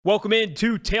Welcome in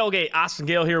to Tailgate. Austin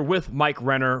Gayle here with Mike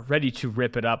Renner, ready to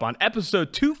rip it up on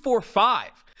episode 245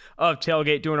 of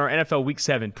Tailgate, doing our NFL Week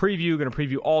 7 preview. Going to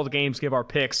preview all the games, give our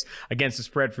picks against the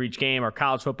spread for each game, our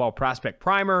college football prospect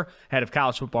primer ahead of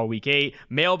college football Week 8,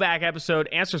 mailbag episode,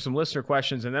 answer some listener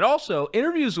questions, and then also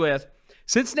interviews with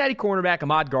Cincinnati cornerback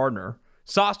Ahmad Gardner,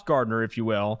 Sauce Gardner, if you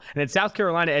will, and then South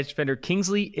Carolina edge defender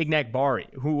Kingsley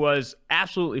Enagbare, who was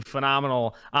absolutely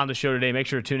phenomenal on the show today. Make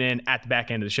sure to tune in at the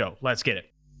back end of the show. Let's get it.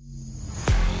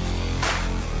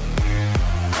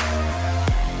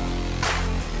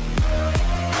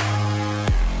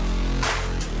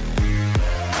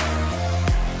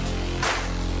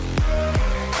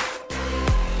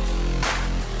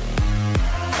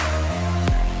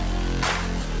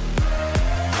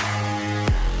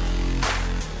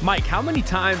 Mike, how many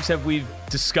times have we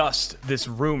discussed this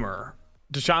rumor?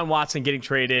 Deshaun Watson getting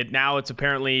traded. Now it's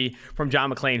apparently from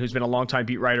John McClain, who's been a longtime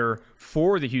beat writer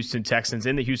for the Houston Texans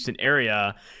in the Houston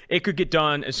area. It could get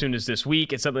done as soon as this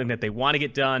week. It's something that they want to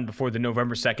get done before the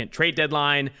November 2nd trade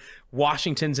deadline.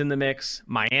 Washington's in the mix.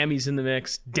 Miami's in the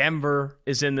mix. Denver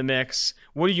is in the mix.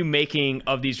 What are you making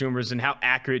of these rumors, and how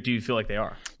accurate do you feel like they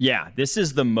are? Yeah, this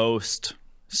is the most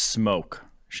smoke,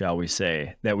 shall we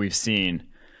say, that we've seen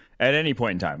at any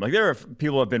point in time. Like, there are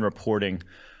people have been reporting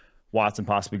Watson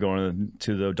possibly going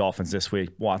to the Dolphins this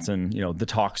week. Watson, the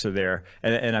talks are there,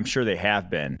 and I'm sure they have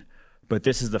been. But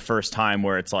this is the first time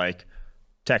where it's like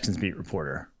Texans beat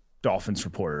reporter, Dolphins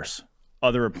reporters,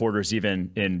 other reporters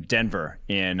even in Denver,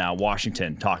 in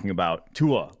Washington, talking about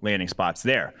Tua landing spots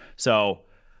there. So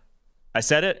I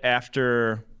said it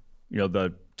after,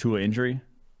 the Tua injury,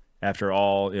 after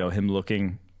all, him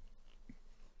looking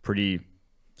pretty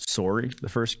sorry the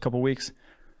first couple of weeks.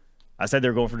 I said they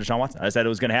were going for Deshaun Watson. I said it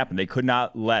was going to happen. They could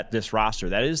not let this roster,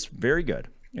 that is very good,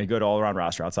 a good all-around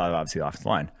roster outside of obviously the offensive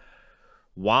line,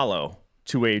 wallow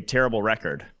to a terrible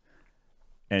record.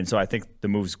 And so I think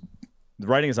the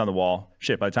writing is on the wall.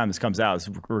 Shit, by the time this comes out,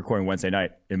 we're recording Wednesday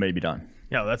night, it may be done.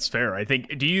 Yeah, that's fair. I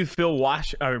think, do you feel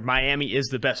Miami is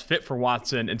the best fit for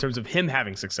Watson in terms of him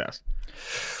having success?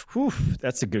 Whew,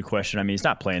 that's a good question. I mean, he's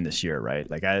not playing this year, right?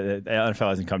 Like, the NFL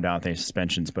hasn't come down with any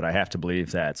suspensions, but I have to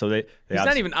believe that. So he's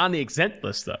not even on the exempt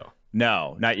list, though.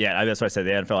 No, not yet. That's why I said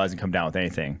the NFL hasn't come down with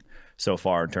anything so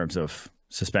far in terms of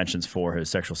suspensions for his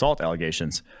sexual assault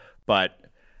allegations. But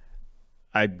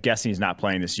I'm guessing he's not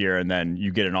playing this year, and then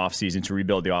you get an offseason to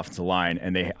rebuild the offensive line,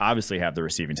 and they obviously have the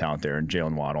receiving talent there in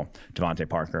Jalen Waddle, Devontae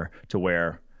Parker, to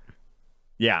where,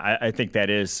 yeah, I think that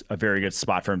is a very good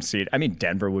spot for him to see it. I mean,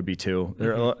 Denver would be too.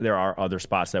 There are other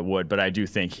spots that would, but I do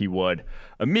think he would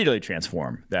immediately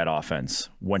transform that offense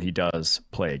when he does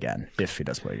play again, if he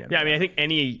does play again. Yeah, I mean, I think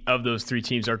any of those three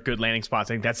teams are good landing spots.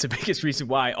 I think that's the biggest reason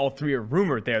why all three are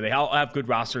rumored there. They all have good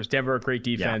rosters. Denver, a great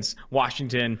defense. Yeah.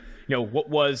 Washington, what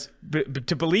was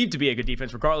to believe to be a good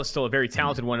defense, regardless, still a very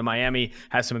talented one. In Miami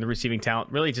has some of the receiving talent,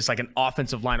 really just like an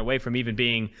offensive line away from even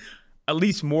being at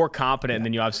least more competent. And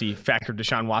then you obviously factor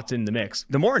Deshaun Watson in the mix.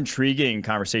 The more intriguing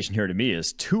conversation here to me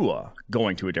is Tua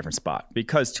going to a different spot,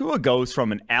 because Tua goes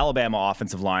from an Alabama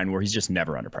offensive line where he's just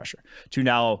never under pressure to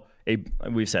now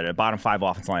we've said a bottom 5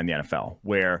 offensive line in the NFL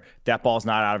where that ball's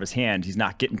not out of his hand. He's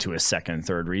not getting to his second and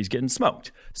third read. He's getting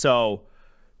smoked. So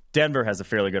Denver has a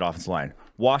fairly good offensive line.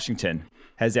 Washington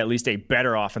has at least a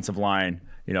better offensive line,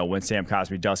 when Sam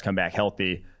Cosmi does come back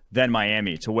healthy, than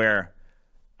Miami, to where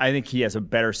I think he has a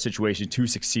better situation to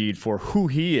succeed for who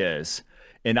he is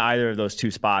in either of those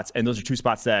two spots. And those are two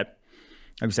spots that,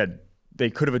 like I said, they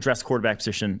could have addressed quarterback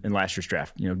position in last year's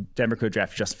draft. Denver could have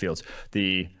drafted Justin Fields.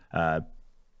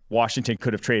 Washington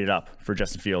could have traded up for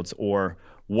Justin Fields or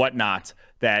whatnot.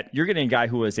 That you're getting a guy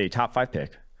who is a top 5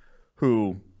 pick,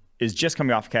 who is just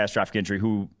coming off a catastrophic injury,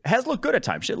 who has looked good at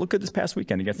times. Shit, looked good this past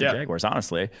weekend against the Jaguars,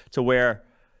 honestly, to where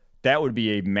that would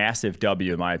be a massive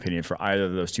W, in my opinion, for either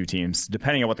of those two teams.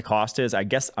 Depending on what the cost is, I'm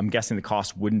guessing the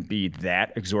cost wouldn't be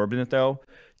that exorbitant, though,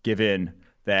 given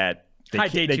that high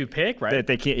day 2 pick, right? That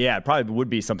they can't. Yeah, it probably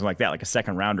would be something like that, like a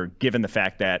second rounder. Given the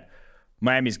fact that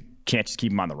Miami's can't just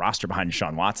keep him on the roster behind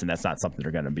Deshaun Watson, that's not something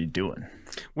they're going to be doing.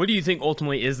 What do you think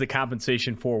ultimately is the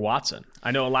compensation for Watson?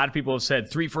 I know a lot of people have said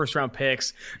 3 first-round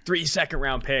picks, 3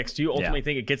 second-round picks. Do you ultimately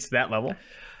think it gets to that level?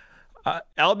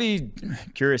 I'll be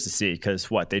curious to see, because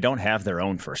they don't have their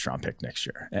own first-round pick next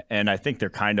year. And I think they're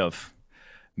kind of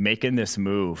making this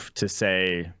move to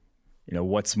say,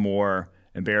 what's more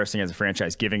embarrassing as a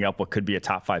franchise, giving up what could be a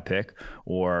top 5 pick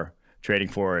or trading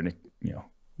for an,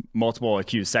 multiple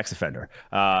accused sex offender.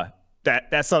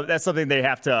 That's something they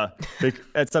have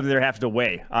to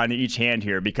weigh on each hand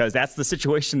here, because that's the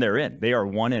situation they're in. They are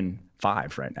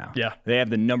 1-5 right now. Yeah. They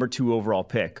have the number 2 overall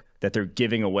pick that they're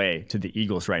giving away to the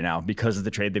Eagles right now because of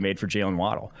the trade they made for Jalen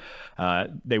Waddle.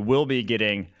 They will be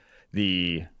getting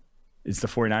it's the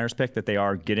 49ers pick that they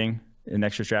are getting in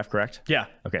next year's draft, correct? Yeah.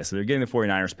 Okay, so they're getting the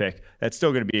 49ers pick. That's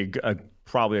still going to be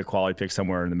probably a quality pick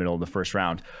somewhere in the middle of the first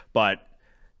round. But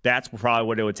that's probably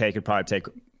what it would take. It'd probably take,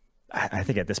 I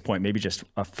think at this point, maybe just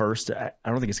a first. I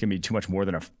don't think it's going to be too much more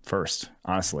than a first,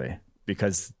 honestly,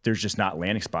 because there's just not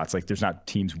landing spots. Like, there's not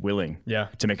teams willing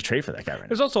to make a trade for that guy right now.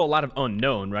 There's also a lot of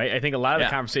unknown, right? I think a lot of the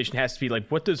conversation has to be like,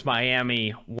 what does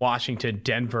Miami, Washington,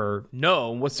 Denver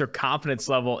know? What's their confidence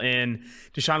level in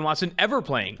Deshaun Watson ever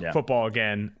playing football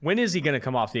again? When is he going to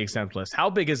come off the exempt list? How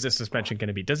big is this suspension going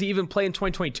to be? Does he even play in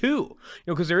 2022?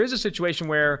 Because there is a situation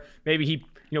where maybe he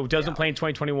doesn't play in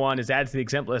 2021, is added to the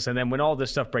exempt list, and then when all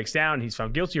this stuff breaks down, he's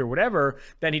found guilty or whatever,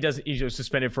 then he's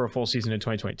suspended for a full season in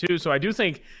 2022. So I do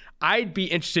think I'd be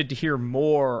interested to hear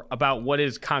more about what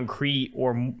is concrete,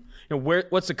 or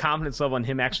what's the confidence level in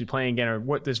him actually playing again, or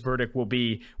what this verdict will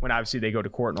be when obviously they go to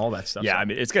court and all that stuff. Yeah, I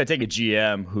mean, it's going to take a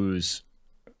GM whose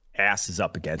ass is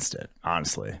up against it,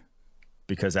 honestly,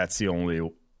 because that's the only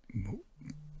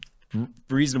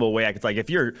reasonable way I could, like, if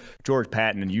you're George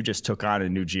Patton and you just took on a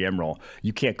new GM role,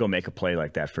 you can't go make a play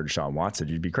like that for Deshaun Watson.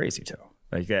 You'd be crazy to.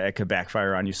 Like, it could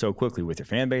backfire on you so quickly with your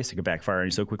fan base. It could backfire on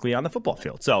you so quickly on the football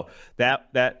field. So that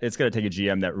it's going to take a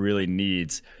GM that really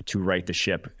needs to right the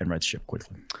ship and right the ship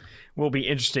quickly. Will be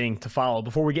interesting to follow.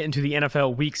 Before we get into the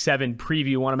NFL Week 7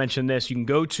 preview, I want to mention this. You can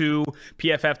go to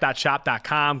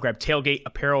pff.shop.com, grab tailgate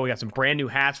apparel. We got some brand new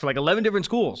hats for like 11 different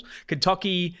schools.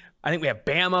 Kentucky, I think we have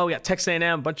Bama, we got Texas A&M,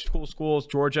 a bunch of cool schools,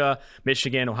 Georgia,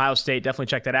 Michigan, Ohio State. Definitely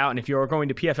check that out. And if you're going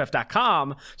to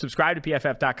pff.com, subscribe to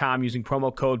pff.com using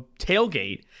promo code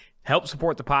TAILGATE. Help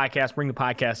support the podcast, bring the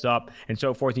podcast up, and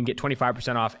so forth. You can get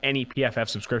 25% off any PFF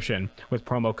subscription with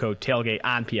promo code TAILGATE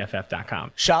on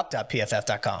pff.com.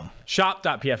 Shop.pff.com.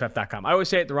 Shop.pff.com. I always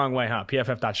say it the wrong way, huh?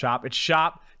 pff.shop. It's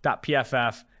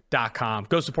shop.pff.com.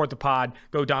 Go support the pod.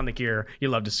 Go don the gear. You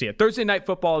love to see it. Thursday Night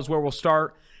Football is where we'll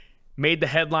start. Made the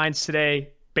headlines today.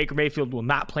 Baker Mayfield will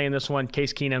not play in this one.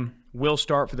 Case Keenum will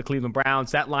start for the Cleveland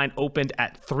Browns. That line opened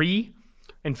at 3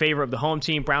 in favor of the home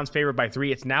team. Browns favored by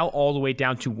 3. It's now all the way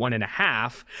down to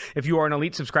 1.5. If you are an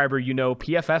elite subscriber, you know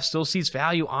PFF still sees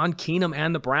value on Keenum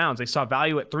and the Browns. They saw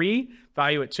value at 3,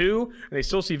 value at 2, and they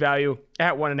still see value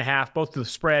at 1.5, both the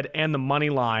spread and the money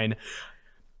line.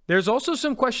 There's also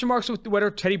some question marks with whether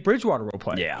Teddy Bridgewater will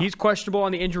play. Yeah. He's questionable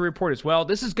on the injury report as well.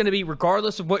 This is going to be,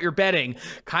 regardless of what you're betting,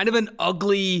 kind of an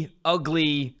ugly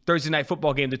Thursday Night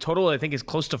Football game. The total, I think, is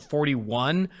close to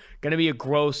 41. Going to be a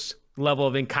gross level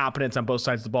of incompetence on both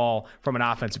sides of the ball from an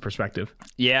offensive perspective.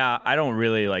 Yeah,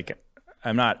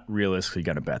 I'm not realistically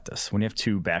going to bet this. When you have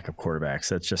 2 backup quarterbacks,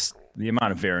 that's just the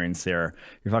amount of variance there.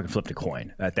 You're fucking flipping a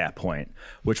coin at that point.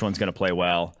 Which one's going to play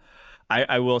well?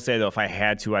 I will say, though, if I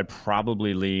had to, I'd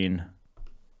probably lean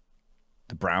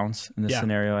the Browns in this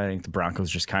scenario. I think the Broncos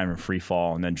just kind of in free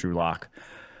fall, and then Drew Lock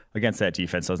against that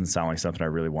defense doesn't sound like something I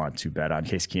really want to bet on.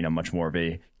 Case Keenum, much more of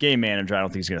a game manager. I don't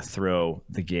think he's going to throw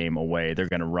the game away. They're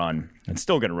going to run, and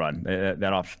still going to run.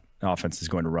 That offense is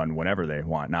going to run whenever they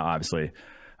want. Now, obviously,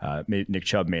 Nick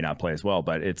Chubb may not play as well,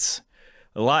 but it's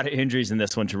a lot of injuries in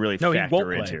this one to really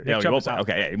factor into. Nick Chubb is out.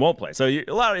 Okay, he won't play. So a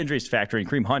lot of injuries to factor in.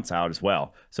 Kareem Hunt's out as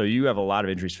well. So you have a lot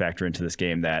of injuries to factor into this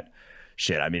game that,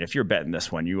 shit, I mean, if you're betting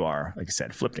this one, you are, like I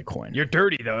said, flipping a coin. You're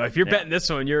dirty, though. If you're betting this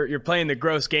one, you're playing the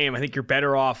gross game. I think you're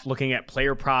better off looking at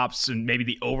player props and maybe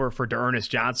the over for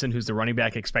D'Ernest Johnson, who's the running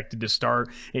back expected to start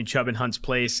in Chubb and Hunt's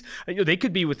place. They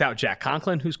could be without Jack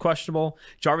Conklin, who's questionable.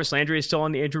 Jarvis Landry is still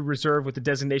on the injured reserve with the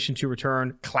designation to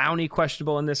return. Clowney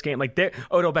questionable in this game. Like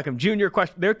Odell Beckham Jr.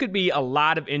 question. There could be a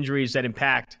lot of injuries that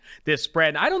impact this spread.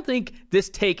 And I don't think this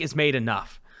take is made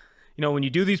enough. When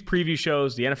you do these preview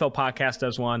shows, the NFL podcast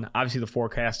does one. Obviously, the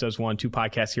Forecast does one. 2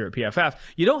 podcasts here at PFF.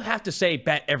 You don't have to say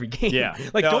bet every game. Yeah.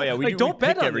 Don't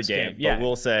bet on every this game. Yeah. But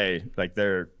we'll say, like,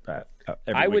 they're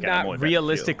I would not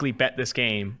realistically bet this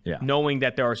game, knowing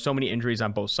that there are so many injuries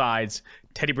on both sides.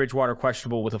 Teddy Bridgewater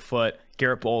questionable with a foot.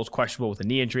 Garrett Bowles questionable with a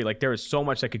knee injury. Like, there is so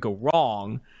much that could go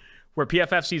wrong. Where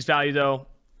PFF sees value, though,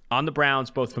 on the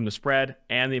Browns, both from the spread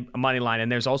and the money line.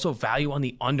 And there's also value on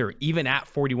the under, even at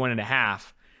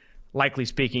 41.5. Likely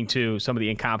speaking to some of the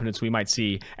incompetence we might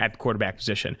see at the quarterback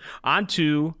position. On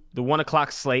to the 1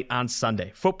 o'clock slate on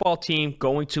Sunday. Football team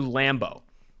going to Lambeau.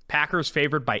 Packers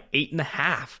favored by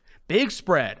 8.5. Big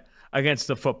spread against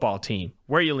the football team.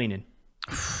 Where are you leaning?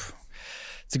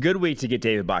 It's a good week to get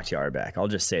David Bakhtiari back. I'll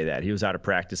just say that. He was out of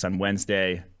practice on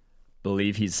Wednesday.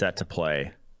 Believe he's set to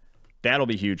play. That'll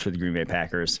be huge for the Green Bay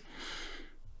Packers.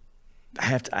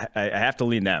 I have to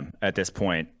lean them at this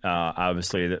point.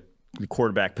 Obviously, the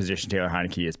quarterback position, Taylor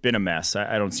Heineke, has been a mess.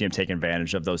 I don't see him taking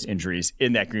advantage of those injuries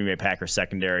in that Green Bay Packers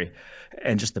secondary,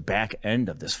 and just the back end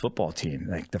of this football team.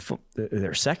 Like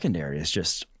their secondary is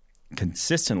just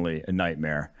consistently a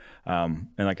nightmare. And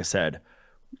like I said,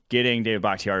 getting David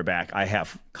Bakhtiari back, I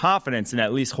have confidence in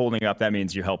at least holding up. That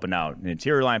means you're helping out in the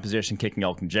interior line position, kicking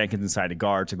Elton Jenkins inside the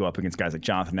guard to go up against guys like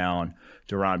Jonathan Allen,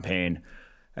 Daron Payne.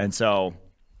 And so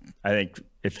I think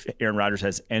if Aaron Rodgers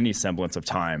has any semblance of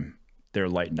time, they're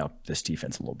lighting up this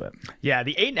defense a little bit. Yeah,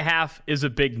 the 8.5 is a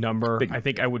big number. I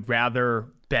think I would rather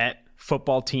bet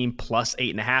football team plus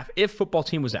 8.5. If football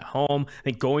team was at home, I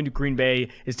think going to Green Bay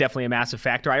is definitely a massive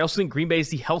factor. I also think Green Bay is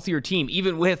the healthier team,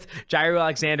 even with Jair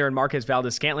Alexander and Marquez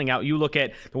Valdez-Scantling out. You look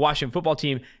at the Washington football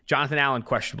team, Jonathan Allen,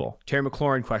 questionable. Terry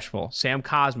McLaurin, questionable. Sam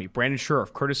Cosmi, Brandon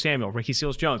Scherf, Curtis Samuel, Ricky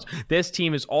Seals-Jones. This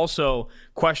team is also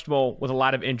questionable with a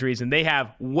lot of injuries, and they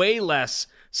have way less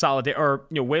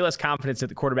way less confidence at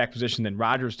the quarterback position than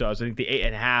Rodgers does. I think the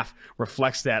 8.5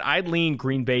 reflects that. I'd lean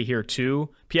Green Bay here too.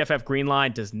 PFF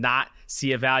Greenline does not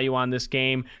see a value on this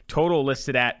game. Total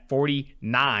listed at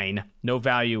 49. No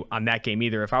value on that game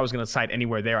either. If I was going to side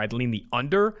anywhere there, I'd lean the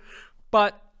under.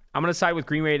 But I'm going to side with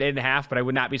Green Bay at 8.5, but I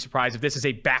would not be surprised if this is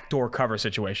a backdoor cover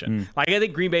situation. Like, I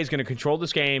think Green Bay is going to control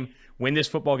this game, win this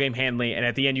football game handily, and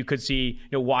at the end you could see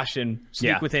Washington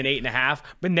sneak within 8.5,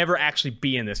 but never actually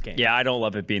be in this game. Yeah, I don't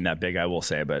love it being that big, I will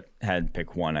say, but had to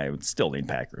pick one, I would still lean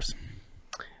Packers.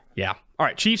 Yeah. All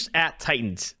right, Chiefs at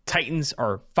Titans. Titans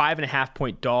are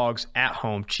 5.5-point dogs at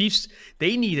home. Chiefs,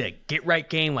 they need a get-right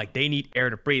game, like they need air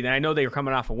to breathe. And I know they were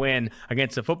coming off a win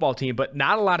against the football team, but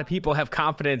not a lot of people have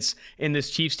confidence in this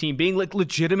Chiefs team being like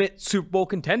legitimate Super Bowl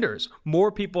contenders.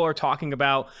 More people are talking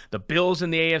about the Bills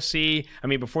in the AFC. I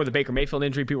mean, before the Baker Mayfield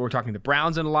injury, people were talking the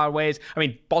Browns in a lot of ways. I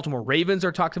mean, Baltimore Ravens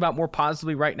are talked about more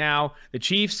positively right now. The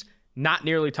Chiefs, not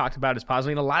nearly talked about as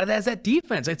positively, and a lot of that is that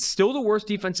defense. It's still the worst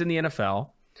defense in the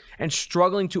NFL. And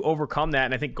struggling to overcome that.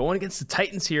 And I think going against the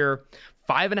Titans here,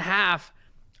 5.5,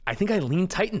 I think I lean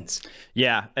Titans.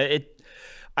 Yeah,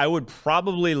 I would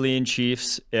probably lean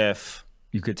Chiefs if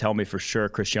you could tell me for sure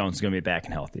Chris Jones is going to be back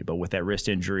and healthy. But with that wrist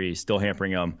injury still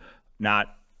hampering him,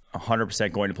 not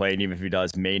 100% going to play, and even if he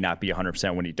does, may not be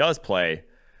 100% when he does play,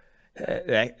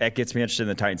 that gets me interested in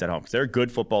the Titans at home. Because they're a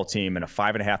good football team, and a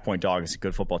 5.5-point dog is a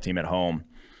good football team at home.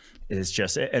 Is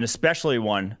just, and especially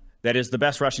one that is the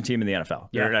best rushing team in the NFL.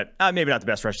 Yeah. Maybe not the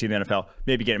best rushing team in the NFL.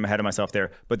 Maybe getting ahead of myself there.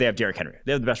 But they have Derrick Henry.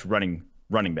 They have the best running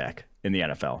back in the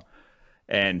NFL.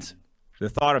 And the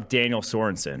thought of Daniel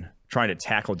Sorensen trying to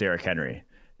tackle Derrick Henry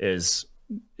is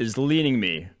leaning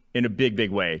me in a big,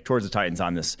 big way towards the Titans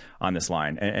on this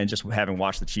line. And just having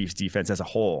watched the Chiefs defense as a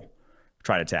whole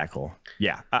try to tackle.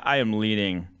 Yeah, I am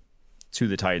leaning to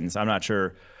the Titans. I'm not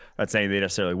sure that's saying they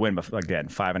necessarily win, but again,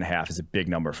 5.5 is a big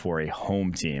number for a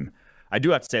home team. I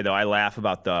do have to say, though, I laugh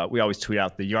about we always tweet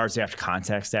out the yards after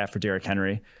contact stat for Derrick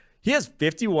Henry. He has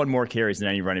 51 more carries than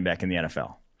any running back in the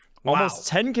NFL. Wow. Almost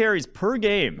 10 carries per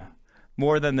game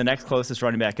more than the next closest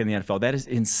running back in the NFL. That is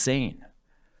insane.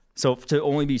 So to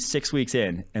only be 6 weeks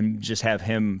in and just have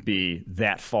him be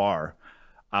that far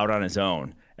out on his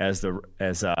own as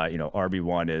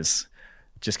RB1 is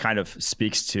just kind of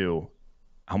speaks to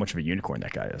how much of a unicorn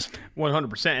that guy is.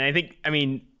 100%. And I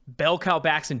think, bell cow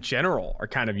backs in general are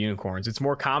kind of unicorns. It's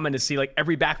more common to see like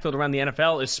every backfield around the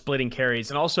NFL is splitting carries.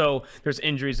 And also there's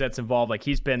injuries that's involved. Like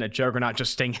he's been a juggernaut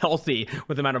just staying healthy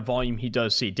with the amount of volume he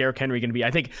does see. Derrick Henry going to be,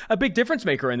 I think, a big difference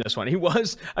maker in this one. He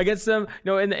was against them,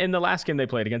 in the last game they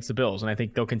played against the Bills. And I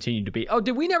think they'll continue to be. Oh,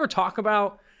 did we never talk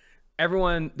about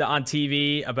everyone on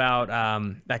TV about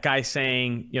that guy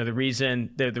saying, the reason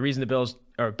the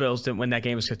Bills didn't win that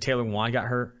game was because Taylor Lewan got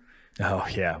hurt? Oh,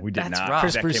 yeah, we did not. Rough.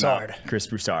 Chris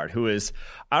Broussard, who is,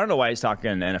 I don't know why he's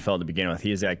talking in the NFL to begin with.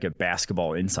 He is like a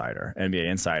basketball insider, NBA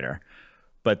insider.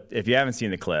 But if you haven't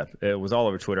seen the clip, it was all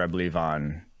over Twitter, I believe,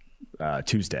 on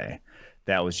Tuesday.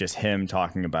 That was just him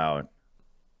talking about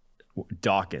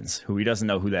Dawkins, who he doesn't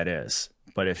know who that is.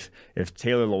 But if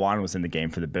Taylor Lewan was in the game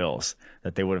for the Bills,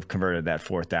 that they would have converted that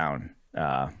fourth down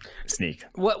sneak.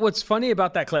 What's funny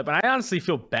about that clip, and I honestly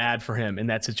feel bad for him in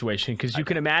that situation, because you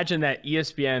can imagine that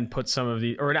ESPN puts some of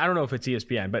the, or I don't know if it's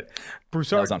ESPN, but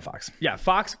Broussard was on Fox. Yeah,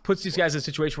 Fox puts these guys in a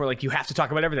situation where like you have to talk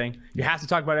about everything. You have to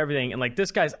talk about everything, and like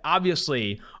this guy's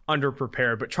obviously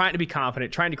underprepared, but trying to be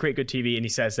confident, trying to create good TV, and he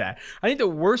says that. I think the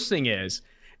worst thing is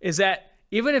that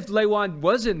even if Lewan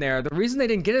was in there, the reason they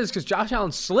didn't get it is because Josh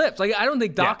Allen slipped. Like, I don't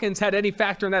think Dawkins had any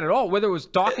factor in that at all, whether it was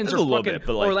Dawkins or fucking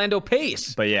Orlando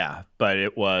Pace. But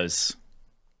it was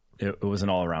an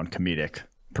all-around comedic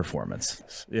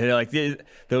performance.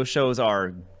 Those shows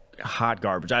are hot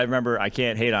garbage. I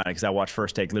can't hate on it because I watch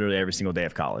First Take literally every single day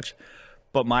of college.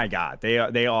 But my God,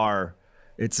 they are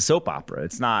it's a soap opera.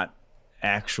 It's not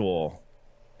actual.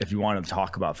 If you want to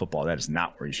talk about football, that is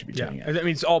not where you should be doing it. I mean,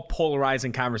 it's all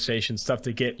polarizing conversation stuff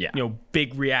to get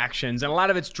big reactions, and a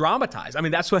lot of it's dramatized. I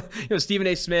mean, that's what Stephen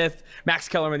A. Smith, Max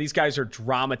Kellerman, these guys are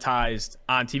dramatized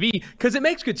on TV because it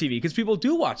makes good TV because people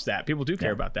do watch that. People do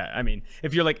care about that. I mean,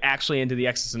 if you're like actually into the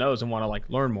X's and O's and want to like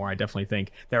learn more, I definitely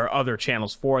think there are other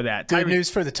channels for that. Good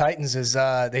news for the Titans is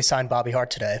they signed Bobby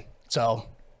Hart today, so.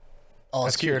 All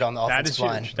is cured on the offensive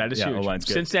line. That is huge.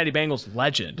 Cincinnati Bengals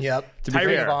legend. Yep. To be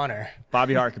fair, of honor.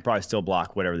 Bobby Hart could probably still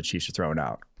block whatever the Chiefs are throwing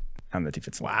out on the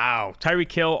defensive line. Wow.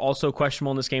 Tyreek Hill also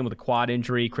questionable in this game with a quad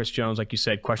injury. Chris Jones, like you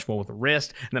said, questionable with a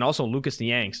wrist. And then also Lucas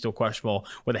Niang still questionable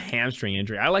with a hamstring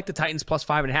injury. I like the Titans plus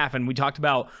 5.5. And we talked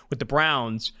about with the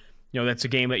Browns, that's a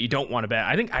game that you don't want to bet.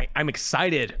 I think I'm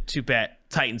excited to bet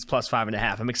Titans plus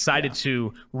 5.5. I'm excited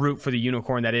to root for the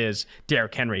unicorn that is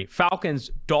Derrick Henry. Falcons,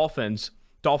 Dolphins.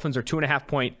 Dolphins are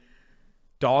 2.5-point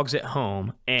dogs at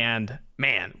home. And,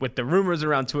 man, with the rumors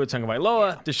around Tua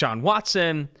Tagovailoa, Deshaun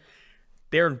Watson,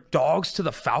 they're dogs to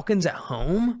the Falcons at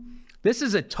home. This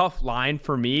is a tough line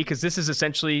for me because this is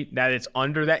essentially that it's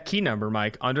under that key number,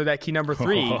 Mike, under that key number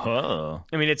 3. I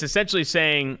mean, it's essentially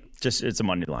saying... it's a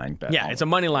money line bet. Yeah, it's a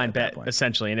money line bet,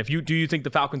 essentially. And do you think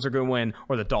the Falcons are going to win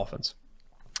or the Dolphins?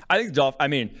 I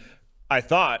think I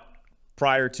thought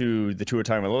prior to the Tua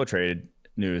Tagovailoa trade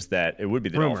news that it would be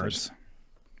the Dolphins.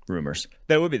 Rumors.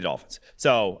 That it would be the Dolphins.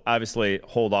 So obviously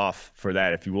hold off for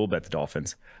that if you will bet the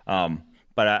Dolphins.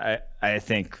 But I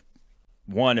think,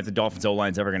 one, if the Dolphins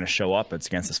O-line is ever going to show up, it's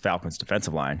against this Falcons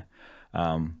defensive line.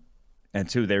 And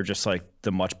two, they're just like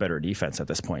the much better defense at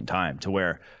this point in time to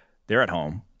where they're at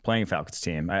home playing Falcons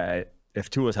team. If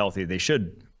Tua's healthy, they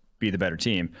should be the better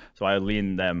team. So I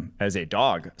lean them as a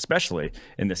dog, especially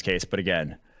in this case. But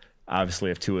again,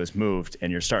 obviously, if Tua's moved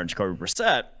and you're starting Jacoby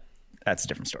Brissett, that's a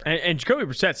different story. And Jacoby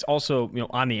Brissett's also,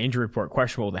 on the injury report,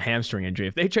 questionable with a hamstring injury.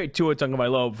 If they trade Tua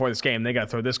Tagovailoa before this game, they got to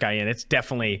throw this guy in. It's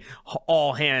definitely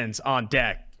all hands on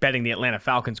deck betting the Atlanta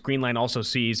Falcons. Greenline also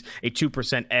sees a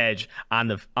 2% edge on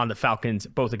the Falcons,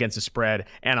 both against the spread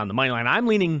and on the money line. I'm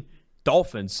leaning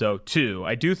Dolphins, so too.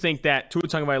 I do think that Tua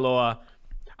Tagovailoa,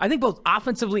 I think both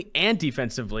offensively and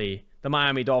defensively, the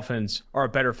Miami Dolphins are a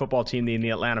better football team than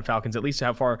the Atlanta Falcons, at least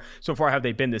so far have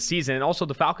they been this season. And also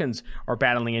the Falcons are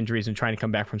battling injuries and trying to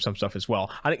come back from some stuff as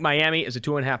well. I think Miami is a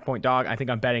 2.5-point dog. I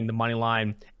think I'm betting the money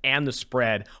line and the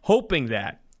spread, hoping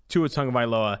that Tua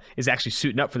Tagovailoa is actually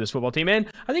suiting up for this football team. And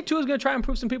I think Tua's going to try and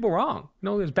prove some people wrong.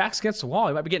 His back's against the wall.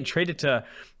 He might be getting traded to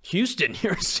Houston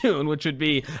here soon, which would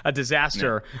be a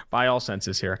disaster by all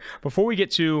senses here. Before we get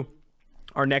to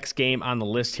our next game on the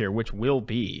list here, which will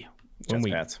be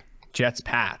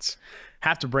Jets-Pats.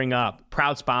 Have to bring up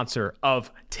proud sponsor of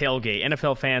Tailgate.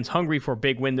 NFL fans hungry for a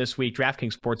big win this week.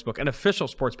 DraftKings Sportsbook, an official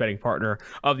sports betting partner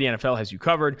of the NFL, has you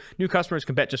covered. New customers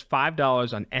can bet just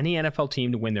 $5 on any NFL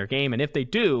team to win their game. And if they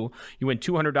do, you win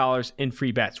 $200 in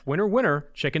free bets. Winner, winner,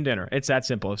 chicken dinner. It's that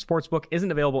simple. If Sportsbook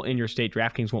isn't available in your state,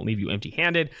 DraftKings won't leave you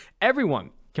empty-handed.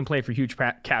 Everyone can play for huge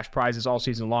cash prizes all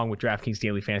season long with DraftKings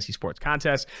Daily Fantasy Sports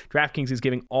Contest. DraftKings is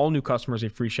giving all new customers a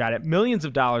free shot at millions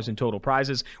of dollars in total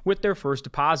prizes with their first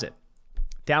deposit.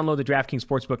 Download the DraftKings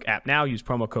Sportsbook app now. Use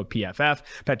promo code PFF.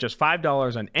 Bet just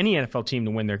 $5 on any NFL team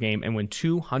to win their game and win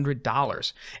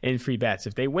 $200 in free bets.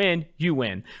 If they win, you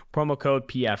win. Promo code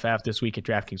PFF this week at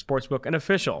DraftKings Sportsbook, an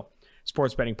official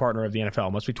sports betting partner of the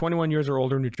NFL. Must be 21 years or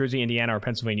older. New Jersey, Indiana, or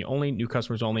Pennsylvania only. New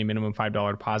customers only. Minimum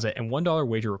 $5 deposit and $1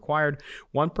 wager required.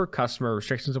 One per customer.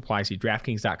 Restrictions apply. See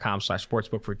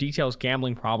DraftKings.com/sportsbook for details.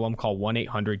 Gambling problem? Call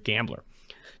 1-800-GAMBLER.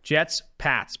 Jets,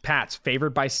 Pats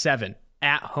favored by 7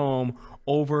 at home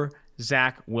over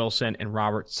Zach Wilson and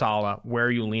Robert Saleh. Where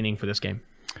are you leaning for this game?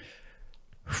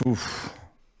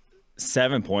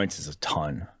 7 points is a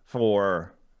ton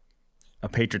for a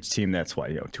Patriots team that's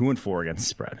 2-4 against the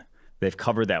spread. They've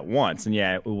covered that once, and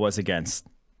it was against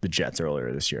the Jets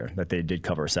earlier this year that they did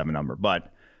cover a 7 number,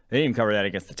 but they didn't even cover that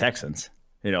against the Texans,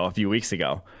 a few weeks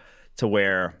ago, to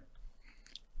where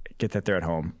get that they're at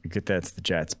home, get that's the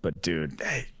Jets, but dude,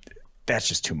 that's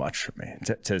just too much for me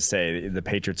to say the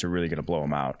Patriots are really going to blow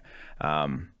them out.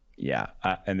 And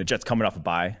the Jets coming off a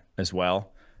bye as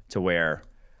well, to where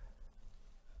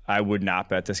I would not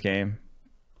bet this game,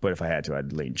 but if I had to,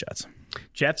 I'd lean Jets.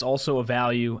 Jets also a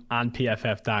value on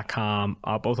PFF.com,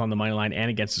 both on the money line and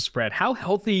against the spread. How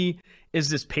healthy is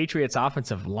this Patriots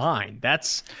offensive line?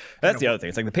 That's the other thing.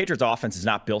 It's like the Patriots offense is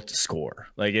not built to score.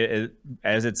 Like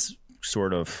as it's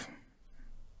sort of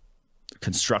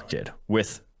constructed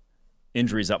with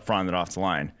injuries up front and off the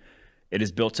line, it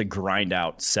is built to grind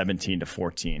out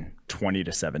 17-14,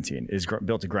 20-17. It is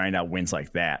built to grind out wins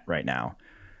like that right now.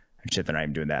 And shit, they're not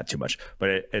even doing that too much.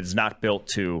 But it's not built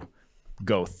to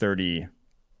go 30-13.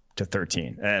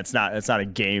 And it's not a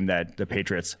game that the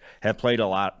Patriots have played a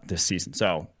lot this season.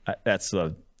 So that's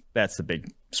the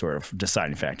big sort of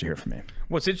deciding factor here for me.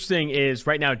 What's interesting is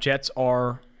right now Jets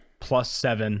are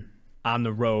 +7 on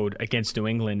the road against New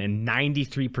England, and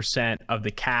 93% of the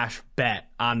cash bet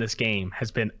on this game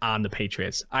has been on the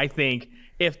Patriots. I think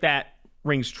if that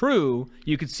rings true,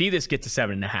 you could see this get to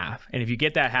 7.5. And if you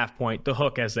get that half point, the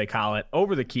hook, as they call it,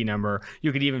 over the key number,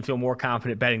 you could even feel more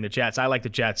confident betting the Jets. I like the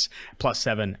Jets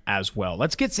 +7 as well.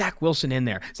 Let's get Zach Wilson in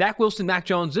there. Zach Wilson, Mac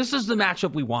Jones, this is the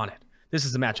matchup we wanted.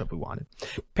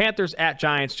 Panthers at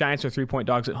Giants. Giants are 3-point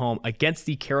dogs at home against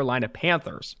the Carolina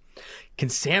Panthers. Can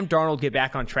Sam Darnold get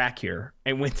back on track here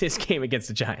and win this game against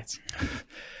the Giants?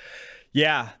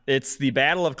 Yeah, it's the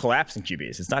battle of collapsing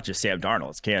QBs. It's not just Sam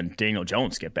Darnold. It's can Daniel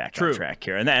Jones get back on track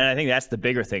here? And I think that's the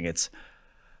bigger thing.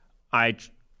 I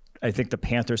think the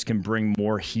Panthers can bring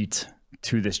more heat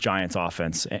to this Giants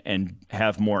offense and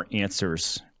have more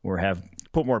answers or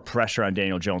put more pressure on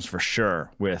Daniel Jones for sure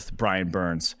with Brian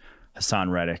Burns, Hassan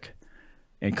Reddick,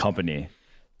 and company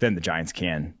than the Giants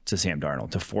can to Sam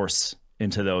Darnold to force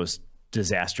into those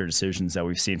disaster decisions that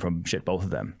we've seen from both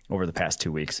of them over the past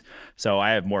 2 weeks. So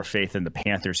I have more faith in the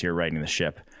Panthers here riding the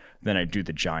ship than I do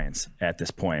the Giants at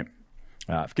this point.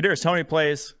 If Kadarius Toney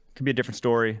plays, it could be a different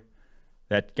story.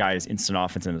 That guy is instant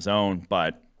offense in his own,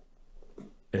 but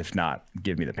if not,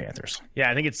 give me the Panthers. Yeah,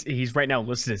 I think he's right now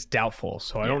listed as doubtful.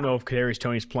 So I don't know if Kadarius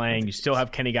Toney's playing. You still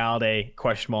have Kenny Galladay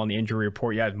questionable on the injury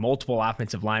report. You have multiple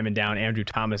offensive linemen down, Andrew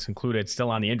Thomas included,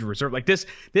 still on the injury reserve. Like this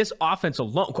offense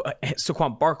alone,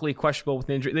 Saquon Barkley questionable with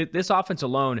injury. This offense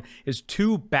alone is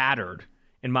too battered,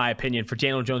 in my opinion, for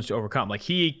Daniel Jones to overcome. Like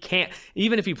he can't,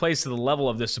 even if he plays to the level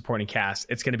of this supporting cast,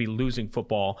 it's going to be losing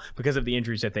football because of the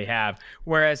injuries that they have.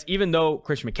 Whereas even though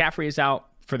Christian McCaffrey is out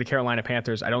for the Carolina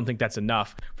Panthers, I don't think that's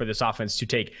enough for this offense to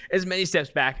take as many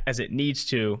steps back as it needs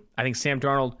to. I think Sam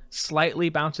Darnold slightly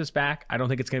bounces back. I don't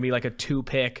think it's going to be like a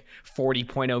 2-pick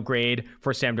 40.0 grade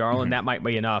for Sam Darnold, and that might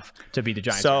be enough to beat the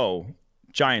Giants. So,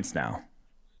 Giants now,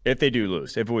 if they do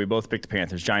lose, if we both pick the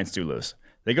Panthers, Giants do lose,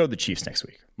 they go to the Chiefs next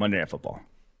week, Monday Night Football.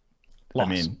 Loss. I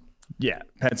mean, yeah,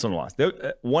 pencil and loss.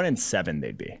 1-7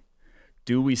 they'd be.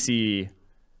 Do we see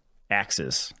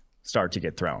axes start to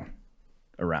get thrown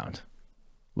around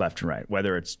left and right,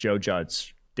 whether it's Joe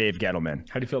Judge, Dave Gettleman?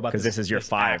 How do you feel about this? Because this is your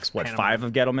five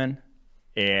of Gettleman,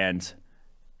 and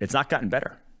it's not gotten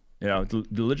better. It's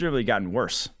legitimately gotten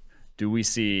worse. Do we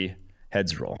see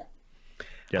heads roll?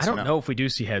 Yes, I don't know if we do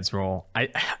see heads roll.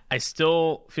 I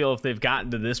still feel if they've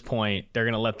gotten to this point, they're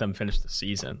going to let them finish the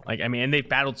season. And they've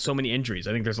battled so many injuries.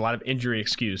 I think there's a lot of injury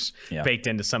excuse baked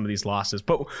into some of these losses.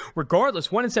 But regardless,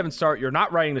 1-7 start, you're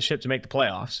not riding the ship to make the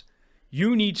playoffs.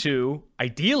 You need to,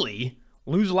 ideally,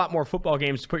 lose a lot more football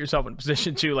games to put yourself in a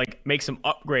position to make some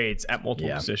upgrades at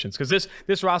multiple positions. Because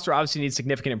this roster obviously needs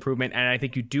significant improvement, and I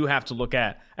think you do have to look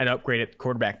at an upgrade at the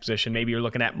quarterback position. Maybe you're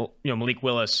looking at Malik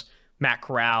Willis, Matt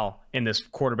Corral in this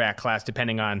quarterback class,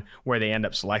 depending on where they end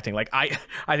up selecting. I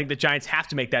think the Giants have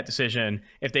to make that decision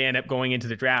if they end up going into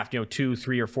the draft, 2,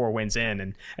 3, or 4 wins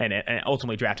in and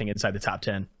ultimately drafting inside the top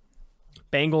 10.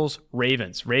 Bengals,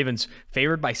 Ravens. Ravens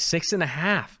favored by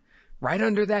 6.5. Right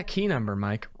under that key number,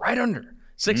 Mike. Right under.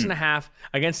 6.5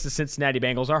 against the Cincinnati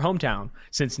Bengals, our hometown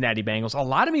Cincinnati Bengals. A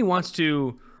lot of me wants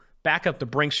to back up the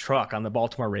Brinks truck on the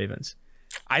Baltimore Ravens.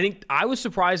 I think I was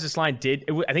surprised this line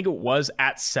I think it was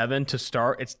at 7 to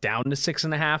start. It's down to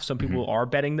 6.5. Some people are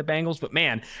betting the Bengals, but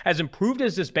man, as improved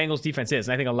as this Bengals defense is,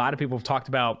 and I think a lot of people have talked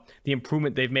about the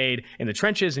improvement they've made in the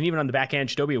trenches and even on the back end.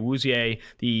 Chidobe Awuzie,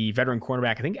 the veteran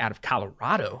cornerback, I think out of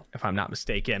Colorado, if I'm not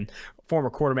mistaken, former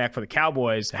quarterback for the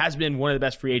Cowboys, has been one of the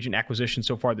best free agent acquisitions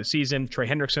so far this season. Trey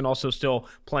Hendrickson also still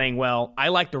playing well. I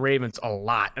like the Ravens a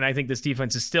lot, and I think this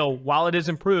defense is still, while it is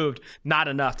improved, not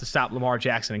enough to stop Lamar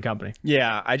Jackson and company.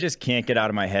 Yeah, I just can't get out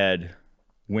of my head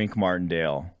Wink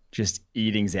Martindale just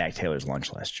eating Zach Taylor's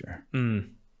lunch last year.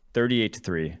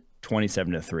 38-3,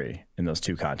 27-3 in those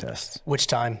 2 contests. Which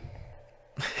time?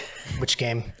 Which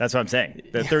game? That's what I'm saying.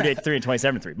 The 38-3 and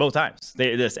 27-3, both times.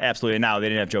 This absolutely. Now they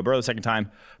didn't have Joe Burrow the second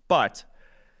time, but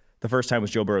the first time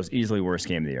was Joe Burrow's easily worst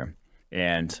game of the year.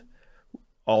 And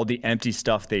all the empty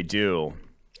stuff they do,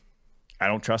 I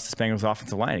don't trust the Bengals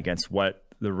offensive line against what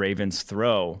the Ravens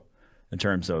throw in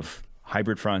terms of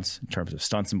hybrid fronts, in terms of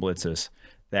stunts and blitzes,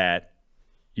 that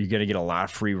you're going to get a lot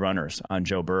of free runners on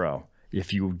Joe Burrow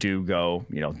if you do go,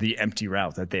 the empty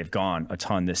route that they've gone a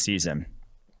ton this season.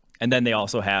 And then they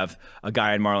also have a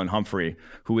guy in Marlon Humphrey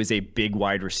who is a big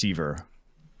wide receiver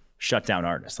shutdown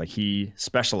artist. He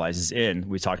specializes in,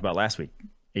 we talked about last week,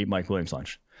 8 Mike Williams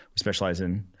lunch. We specialize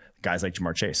in guys like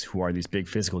Jamar Chase, who are these big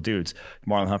physical dudes.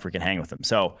 Marlon Humphrey can hang with them.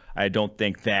 So I don't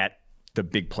think that the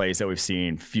big plays that we've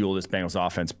seen fuel this Bengals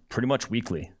offense pretty much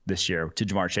weekly this year to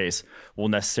Jamar Chase will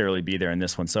necessarily be there in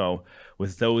this one. So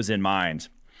with those in mind,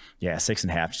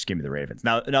 6.5, just give me the Ravens.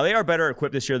 Now they are better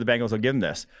equipped this year. The Bengals will give them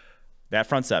this. That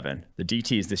front seven, the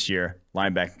DTs this year,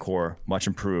 linebacker core, much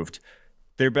improved.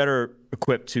 They're better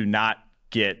equipped to not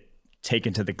get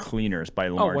taken to the cleaners by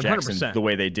Lamar Jackson the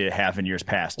way they did have in years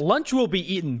past. Lunch will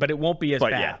be eaten, but it won't be as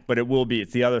bad. Yeah, but it will be.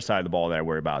 It's the other side of the ball that I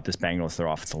worry about. This Bengals, their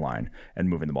offensive line, and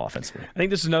moving the ball offensively. I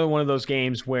think this is another one of those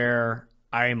games where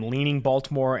I am leaning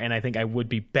Baltimore, and I think I would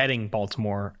be betting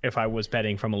Baltimore if I was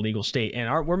betting from a legal state.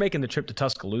 And we're making the trip to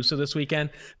Tuscaloosa this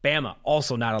weekend. Bama,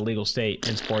 also not a legal state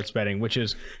in sports betting, which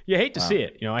is, you hate to see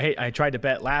it. I tried to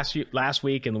bet last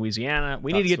week in Louisiana.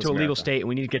 We need to get to a legal state, and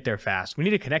we need to get there fast. We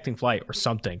need a connecting flight or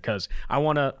something, because I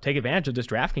want to take advantage of this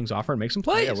DraftKings offer and make some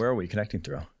plays. Yeah, where are we connecting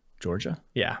through? Georgia?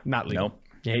 Yeah, not legal. Nope.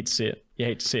 You hate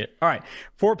to see it. All right,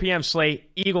 4 p.m.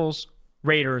 slate, Eagles,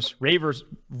 Raiders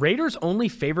only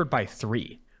favored by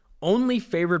 3. Only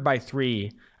favored by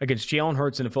 3 against Jalen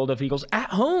Hurts and the Philadelphia Eagles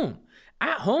at home.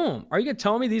 At home. Are you going to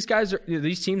tell me these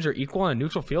teams are equal on a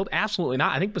neutral field? Absolutely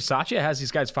not. I think Bisaccia has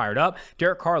these guys fired up.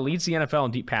 Derek Carr leads the NFL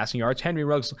in deep passing yards. Henry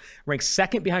Ruggs ranks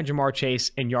second behind Jamar Chase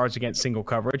in yards against single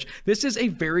coverage. This is a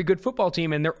very good football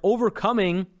team, and they're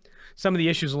overcoming some of the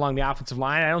issues along the offensive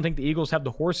line. I don't think the Eagles have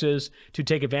the horses to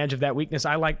take advantage of that weakness.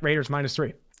 I like Raiders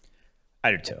 -3.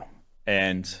 I do too.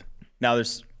 And now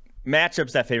there's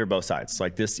matchups that favor both sides.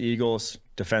 Like this Eagles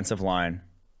defensive line,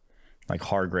 like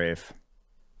Hargrave,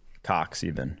 Cox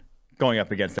even, going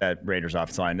up against that Raiders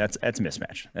offensive line. That's a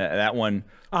mismatch. That one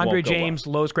Andre James,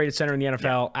 lowest graded center in the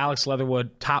NFL. Yeah. Alex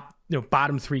Leatherwood,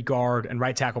 bottom 3 guard, and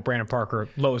right tackle Brandon Parker,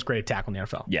 lowest graded tackle in the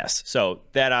NFL. Yes. So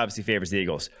that obviously favors the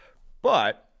Eagles.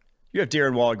 But you have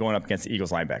Darren Waller going up against the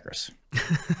Eagles linebackers.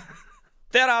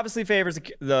 That obviously favors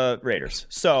the Raiders.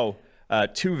 So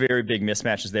 2 very big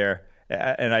mismatches there.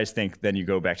 And I just think then you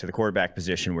go back to the quarterback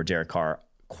position where Derek Carr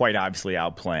quite obviously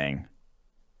outplaying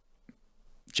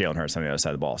Jalen Hurts on the other side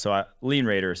of the ball. So I lean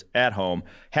Raiders at home.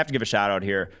 Have to give a shout out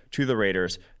here to the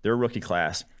Raiders. Their rookie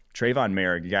class. Trayvon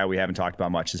Merrick, a guy we haven't talked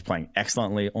about much, is playing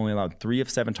excellently. Only allowed 3 of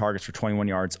 7 targets for 21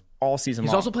 yards all season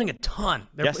long. He's also playing a ton.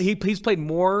 Yes. He's played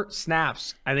more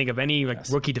snaps, I think, of any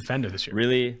rookie defender this year.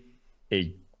 Really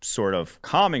a sort of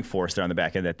calming force there on the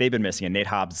back end that they've been missing. And Nate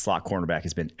Hobbs, the slot cornerback,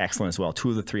 has been excellent as well.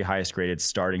 2 of the 3 highest graded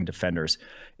starting defenders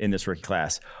in this rookie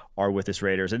class are with this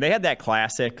Raiders. And they had that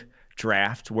classic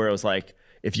draft where it was like,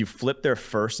 if you flip their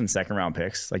first and second round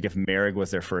picks, like if Merrick was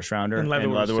their first rounder and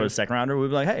Leatherwood was second rounder, we'd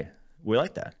be like, hey, we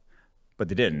like that. But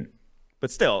they didn't.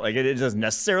 But still, like it doesn't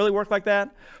necessarily work like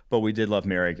that. But we did love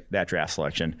Merrick, that draft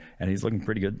selection, and he's looking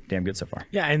pretty good, damn good so far.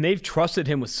 Yeah, and they've trusted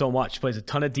him with so much. He plays a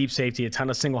ton of deep safety, a ton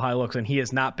of single high looks, and he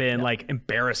has not been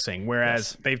embarrassing.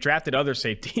 Whereas they've drafted other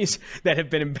safeties that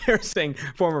have been embarrassing.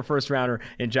 Former first rounder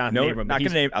in Jonathan Abram. Not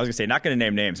going to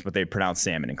name names, but they pronounced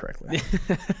salmon incorrectly.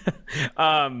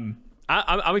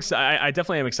 I'm excited. I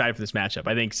definitely am excited for this matchup.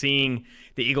 I think seeing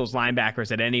the Eagles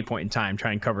linebackers at any point in time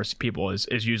try and cover people is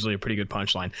usually a pretty good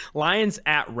punchline. Lions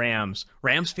at Rams.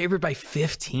 Rams favored by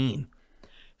 15.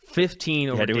 15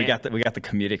 over. Yeah, dude, we got the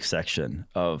comedic section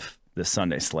of the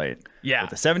Sunday slate. Yeah,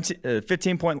 with the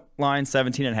 15-point line,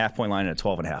 17.5-point line, and a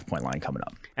 12.5-point line coming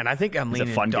up. And I think I'm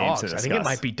leaning dogs. I think it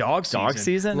might be dog season. Dog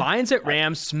season. Lions at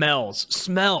Rams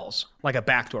smells like a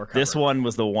backdoor cover. This one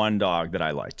was the one dog that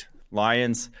I liked.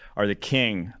 Lions are the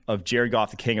king of Jared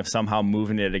Goff, the king of somehow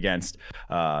moving it against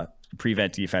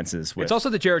prevent defenses. It's also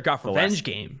the Jared Goff revenge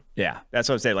game. Yeah, that's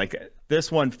what I'm saying. Like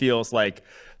this one feels like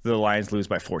the Lions lose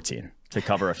by 14 to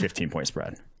cover a 15-point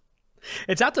spread.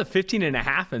 It's out to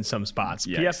 15.5 in some spots.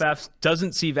 Yikes. PFF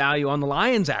doesn't see value on the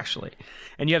Lions, actually.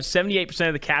 And you have 78%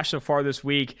 of the cash so far this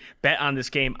week bet on this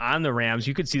game on the Rams.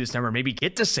 You could see this number maybe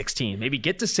get to 16, maybe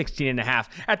get to 16.5.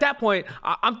 At that point,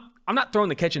 I'm not throwing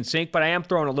the kitchen sink, but I am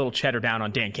throwing a little cheddar down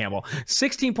on Dan Campbell.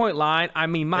 16-point line. I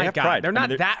mean, my God, pride. They're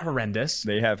not that horrendous.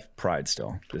 They have pride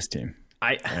still, this team.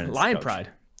 Lion pride.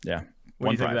 Yeah. What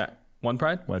do you think of that? One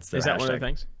pride? Is that hashtag? One of the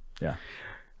things? Yeah.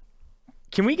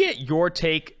 Can we get your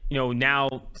take, now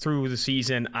through the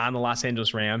season on the Los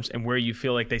Angeles Rams and where you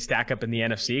feel like they stack up in the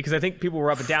NFC? Because I think people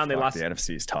were up and down. They lost. The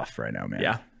NFC is tough right now, man.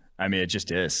 Yeah. I mean, it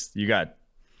just is. You got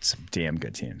some damn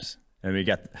good teams. I mean, you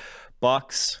got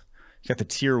Bucks. You got the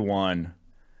tier 1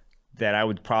 that I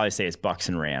would probably say is Bucks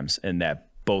and Rams, and that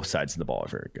both sides of the ball are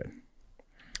very good.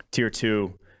 Tier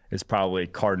 2 is probably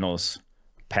Cardinals,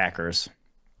 Packers,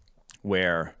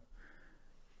 where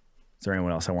is there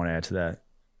anyone else I want to add to that?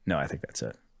 No, I think that's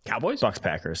it. Cowboys? Bucks,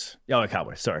 Packers. Oh,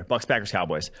 Cowboys. Sorry. Bucks, Packers,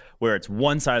 Cowboys, where it's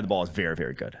one side of the ball is very,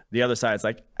 very good. The other side is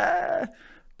like,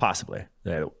 Possibly.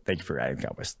 Thank you for adding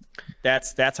Cowboys.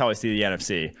 That's how I see the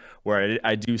NFC, where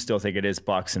I do still think it is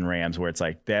Bucs and Rams, where it's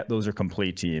like that. Those are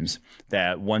complete teams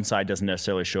that one side doesn't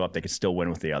necessarily show up. They can still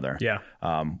win with the other. Yeah.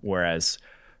 Whereas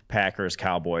Packers,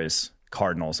 Cowboys,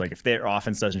 Cardinals, like if their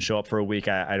offense doesn't show up for a week,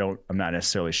 I'm not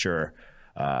necessarily sure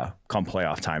come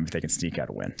playoff time if they can sneak out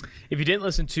a win. If you didn't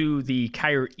listen to the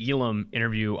Kyer Elam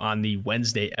interview on the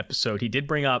Wednesday episode, he did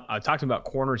bring up, talking about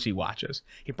corners he watches.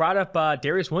 He brought up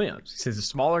Darius Williams. He says a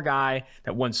smaller guy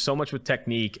that won so much with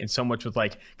technique and so much with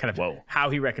like kind of how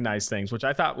he recognized things, which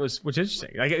I thought was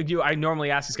interesting. Like I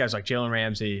normally ask these guys like Jalen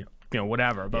Ramsey,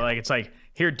 whatever, but like it's like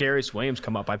hear Darius Williams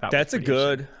come up. I thought that's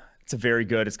it's a very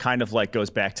good. It's kind of like goes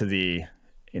back to the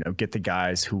get the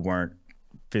guys who weren't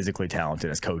physically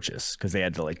talented as coaches because they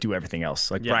had to like do everything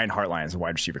else. Like Brian Hartline is a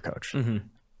wide receiver coach. Mm-hmm.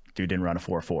 Dude didn't run a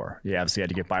 4.4. He obviously had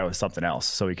to get by with something else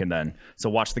so he can then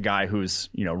watch the guy who's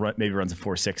maybe runs a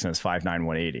 4.6 and is 5'9",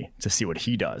 180 to see what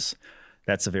he does.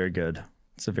 That's a very good.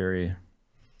 It's a very.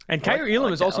 And Kyer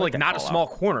Elam is also like not a small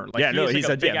corner. Like, he's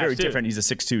like very different. He's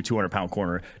a 6'2", 200-pound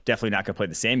corner. Definitely not going to play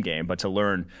the same game, but to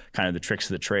learn kind of the tricks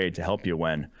of the trade to help you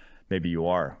when maybe you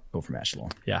are overmatched alone.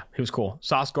 Yeah, he was cool.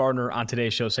 Sauce Gardner on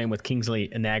today's show, same with Kingsley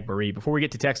Enagbare. Before we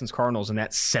get to Texans-Cardinals and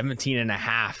that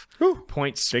 17.5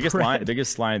 point spread.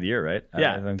 Biggest line of the year, right?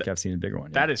 Yeah. I think I've seen a bigger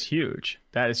one. That is huge.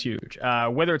 That is huge.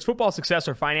 Whether it's football success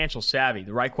or financial savvy,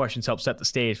 the right questions help set the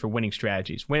stage for winning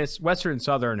strategies. Western and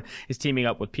Southern is teaming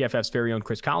up with PFF's very own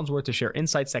Chris Collinsworth to share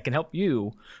insights that can help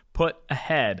you put you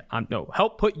ahead on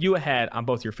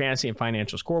both your fantasy and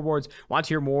financial scoreboards. Want to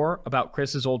hear more about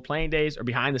Chris's old playing days or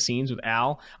behind the scenes with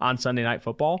Al on Sunday Night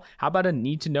Football? How about a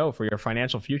need to know for your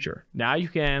financial future? Now you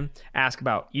can ask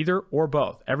about either or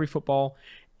both. Every football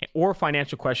or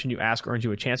financial question you ask earns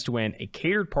you a chance to win a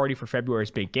catered party for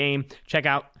February's big game. Check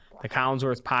out the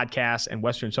Collinsworth podcast and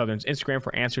Western Southern's Instagram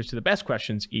for answers to the best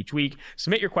questions each week.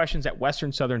 Submit your questions at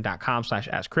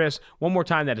westernsouthern.com/askchris. One more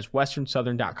time, that is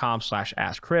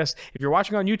westernsouthern.com/askchris. If you're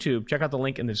watching on YouTube, check out the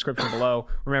link in the description below.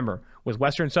 Remember, with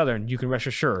Western Southern, you can rest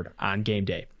assured on game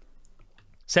day.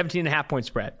 17.5 point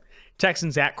spread.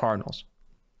 Texans at Cardinals.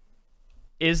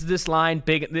 Is this line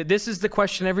big? This is the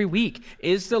question every week.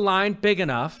 Is the line big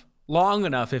enough, long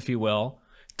enough, if you will,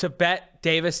 to bet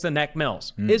Davis the Neck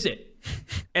Mills? Is it?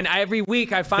 And every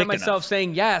week I find myself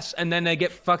saying yes, and then I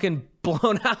get fucking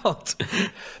blown out.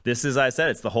 This is, I said,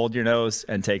 it's the hold your nose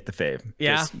and take the fave.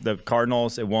 Yeah. Just the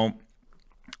Cardinals,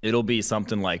 it'll be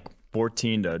something like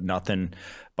 14-0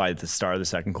 by the start of the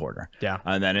second quarter. Yeah.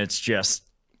 And then it's just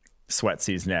sweat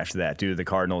season after that. Do the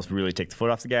Cardinals really take the foot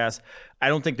off the gas? I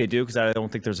don't think they do, because I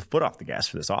don't think there's a foot off the gas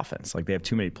for this offense. Like, they have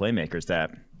too many playmakers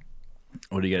that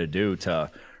what are you going to do to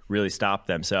really stop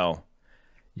them? So,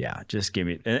 yeah, just give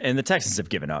me – and the Texans have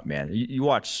given up, man. You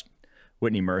watch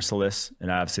Whitney Merciless,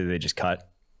 and obviously they just cut.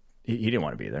 He didn't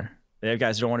want to be there. They have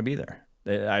guys who don't want to be there.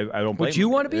 I don't blame Would you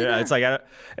want to be there? It's like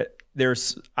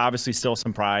there's obviously still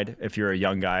some pride if you're a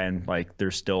young guy, and like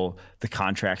there's still the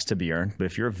contracts to be earned. But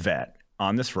if you're a vet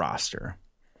on this roster,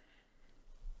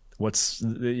 it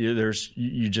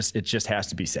just has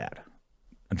to be sad.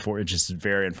 It's just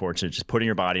very unfortunate. Just putting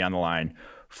your body on the line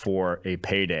for a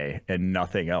payday and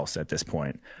nothing else at this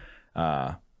point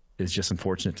is just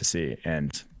unfortunate to see.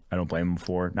 And I don't blame him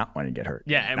for not wanting to get hurt.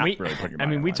 Yeah,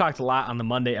 and we talked a lot on the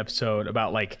Monday episode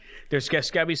about like there's got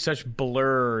to be such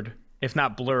blurred, if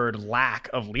not blurred, lack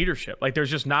of leadership. Like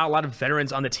there's just not a lot of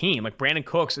veterans on the team. Like Brandon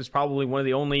Cooks is probably one of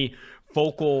the only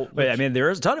vocal. But I mean, there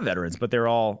is a ton of veterans, but they're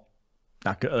all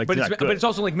not good. Like, but it's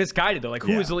also like misguided though. Like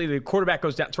who is the leader? The quarterback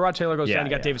goes down. Terod Taylor goes down. You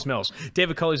got Davis Mills.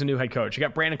 David Culley's a new head coach. You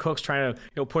got Brandon Cooks trying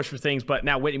to push for things, but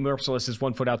now Whitney Merciless is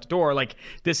 1 foot out the door. Like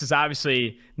this is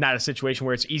obviously not a situation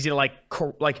where it's easy to like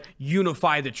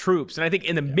unify the troops. And I think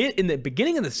in the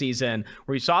beginning of the season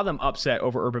where you saw them upset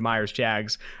over Urban Meyer's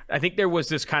Jags, I think there was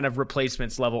this kind of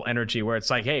replacements level energy where it's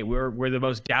like, hey, we're the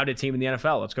most doubted team in the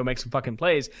NFL. Let's go make some fucking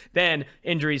plays. Then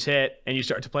injuries hit and you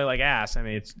start to play like ass. I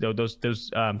mean, it's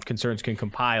those concerns can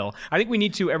compile. I think we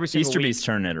need to every single week. Easterby's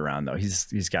turning it around though. He's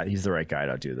the right guy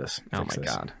to do this. Oh my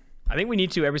God. I think we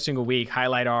need to every single week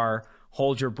highlight our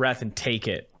hold your breath and take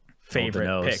it favorite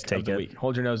pick of the week.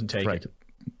 Hold your nose and take it.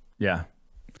 Yeah.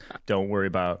 Don't worry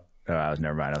about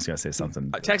never mind. I was going to say something.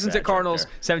 Texans at Cardinals,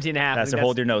 17.5. That's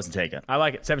hold your nose and take it. I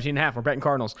like it. 17.5. We're betting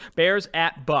Cardinals. Bears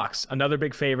at Bucks. Another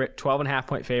big favorite. 12.5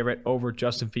 point favorite over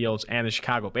Justin Fields and the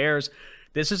Chicago Bears.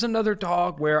 This is another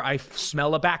dog where I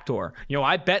smell a backdoor.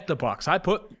 I bet the Bucks. I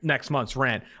put next month's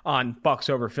rent on Bucks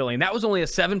over Philly, and that was only a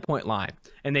 7-point line,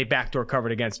 and they backdoor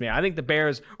covered against me. I think the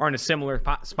Bears are in a similar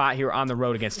spot here on the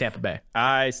road against Tampa Bay.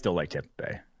 I still like Tampa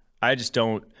Bay. I just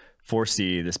don't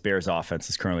foresee this Bears offense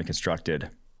is currently constructed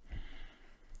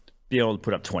be able to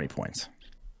put up 20 points.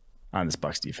 on this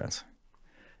Bucs defense.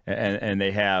 And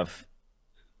they have,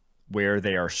 where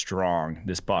they are strong,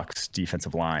 this Bucs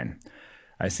defensive line,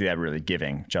 I see that really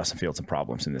giving Justin Fields some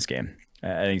problems in this game.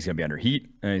 I think he's going to be under heat,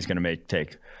 and he's going to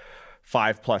take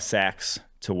 5+ sacks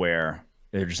to where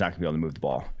they're just not going to be able to move the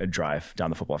ball and drive down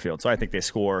the football field. So I think they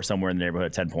score somewhere in the neighborhood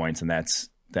of 10 points, and that's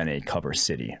then a cover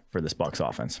city for this Bucs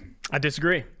offense. I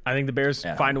disagree. I think the Bears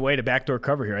find a way to backdoor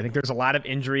cover here. I think there's a lot of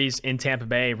injuries in Tampa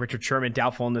Bay. Richard Sherman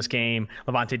doubtful in this game.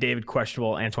 Levante David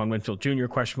questionable. Antoine Winfield Jr.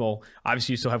 questionable.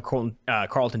 Obviously, you still have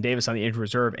Carlton Davis on the injury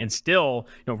reserve, and still,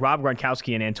 Rob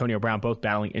Gronkowski and Antonio Brown both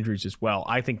battling injuries as well.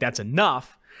 I think that's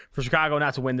enough for Chicago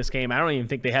not to win this game. I don't even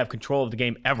think they have control of the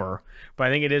game ever, but I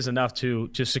think it is enough to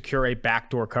secure a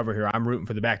backdoor cover here. I'm rooting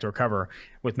for the backdoor cover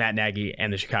with Matt Nagy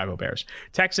and the Chicago Bears.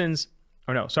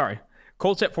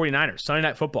 Colts at 49ers, Sunday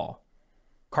Night Football.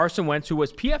 Carson Wentz, who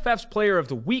was PFF's player of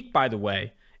the week, by the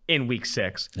way, in week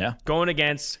 6, going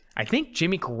against, I think,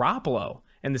 Jimmy Garoppolo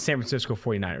and the San Francisco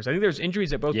 49ers. I think there's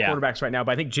injuries at both quarterbacks right now,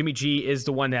 but I think Jimmy G is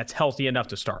the one that's healthy enough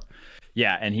to start.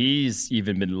 Yeah, and he's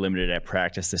even been limited at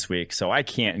practice this week, so I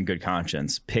can't in good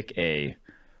conscience pick a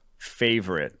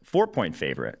favorite, 4-point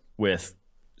favorite with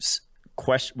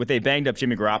a banged-up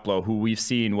Jimmy Garoppolo, who we've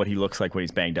seen what he looks like when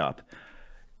he's banged up.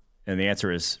 And the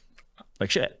answer is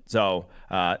like shit. So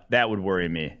that would worry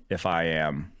me if I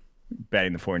am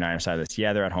betting the 49ers side of this.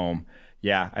 Yeah, they're at home.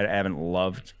 Yeah, I haven't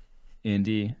loved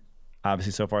Indy,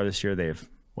 obviously, so far this year. They've,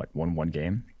 won one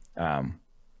game?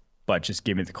 But just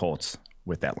give me the Colts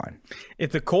with that line.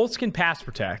 If the Colts can pass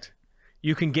protect,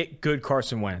 you can get good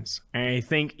Carson Wentz. And I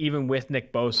think even with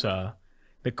Nick Bosa,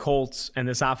 the Colts and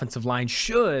this offensive line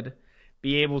should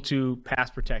be able to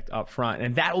pass protect up front.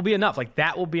 And that will be enough.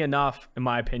 That will be enough, in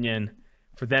my opinion,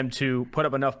 for them to put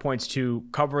up enough points to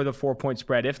cover the 4-point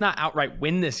spread, if not outright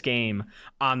win this game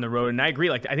on the road. And I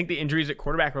agree. I think the injuries at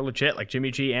quarterback are legit.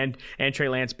 Jimmy G and Trey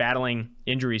Lance battling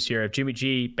injuries here. If Jimmy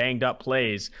G banged up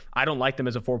plays, I don't like them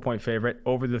as a 4-point favorite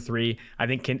over the 3. I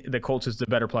think the Colts is the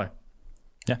better play.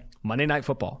 Yeah. Monday Night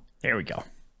Football. There we go.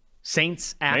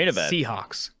 Saints at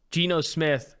Seahawks. Geno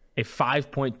Smith, a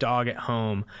 5-point dog at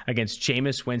home against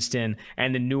Jameis Winston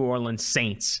and the New Orleans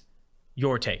Saints.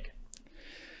 Your take?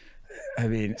 I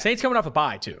mean, Saints coming off a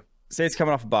bye, too. Saints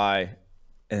coming off a bye,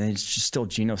 and it's just still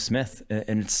Geno Smith,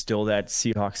 and it's still that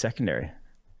Seahawks secondary.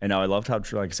 And now I loved how,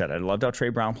 like I said, I loved how Trey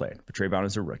Brown played, but Trey Brown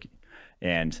is a rookie.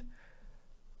 And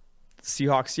the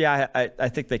Seahawks, I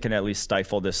think they can at least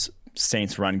stifle this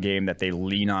Saints run game that they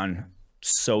lean on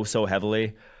so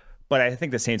heavily. But I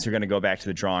think the Saints are going to go back to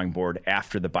the drawing board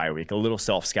after the bye week, a little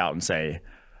self-scout and say,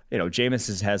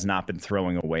 Jameis has not been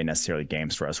throwing away necessarily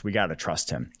games for us. We got to trust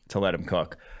him to let him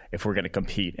cook if we're going to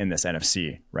compete in this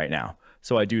NFC right now.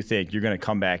 So I do think you're going to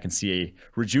come back and see a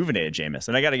rejuvenated Jameis.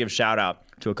 And I got to give a shout out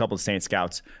to a couple of Saints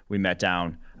scouts we met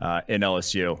down in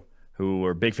LSU who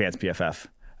were big fans of PFF,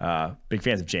 big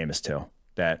fans of Jameis too.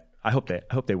 That I hope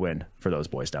they win for those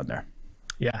boys down there.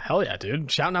 Yeah, hell yeah, dude.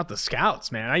 Shouting out the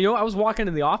scouts, man. I was walking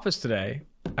into the office today.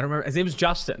 I don't remember. His name was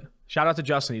Justin. Shout out to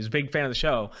Justin. He's a big fan of the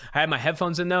show. I had my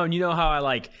headphones in though, and you know how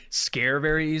I scare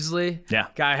very easily? Yeah.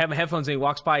 Guy, I have my headphones in, he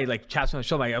walks by, he taps me on the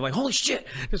shoulder. I'm like, holy shit.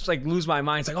 Just lose my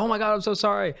mind. It's oh my God, I'm so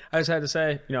sorry. I just had to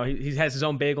say, he has his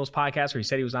own Bengals podcast, or he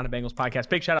said he was on a Bengals podcast.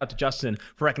 Big shout out to Justin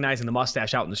for recognizing the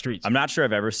mustache out in the streets. I'm not sure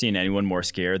I've ever seen anyone more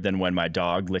scared than when my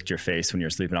dog licked your face when you're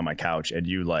sleeping on my couch and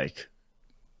you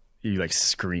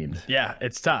screamed. Yeah,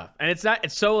 it's tough. And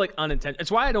it's so unintentional.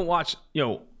 It's why I don't watch,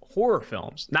 horror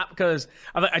films. Not because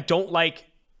I don't like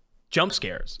jump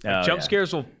scares.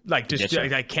 Scares will I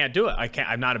can't do it.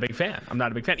 I'm not a big fan.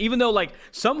 Even though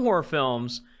some horror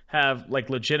films have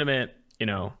legitimate,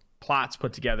 plots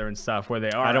put together and stuff where they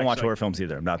are. I don't watch horror films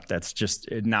either. That's just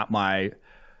not my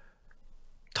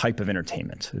type of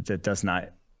entertainment. It does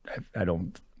not.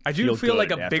 I do feel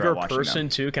like a bigger person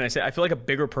too. Can I say I feel like a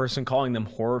bigger person calling them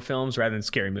horror films rather than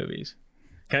scary movies?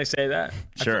 Can I say that?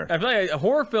 Sure. I feel like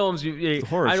horror films.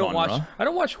 I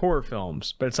don't watch horror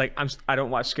films, but it's I don't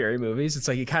watch scary movies. It's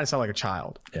you kind of sound like a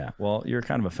child. Yeah. Well, you're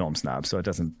kind of a film snob, so it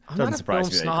doesn't surprise me. I'm not a film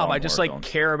snob. I just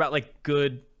care about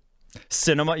good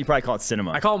cinema. You probably call it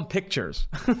cinema. I call them pictures.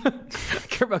 I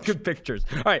care about good pictures.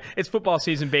 All right, it's football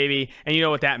season, baby, and you know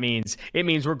what that means. It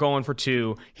means we're going for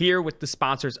 2 here with the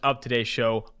sponsors of today's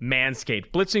show,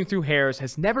 Manscaped. Blitzing through hairs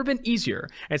has never been easier,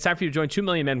 and it's time for you to join 2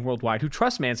 million men worldwide who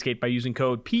trust Manscaped by using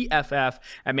code PFF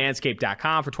at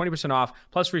manscaped.com for 20% off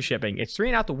plus free shipping. It's 3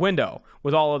 and out the window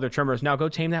with all other trimmers. Now go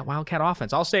tame that Wildcat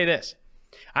offense. I'll say this.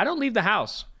 I don't leave the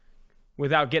house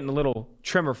without getting a little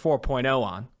trimmer 4.0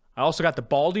 on. I also got the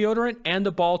ball deodorant and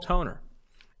the ball toner.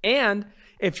 And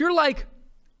if you're like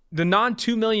the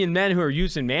non-2 million men who are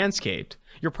using Manscaped,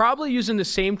 You're probably using the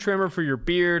same trimmer for your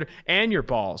beard and your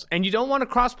balls, and you don't want to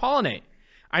cross-pollinate.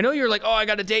 I know you're like, oh, I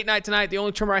got a date night tonight. The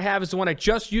only trimmer I have is the one I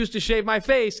just used to shave my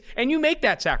face, and you make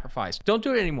that sacrifice. Don't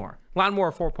do it anymore.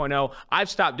 Lawnmower 4.0, I've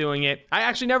stopped doing it. I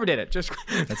actually never did it.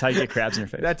 That's how you get crabs in your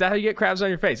face. That's how you get crabs on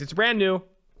your face. It's brand new.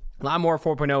 Lawnmower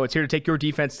 4.0, it's here to take your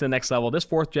defense to the next level. This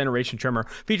 4th-generation trimmer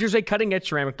features a cutting-edge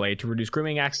ceramic blade to reduce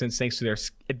grooming accidents thanks to their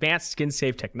advanced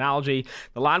skin-safe technology.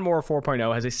 The Lawnmower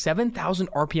 4.0 has a 7,000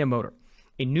 RPM motor,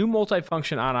 a new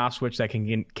multifunction on-off switch that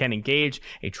can engage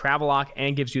a travel lock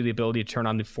and gives you the ability to turn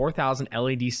on the 4,000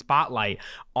 LED spotlight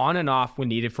on and off when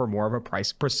needed for more of a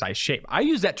precise shape. I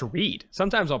use that to read.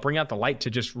 Sometimes I'll bring out the light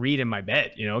to just read in my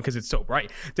bed, because it's so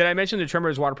bright. Did I mention the trimmer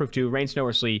is waterproof too? Rain, snow,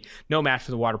 or sleet, no match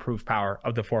for the waterproof power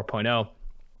of the 4.0.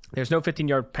 There's no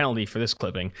 15-yard penalty for this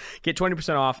clipping. Get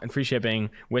 20% off and free shipping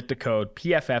with the code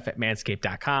PFF at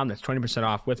manscaped.com. That's 20%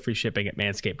 off with free shipping at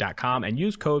manscaped.com. And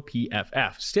use code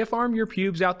PFF. Stiff arm your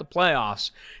pubes out the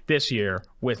playoffs this year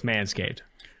with Manscaped.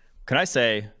 Can I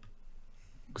say,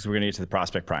 because we're going to get to the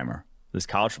prospect primer, this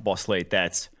college football slate,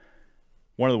 that's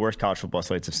one of the worst college football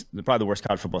slates, probably the worst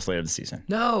college football slate of the season.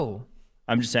 No.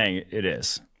 I'm just saying it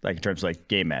is, like in terms of like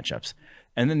game matchups.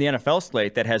 And then the NFL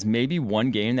slate that has maybe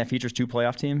one game that features 2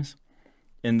 playoff teams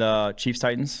in the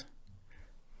Chiefs-Titans.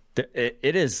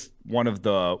 It is one of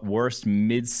the worst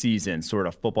mid-season sort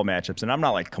of football matchups. And I'm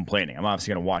not like complaining. I'm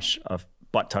obviously going to watch a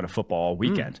butt ton of football all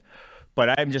weekend.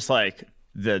 But I'm just like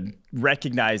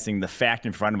recognizing the fact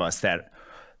in front of us that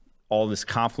all this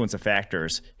confluence of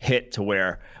factors hit to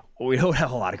where we don't have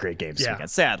a lot of great games this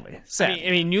weekend, sadly. I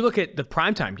mean, you look at the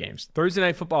primetime games. Thursday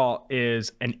Night Football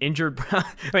is an injured... backup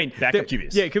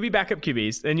QBs. Yeah, it could be backup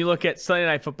QBs. Then you look at Sunday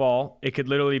Night Football. It could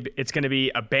literally... It's going to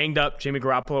be a banged-up Jimmy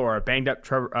Garoppolo or a banged-up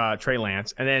Trey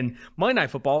Lance. And then Monday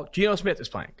Night Football, Geno Smith is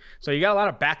playing. So you got a lot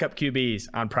of backup QBs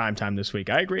on primetime this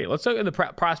week. I agree. Let's look at the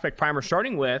prospect primer,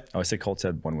 starting with... Oh, I said Colts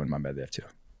had 1 win. My bad. They have 2.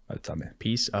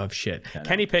 Piece of shit. Yeah,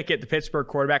 Kenny Pickett, the Pittsburgh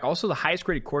quarterback, also the highest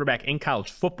graded quarterback in college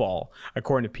football,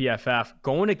 according to PFF,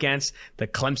 going against the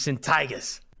Clemson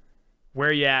Tigers. Where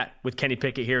are you at with Kenny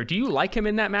Pickett here? Do you like him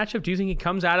in that matchup? Do you think he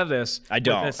comes out of this I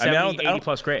don't. with a 70,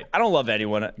 80-plus grade? I don't love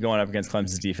anyone going up against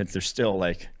Clemson's defense. They're still,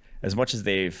 like, as much as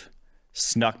they've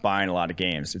snuck by in a lot of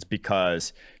games, it's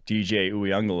because DJ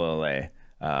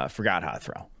Uiagalelei forgot how to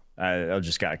throw. I'll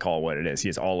just got to call it what it is. He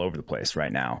is all over the place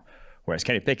right now. Whereas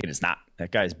Kenny Pickett is not. That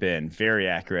guy's been very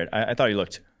accurate. I thought he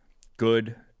looked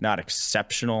good, not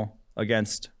exceptional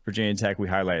against Virginia Tech. We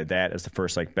highlighted that as the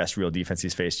first best real defense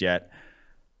he's faced yet.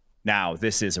 Now,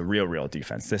 this is a real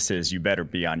defense. This is, you better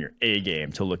be on your A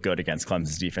game to look good against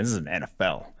Clemson's defense. This is an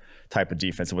NFL type of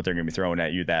defense and what they're going to be throwing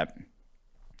at you that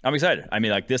I'm excited. I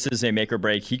mean, this is a make or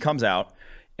break. He comes out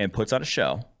and puts on a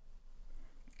show.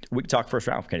 We can talk first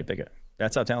round with Kenny Pickett.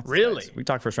 That's how talented. Really? We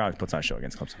talk first round. He puts on a show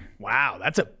against Clemson. Wow,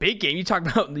 that's a big game. You talk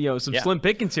about some slim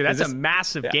pickings here. That's a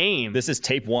massive game. This is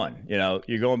tape 1.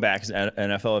 You're going back as an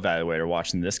NFL evaluator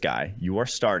watching this guy. You are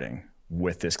starting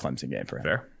with this Clemson game for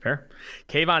him. Fair.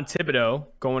 Kayvon Thibodeau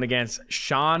going against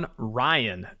Sean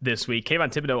Ryan this week.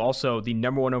 Kayvon Thibodeau also the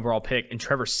 #1 overall pick in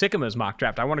Trevor Sikkema's mock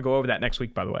draft. I want to go over that next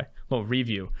week, by the way. A little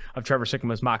review of Trevor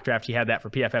Sikkema's mock draft. He had that for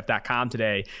PFF.com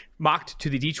today. Mocked to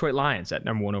the Detroit Lions at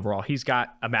 #1 overall. He's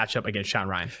got a matchup against Sean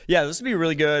Ryan. Yeah, this would be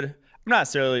really good. I'm not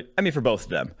necessarily, for both of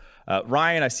them.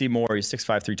 Ryan, I see more. He's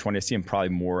 6'5", 320. I see him probably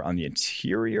more on the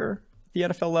interior, the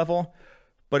NFL level.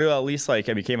 But at least,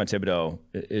 Kayvon Thibodeau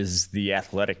is the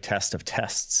athletic test of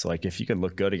tests. If you can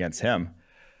look good against him,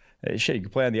 you can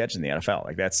play on the edge in the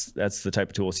NFL. That's the type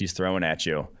of tools he's throwing at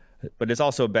you. But it's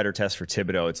also a better test for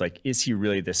Thibodeau. It's is he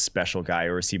really this special guy,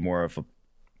 or is he more of a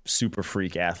super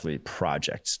freak athlete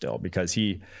project still? Because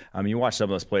you watch some of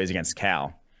those plays against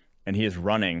Cal, and he is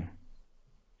running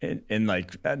in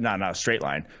not a straight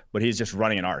line, but he's just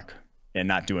running an arc and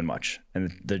not doing much.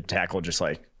 And the tackle just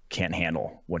can't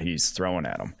handle what he's throwing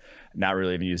at him, not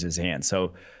really even use his hands.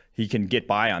 So he can get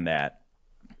by on that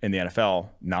in the NFL.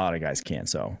 Not a lot of guys can.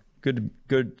 So good.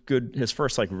 His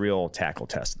first real tackle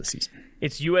test of the season.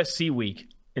 It's USC week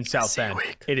in South Bend.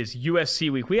 It is USC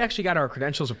week. We actually got our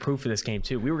credentials approved for this game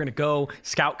too. We were going to go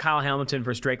scout Kyle Hamilton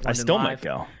versus Drake London. I still live. might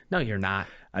go. No, you're not.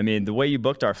 The way you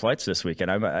booked our flights this weekend,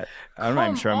 I'm not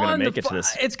even sure I'm going to make it to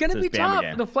this. It's going to be tough.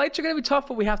 Game. The flights are going to be tough,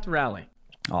 but we have to rally.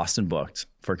 Austin booked,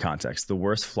 for context, the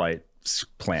worst flight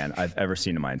plan I've ever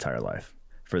seen in my entire life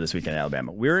for this weekend in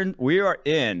Alabama. We are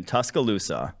in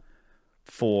Tuscaloosa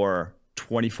for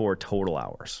 24 total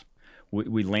hours.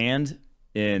 We land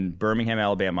in Birmingham,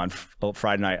 Alabama on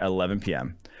Friday night at 11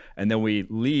 p.m. And then we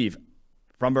leave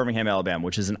from Birmingham, Alabama,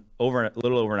 which is a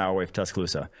little over an hour away from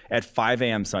Tuscaloosa, at 5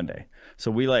 a.m. Sunday. So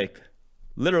we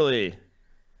literally,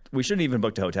 we shouldn't even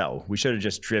booked a hotel. We should have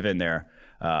just driven there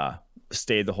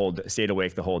stayed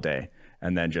awake the whole day,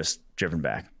 and then just driven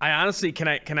back. I honestly, can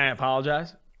I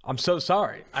apologize? I'm so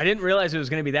sorry. I didn't realize it was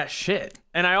going to be that shit.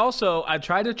 And I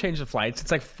tried to change the flights.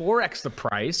 It's like 4x the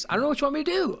price. I don't know what you want me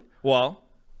to do. Well,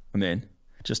 I mean,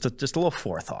 just a little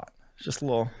forethought. Just a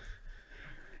little.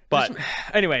 But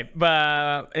anyway,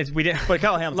 we didn't. But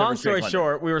Kyle Hamilton. Long story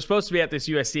short, we were supposed to be at this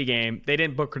USC game. They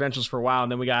didn't book credentials for a while,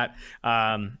 and then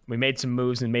we made some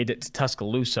moves and made it to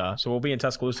Tuscaloosa. So we'll be in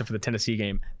Tuscaloosa for the Tennessee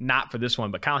game, not for this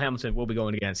one. But Kyle Hamilton will be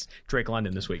going against Drake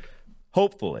London this week.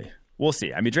 Hopefully. We'll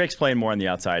see. I mean, Drake's playing more on the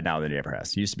outside now than he ever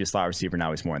has. He used to be a slot receiver. Now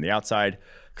he's more on the outside.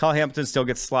 Kyle Hamilton still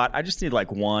gets slot. I just need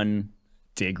like one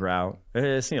dig route. I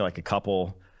just need like a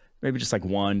couple, maybe just like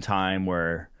one time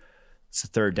where it's a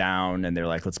third down and they're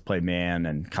like, let's play man.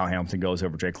 And Kyle Hamilton goes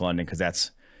over Drake London because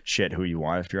that's shit who you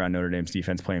want if you're on Notre Dame's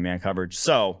defense playing man coverage.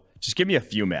 So just give me a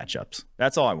few matchups.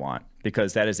 That's all I want,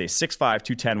 because that is a 6'5",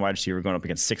 210 wide receiver going up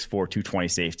against 6'4", 220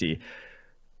 safety.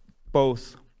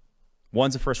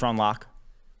 One's a first round lock.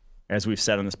 As we've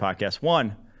said on this podcast,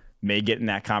 one may get in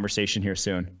that conversation here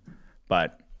soon,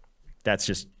 but that's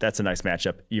a nice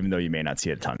matchup, even though you may not see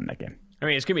it a ton in that game. I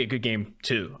mean, it's going to be a good game,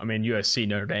 too. I mean, USC,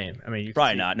 Notre Dame. I mean,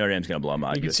 probably not. Notre Dame's going to blow them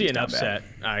out. You can see an upset.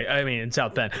 I mean, in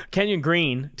South Bend. Kenyon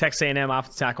Green, Texas A&M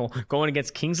offensive tackle, going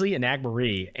against Kingsley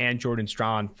Enagbare and Jordan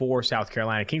Strawn for South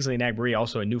Carolina. Kingsley Enagbare,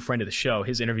 also a new friend of the show.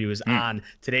 His interview is on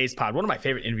today's pod. One of my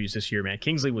favorite interviews this year, man.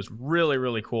 Kingsley was really,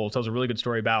 really cool. Tells a really good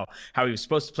story about how he was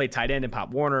supposed to play tight end in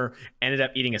Pop Warner, ended up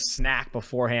eating a snack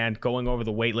beforehand, going over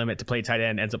the weight limit to play tight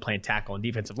end, ends up playing tackle and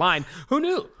defensive line. Who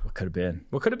knew? What could have been?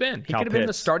 He could have been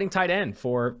the starting tight end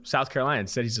for South Carolina.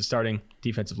 Instead, he's a starting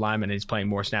defensive lineman, and he's playing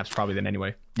more snaps probably than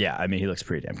anyway. Yeah, I mean, he looks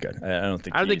pretty damn good. I don't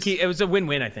think it was a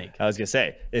win-win, I think. I was going to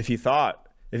say, if he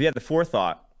had the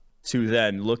forethought to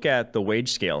then look at the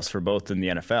wage scales for both in the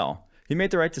NFL, he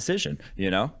made the right decision,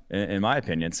 in my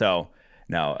opinion. So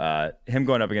now him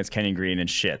going up against Kenyon Green and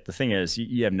shit. The thing is,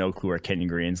 you have no clue where Kenyon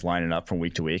Green's lining up from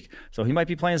week to week. So he might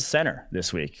be playing center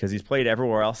this week because he's played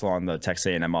everywhere else along the Texas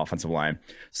A&M offensive line.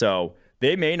 So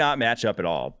they may not match up at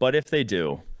all, but if they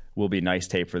do, will be nice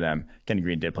tape for them. Kenyon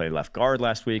Green did play left guard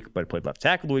last week, but played left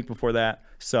tackle the week before that.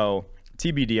 So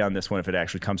TBD on this one if it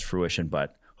actually comes to fruition,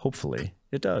 but hopefully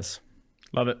it does.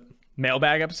 Love it.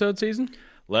 Mailbag episode season?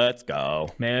 Let's go.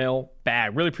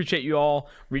 Mailbag. Really appreciate you all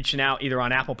reaching out either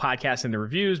on Apple Podcasts in the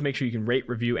reviews. Make sure you can rate,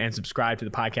 review, and subscribe to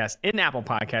the podcast in Apple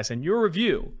Podcasts, and your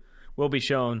review will be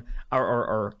shown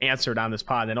or answered on this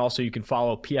pod. And also you can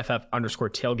follow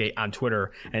PFF_tailgate on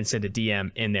Twitter and send a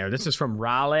DM in there. This is from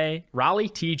Raleigh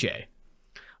TJ.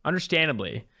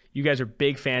 Understandably, you guys are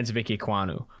big fans of Ike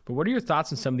Ekwonu, but what are your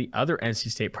thoughts on some of the other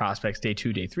NC State prospects, day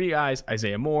 2, day 3 guys,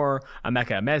 Isaiah Moore,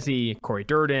 Emeka Emezi, Corey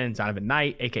Durden, Donovan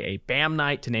Knight, a.k.a. Bam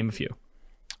Knight, to name a few?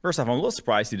 First off, I'm a little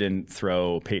surprised he didn't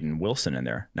throw Peyton Wilson in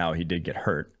there. Now, he did get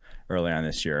hurt early on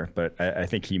this year, but I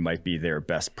think he might be their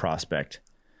best prospect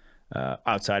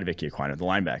outside of Ike Ekwonu, the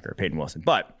linebacker, Peyton Wilson.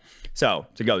 But so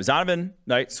to go, Donovan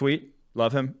Knight, sweet,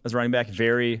 love him as running back.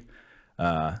 Very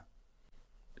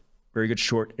good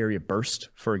short area burst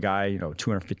for a guy,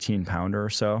 215 pounder or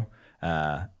so.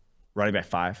 Running back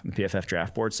 5 on the PFF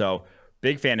draft board. So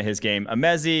big fan of his game.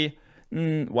 Emezi,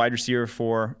 wide receiver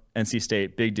for NC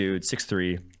State, big dude,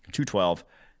 6'3", 212.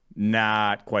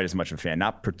 Not quite as much of a fan.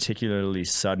 Not particularly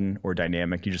sudden or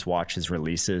dynamic. You just watch his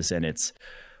releases and it's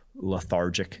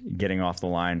lethargic getting off the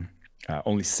line.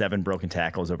 Only 7 broken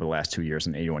tackles over the last 2 years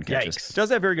and 81 catches. Yikes. Does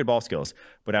have very good ball skills,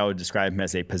 but I would describe him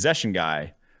as a possession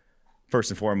guy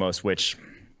first and foremost, which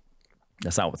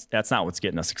that's not what's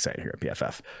getting us excited here at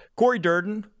PFF. Corey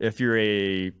Durden, if you're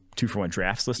a 2-for-1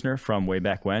 drafts listener from way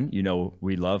back when,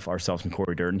 we love ourselves from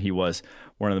Corey Durden. He was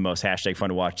one of the most #fun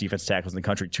to watch defensive tackles in the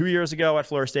country 2 years ago at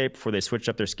Florida State before they switched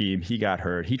up their scheme. He got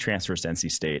hurt. He transfers to NC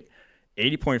State.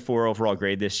 80.4 overall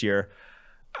grade this year.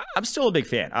 I'm still a big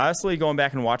fan. Honestly, going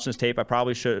back and watching this tape, I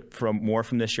probably should, from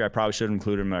this year, I probably should have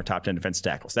included him in our top 10 defensive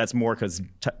tackles. That's more because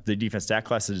the defensive tackle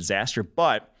class is a disaster,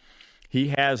 but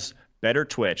he has better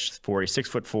twitch for a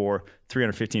 6'4",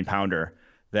 315-pounder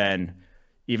than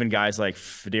even guys like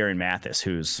Fedarian Mathis,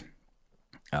 who's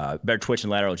better twitch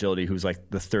and lateral agility, who's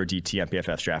like the 3rd DT on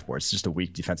PFF's draft board. It's just a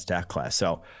weak defensive tackle class.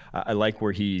 So I like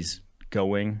where he's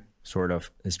going, sort of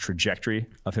his trajectory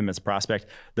of him as a prospect.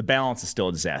 The balance is still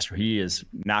a disaster. He is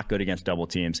not good against double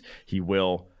teams. He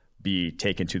will be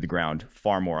taken to the ground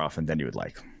far more often than you would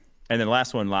like. And then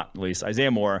last one, not least,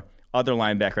 Isaiah Moore, other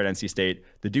linebacker at NC State.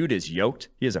 The dude is yoked.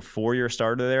 He is a 4-year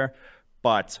starter there,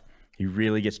 but he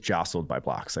really gets jostled by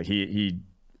blocks. Like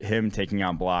him taking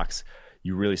on blocks,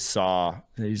 you really saw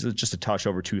he's just a touch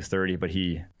over 230, but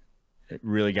he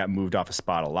really got moved off a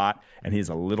spot a lot, and he's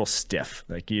a little stiff.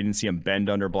 Like, you didn't see him bend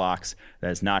under blocks.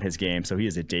 That is not his game. So he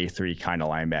is a day 3 kind of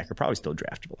linebacker, probably still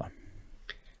draftable though.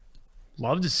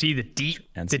 Love to see the deep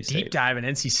dive in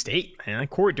NC State, man.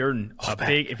 Corey Durden,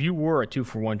 if you were a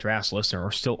 2-for-1 drafts listener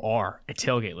or still are a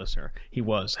tailgate listener, he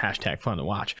was #fun to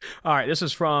watch. All right, this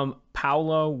is from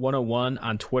Paolo101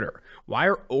 on Twitter. Why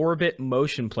are orbit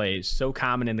motion plays so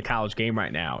common in the college game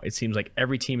right now? It seems like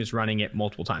every team is running it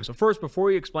multiple times. So first,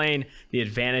 before you explain the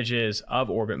advantages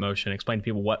of orbit motion, explain to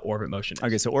people what orbit motion is.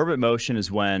 Okay, so orbit motion is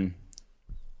when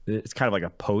it's kind of like a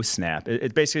post snap.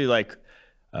 It's basically like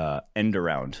end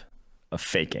around of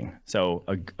faking. So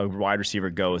a wide receiver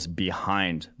goes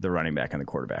behind the running back and the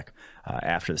quarterback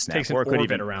after the snap. Takes or it could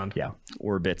even around. Yeah,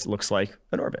 orbit looks like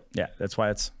an orbit. Yeah, that's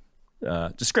why it's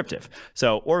descriptive.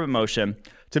 So orbit motion.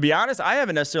 To be honest, I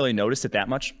haven't necessarily noticed it that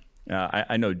much.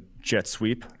 I know jet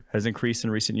sweep has increased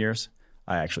in recent years.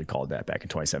 I actually called that back in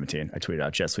 2017. I tweeted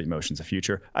out jet sweep motion's a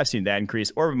future. I've seen that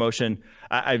increase. Orbit motion,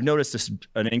 I've noticed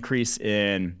an increase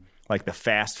in like the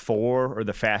fast 4 or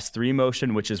the fast 3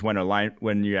 motion, which is when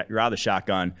you're out of the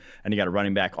shotgun and you got a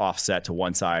running back offset to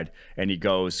one side and he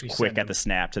goes quick at the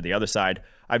snap to the other side.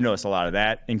 I've noticed a lot of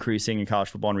that increasing in college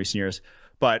football in recent years.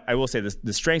 But I will say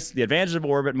the advantage of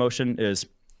orbit motion is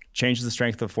changes the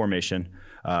strength of formation.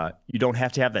 You don't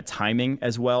have to have that timing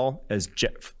as well as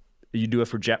you do it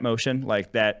for jet motion.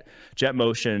 Like that jet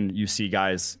motion, you see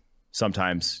guys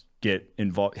sometimes get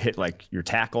involved, hit like your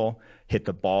tackle, hit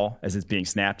the ball as it's being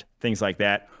snapped, things like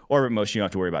that. Orbit motion, you don't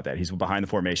have to worry about that. He's behind the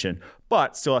formation,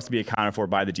 but still has to be accounted for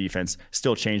by the defense,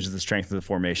 still changes the strength of the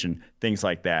formation, things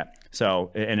like that.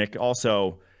 So, and it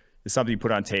also is something you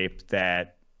put on tape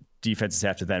that defenses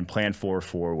have to then plan for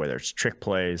whether it's trick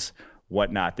plays,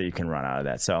 whatnot, that you can run out of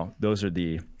that. So those are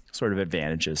the sort of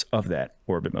advantages of that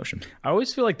orbit motion. I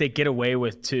always feel like they get away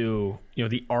with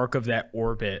the arc of that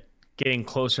orbit getting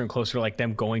closer and closer, like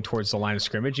them going towards the line of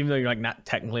scrimmage, even though you're like not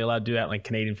technically allowed to do that like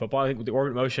Canadian football. I think with the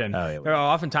orbit motion, there are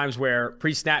often times where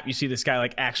pre-snap you see this guy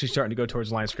like actually starting to go towards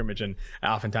the line of scrimmage and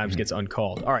oftentimes gets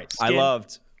uncalled. All right. I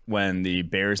loved when the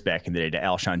Bears back in the day to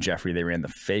Alshon Jeffrey, they ran the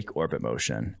fake orbit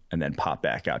motion and then pop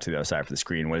back out to the other side for the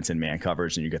screen when it's in man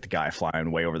coverage and you get the guy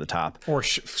flying way over the top. Or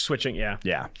switching, yeah.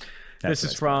 Yeah. This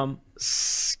is from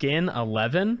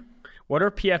Skin11. What are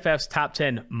PFF's top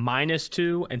 10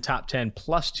 -2 and top 10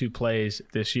 +2 plays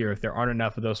this year? If there aren't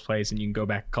enough of those plays, and you can go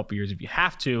back a couple years if you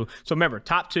have to. So remember,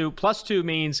 top 2, +2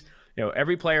 means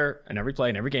every player and every play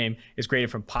in every game is graded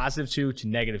from +2 to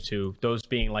 -2, those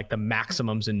being like the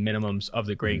maximums and minimums of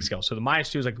the grading scale. So the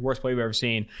 -2 is like the worst play you've ever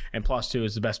seen, and +2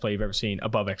 is the best play you've ever seen,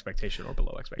 above expectation or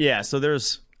below expectation. Yeah, so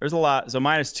there's a lot. So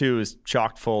 -2 is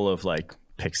chock full of like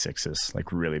pick sixes,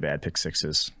 like really bad pick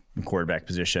sixes in quarterback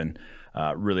position,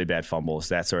 really bad fumbles,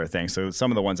 that sort of thing. So some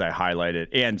of the ones I highlighted,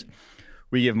 and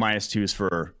we give -2s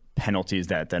for penalties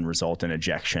that then result in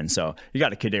ejection. So you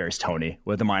got a Kadarius Toney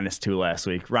with a -2 last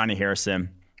week. Ronnie Harrison,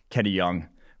 Kenny Young.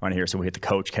 Ronnie Harrison when he hit the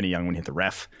coach. Kenny Young when he hit the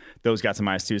ref. Those got some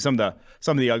 -2. Some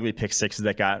of the ugly pick sixes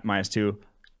that got -2.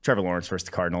 Trevor Lawrence versus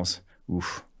the Cardinals.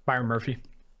 Oof. Byron Murphy.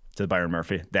 To Byron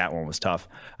Murphy. That one was tough.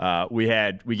 We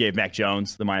gave Mac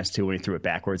Jones the -2 when he threw it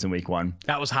backwards in week 1.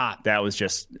 That was hot. That was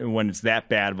just when it's that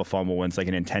bad of a fumble, when it's like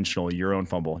an intentional, your own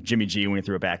fumble. Jimmy G when he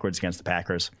threw it backwards against the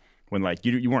Packers. When like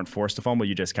you weren't forced to fumble,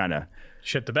 you just kind of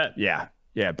shit the bed. Yeah,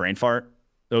 brain fart.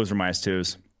 Those were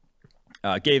 -2s.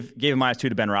 Gave a -2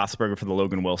 to Ben Roethlisberger for the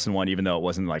Logan Wilson one, even though it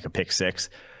wasn't like a pick six.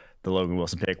 The Logan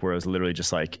Wilson pick where it was literally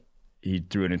just like he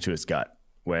threw it into his gut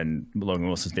when Logan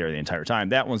Wilson's there the entire time.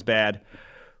 That one's bad.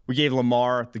 We gave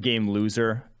Lamar the game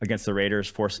loser against the Raiders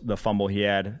for the fumble he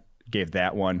had. Gave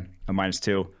that one a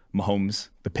 -2. Mahomes,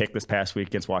 the pick this past week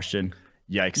against Washington.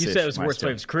 Yikes. You said it was the worst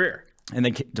play of his career. And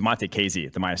then Demonte Casey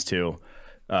at the -2,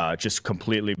 just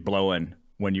completely blowing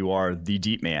when you are the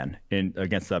deep man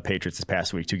against the Patriots this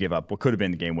past week to give up what could have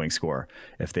been the game-winning score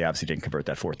if they obviously didn't convert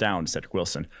that 4th down to Cedric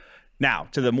Wilson. Now,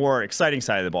 to the more exciting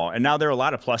side of the ball. And now there are a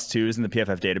lot of +2s in the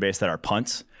PFF database that are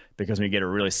punts, because when you get a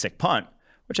really sick punt,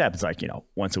 which happens like,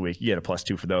 once a week, you get a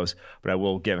 +2 for those. But I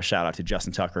will give a shout out to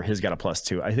Justin Tucker. He's got a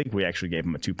 +2. I think we actually gave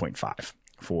him a 2.5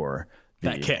 for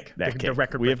that kick. The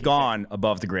record. We have gone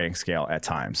above the grading scale at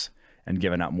times and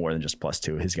given out more than just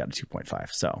 +2. He's got a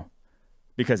 2.5. So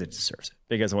because it deserves it.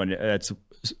 Because when it's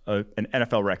an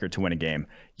NFL record to win a game,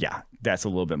 that's a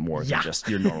little bit more than just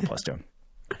your normal +2.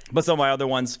 But some of my other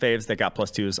faves that got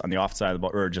 +2s on the offside of the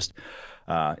ball, or just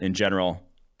in general,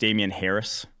 Damian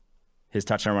Harris. His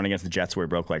touchdown run against the Jets where he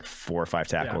broke like 4 or 5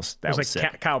 tackles. Yeah. That was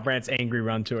like Kyle Brandt's angry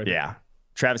run to it. Yeah.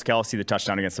 Travis Kelce, the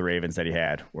touchdown against the Ravens that he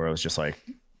had, where it was just like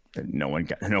no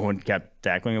one kept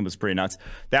tackling him. It was pretty nuts.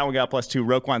 That one got +2.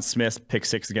 Roquan Smith pick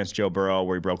 6 against Joe Burrow,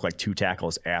 where he broke like 2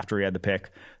 tackles after he had the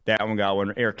pick. That one got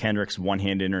one. Eric Kendricks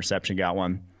one-handed interception got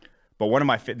one. But one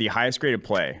of the highest graded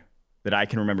play that I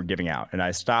can remember giving out, and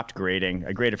I stopped grading.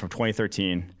 I graded from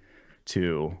 2013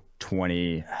 to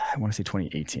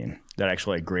 2018. That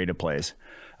actually I graded plays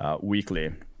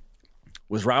weekly.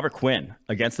 Was Robert Quinn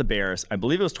against the Bears. I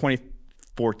believe it was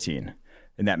 2014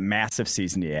 in that massive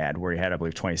season he had where he had, I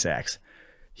believe, 20 sacks.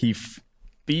 He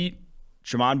beat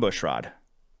Shimon Bushrod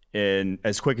in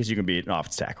as quick as you can beat an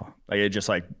offensive tackle. Like it just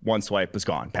like one swipe was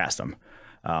gone, past him.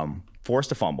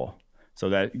 Forced a fumble. So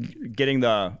that beating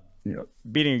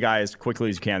a guy as quickly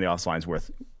as you can on the offensive line is worth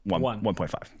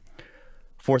 1.5.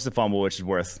 Forced a fumble, which is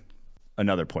worth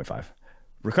another 0.5.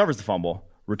 Recovers the fumble,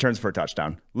 returns for a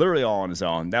touchdown, literally all on his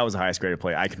own. That was the highest graded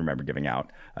play I can remember giving out,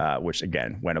 which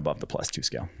again went above the +2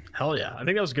 scale. Hell yeah. I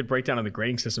think that was a good breakdown of the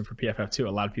grading system for PFF too. A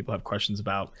lot of people have questions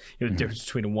about the difference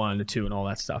between a 1 and a 2 and all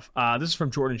that stuff. This is from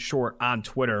Jordan Short on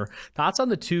Twitter. Thoughts on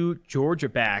the 2 Georgia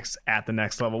backs at the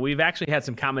next level? We've actually had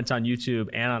some comments on YouTube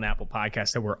and on Apple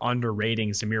Podcasts that we're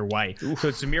underrating Zamir White. Oof. So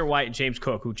it's Zamir White and James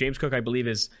Cook, who James Cook, I believe,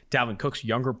 is Dalvin Cook's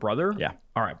younger brother. Yeah.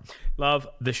 All right. Love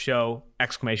the show.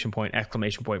 Exclamation point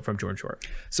from Jordan Short.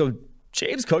 So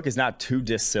James Cook is not too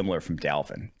dissimilar from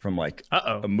Dalvin from like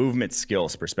a movement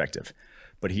skills perspective,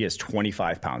 but he is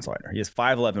 25 pounds lighter. He is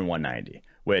 5'11", 190,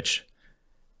 which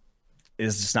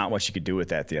is just not what you could do with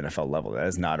that at the NFL level. That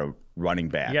is not a running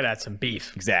back. You got to add some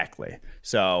beef. Exactly.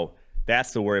 So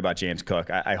that's the worry about James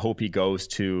Cook. I hope he goes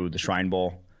to the Shrine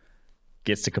Bowl,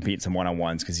 gets to compete in some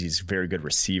one-on-ones because he's a very good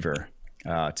receiver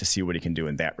to see what he can do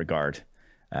in that regard.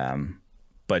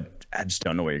 But I just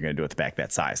don't know what you're going to do with the back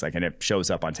that size. Like, and it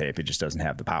shows up on tape. It just doesn't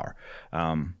have the power.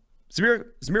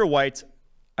 Zamir White,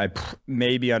 I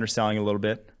may be underselling a little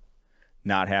bit,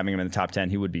 not having him in the top 10.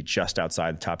 He would be just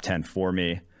outside the top 10 for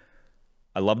me.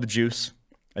 I love the juice.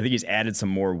 I think he's added some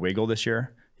more wiggle this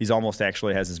year. He's almost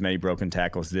actually has as many broken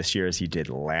tackles this year as he did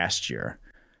last year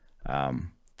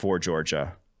for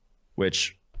Georgia,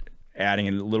 which adding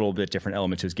a little bit different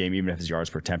element to his game, even if his yards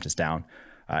per attempt is down.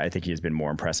 I think he has been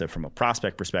more impressive from a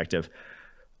prospect perspective.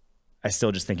 I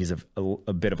still just think he's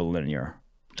a bit of a linear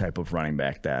type of running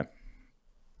back that,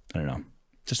 I don't know,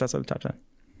 just outside the top 10.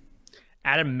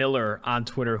 Adam Miller on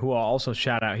Twitter, who I'll also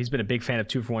shout out. He's been a big fan of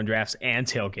 2-for-1 drafts and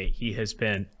Tailgate. He has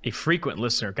been a frequent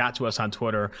listener, got to us on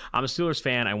Twitter. I'm a Steelers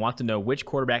fan. I want to know which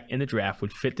quarterback in the draft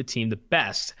would fit the team the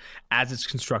best as it's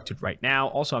constructed right now.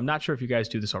 Also, I'm not sure if you guys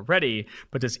do this already,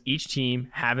 but does each team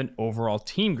have an overall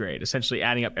team grade, essentially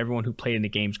adding up everyone who played in the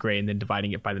game's grade and then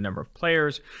dividing it by the number of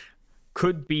players?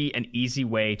 Could be an easy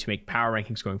way to make power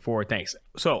rankings going forward. Thanks.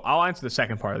 So I'll answer the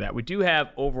second part of that. We do have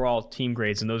overall team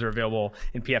grades, and those are available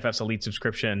in PFF's Elite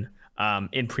subscription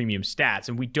in premium stats.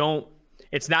 And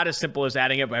it's not as simple as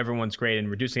adding up everyone's grade and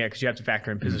reducing it, because you have to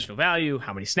factor in positional value,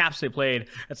 how many snaps they played.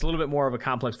 It's a little bit more of a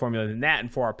complex formula than that.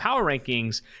 And for our power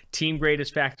rankings, team grade is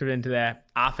factored into that,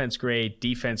 offense grade,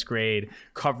 defense grade,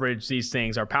 coverage, these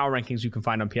things. Our power rankings you can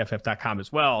find on PFF.com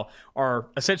as well are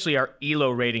essentially our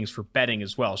ELO ratings for betting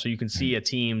as well. So you can see a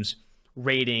team's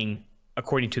rating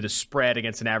according to the spread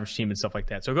against an average team and stuff like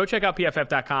that. So go check out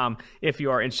PFF.com if you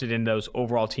are interested in those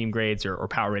overall team grades or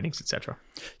power ratings, etc.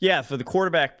 Yeah, for the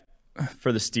quarterback,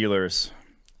 for the Steelers,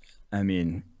 I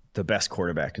mean, the best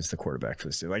quarterback is the quarterback for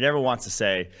the Steelers. Like, everyone wants to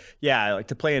say, yeah, like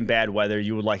to play in bad weather,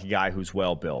 you would like a guy who's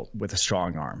well built with a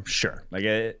strong arm. Sure. Like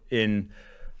in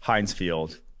Heinz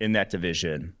Field, in that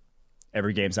division,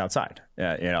 every game's outside.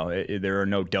 There are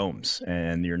no domes,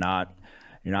 and you're not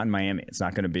in Miami. It's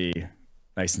not going to be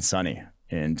nice and sunny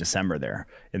in December there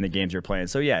in the games you're playing.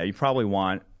 So yeah, you probably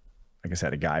want, like I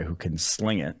said, a guy who can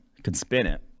sling it, can spin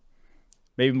it.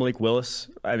 Maybe Malik Willis.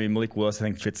 I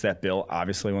think, fits that bill.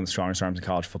 Obviously, one of the strongest arms in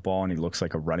college football, and he looks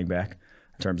like a running back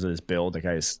in terms of his build. The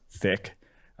guy is thick.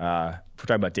 If we're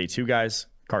talking about day 2 guys,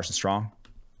 Carson Strong.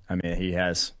 I mean,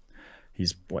 he's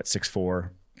 6'4",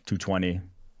 220,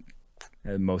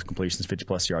 most completions,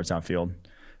 50-plus yards downfield,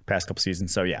 past couple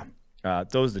seasons. So yeah,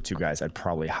 those are the 2 guys I'd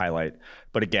probably highlight.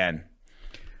 But again,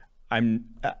 I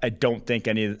don't think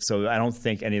any of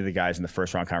the guys in the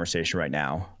first round conversation right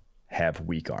now have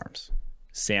weak arms.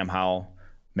 Sam Howell,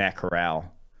 Matt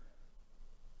Corral,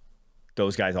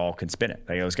 those guys all can spin it.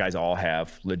 Like, those guys all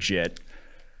have legit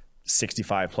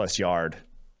 65-plus yard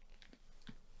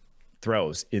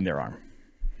throws in their arm.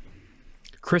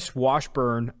 Chris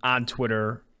Washburn on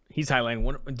Twitter, he's highlighting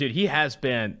one. Dude, he has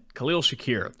been, Khalil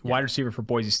Shakir, wide receiver for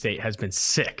Boise State, has been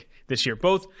sick this year.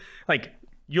 Both, like,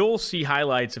 you'll see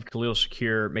highlights of Khalil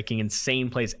Shakir making insane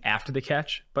plays after the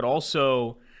catch, but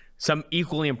also some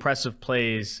equally impressive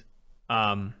plays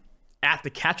at the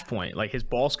catch point. Like, his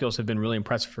ball skills have been really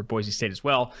impressive for Boise State as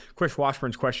well. Chris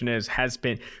Washburn's question Khalil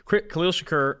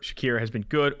Shakir has been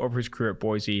good over his career at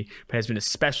Boise, but has been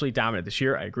especially dominant this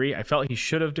year. I agree. I felt he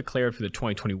should have declared for the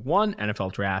 2021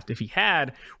 NFL draft. If he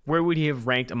had, where would he have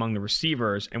ranked among the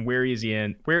receivers, and where is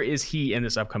he in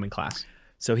this upcoming class?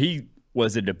 So he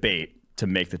was a debate to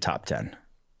make the top 10.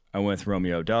 I went with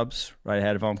Romeo Doubs right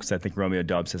ahead of him because I think Romeo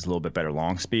Doubs has a little bit better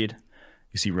long speed.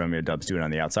 You see Romeo Doubs do it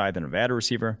on the outside than a Nevada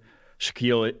receiver.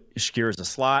 Shakir is a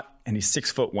slot, and he's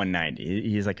 6'1", 190.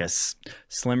 He's like a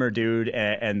slimmer dude.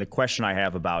 And the question I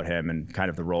have about him and kind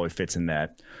of the role he fits in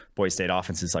that Boise State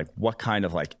offense is like, what kind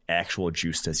of like actual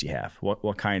juice does he have?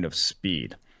 What kind of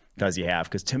speed does he have?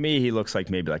 Because to me, he looks like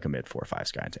maybe like a mid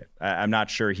 4.5 guy tape. I'm not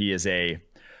sure he is a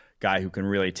guy who can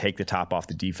really take the top off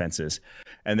the defenses.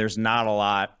 And there's not a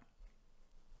lot.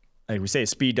 Like we say,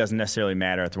 speed doesn't necessarily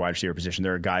matter at the wide receiver position.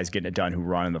 There are guys getting it done who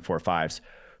run in the 4.5s,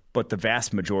 but the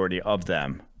vast majority of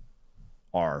them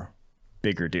are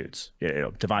bigger dudes.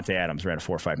 Devontae Adams ran a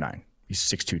 4.59. He's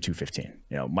 6'2", 215.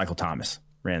 Michael Thomas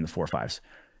ran in the 4.5s.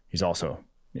 He's also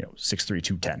 6'3",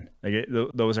 210. Like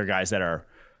those are guys that are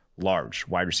large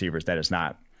wide receivers. That is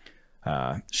not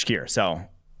Shakir. So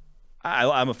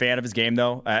I'm a fan of his game,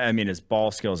 though. I mean, his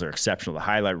ball skills are exceptional. The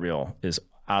highlight reel is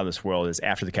out of this world. His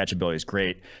after the catch ability is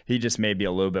great. He just may be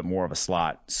a little bit more of a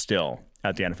slot still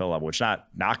at the NFL level, which not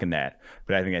knocking that,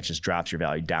 but I think that just drops your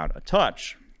value down a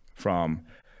touch from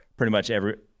pretty much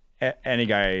everyone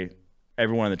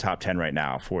in the top 10 right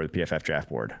now for the PFF draft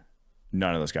board.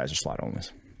 None of those guys are slot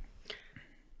onlys.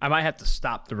 I might have to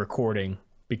stop the recording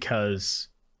because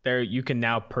you can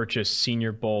now purchase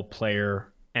Senior Bowl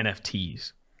player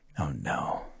NFTs. Oh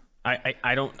no. I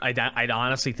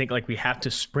honestly think like we have to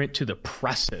sprint to the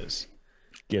presses.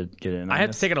 Get in. I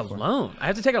have to take it alone.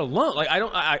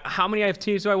 Like how many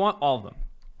NFTs do I want? All of them.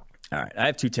 All right. I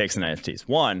have two takes on NFTs.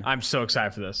 One, I'm so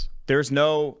excited for this. There's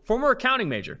no former accounting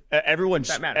major. Everyone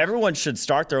should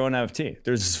start their own NFT.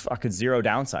 There's fucking zero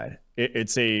downside.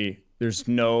 There's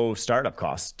no startup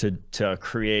cost to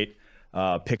create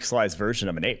a pixelized version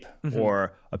of an ape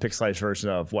or a pixelized version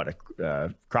of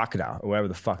a crocodile or whatever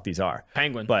the fuck these are.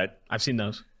 Penguin. But I've seen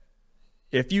those.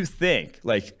 If you think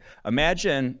like,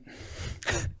 imagine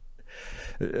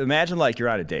like you're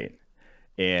on a date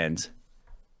and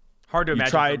hard to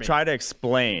imagine. Try to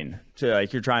explain to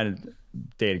like you're trying to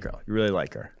date a girl. You really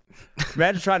like her.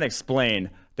 Imagine trying to explain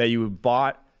that you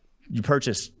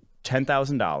purchased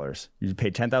 $10,000. You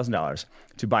paid $10,000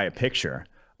 to buy a picture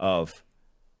of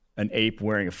an ape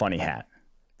wearing a funny hat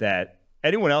that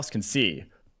anyone else can see,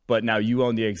 but now you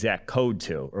own the exact code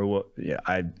to, or what? Yeah,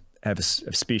 I have a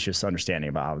specious understanding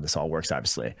about how this all works,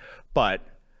 obviously. But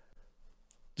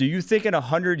do you think in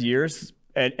 100 years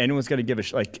anyone's going to give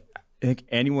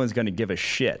a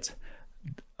shit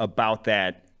about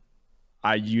that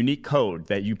unique code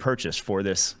that you purchased for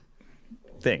this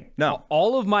thing? No.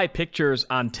 All of my pictures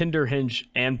on Tinder, Hinge,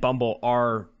 and Bumble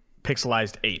are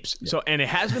pixelized apes. Yeah. So, and it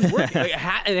has been working.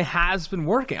 It has been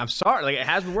working. I'm sorry. Like, it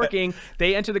has been working.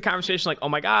 They enter the conversation like, oh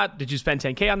my God, did you spend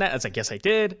 $10K on that? It's like, yes, I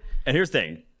did. And here's the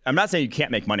thing. I'm not saying you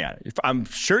can't make money on it. I'm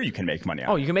sure you can make money on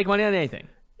it. Oh, you can make money on anything.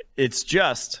 It's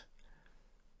just,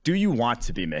 do you want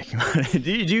to be making money?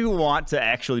 Do you want to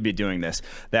actually be doing this?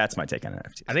 That's my take on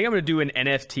NFTs. I think I'm going to do an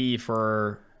NFT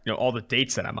for all the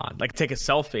dates that I'm on. Like, take a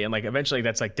selfie and like eventually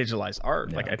that's like digitalized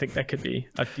art. Yeah. Like, I think that could be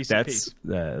a decent piece.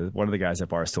 One of the guys at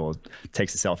Barstool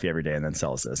takes a selfie every day and then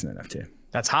sells it as an NFT.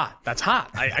 That's hot.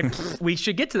 We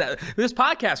should get to that. This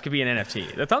podcast could be an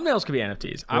NFT. The thumbnails could be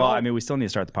NFTs. We still need to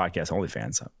start the podcast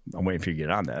OnlyFans. I'm waiting for you to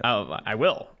get on that. Oh, I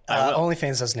will.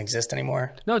 OnlyFans doesn't exist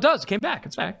anymore. No, it does. It came back.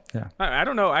 It's back. Yeah. I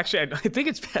don't know. Actually, I think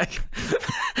it's back.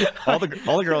 all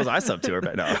the girls I sub to are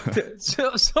back. No.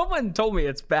 So someone told me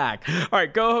it's back. All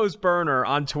right, go-host Burner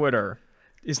on Twitter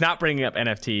is not bringing up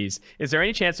NFTs. Is there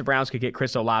any chance the Browns could get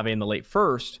Chris Olave in the late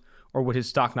first? Or would his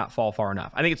stock not fall far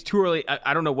enough? I think it's too early.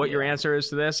 I don't know what your answer is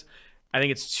to this. I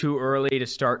think it's too early to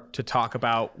start to talk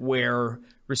about where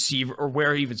receiver or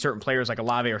where even certain players like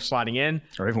Olave are slotting in.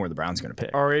 Or even where the Browns are going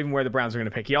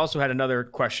to pick. He also had another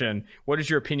question. What is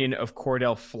your opinion of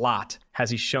Cordell Flott? Has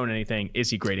he shown anything? Is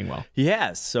he grading well? He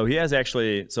has. So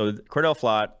Cordell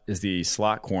Flott is the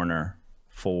slot corner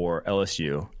for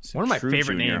LSU. One of my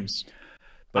favorite names.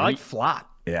 But I like Flott.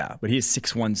 Yeah, but he's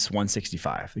 6'1",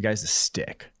 165. The guy's a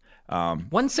stick.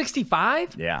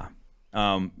 165? Yeah.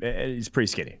 He's pretty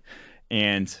skinny.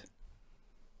 And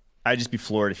I'd just be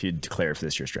floored if he declared for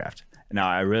this year's draft. Now,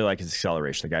 I really like his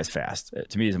acceleration. The guy's fast.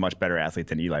 To me, he's a much better athlete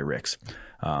than Eli Ricks,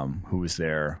 who was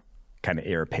their kind of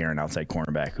heir apparent outside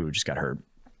cornerback who just got hurt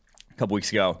a couple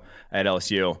weeks ago at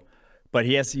LSU. But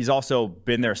he's also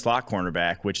been their slot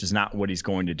cornerback, which is not what he's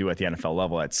going to do at the NFL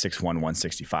level at 6'1",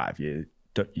 165.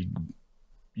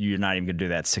 You're not even going to do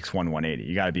that at 6'1", 180.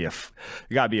 You got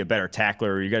to be a better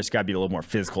tackler. You just got to be a little more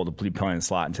physical to be playing in the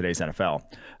slot in today's NFL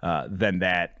than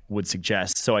that would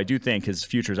suggest. So I do think his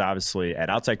future is obviously at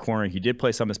outside corner. He did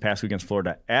play some this past week against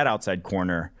Florida at outside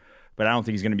corner, but I don't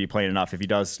think he's going to be playing enough if he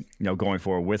does, going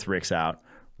forward with Ricks out,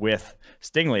 with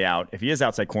Stingley out. If he is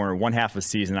outside corner one half of the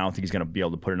season, I don't think he's going to be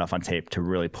able to put enough on tape to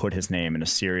really put his name in a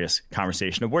serious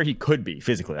conversation of where he could be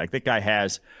physically. Like, that guy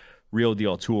has real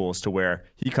deal tools to where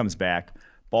he comes back,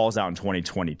 balls out in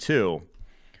 2022.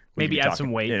 Maybe add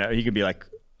some weight. He could be like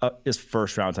his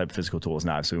first round type of physical tools.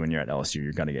 Now, obviously, when you're at LSU,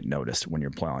 you're going to get noticed when you're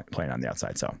playing on the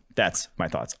outside. So that's my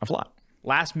thoughts on Flott.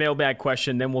 Last mailbag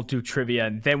question, then we'll do trivia,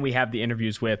 and then we have the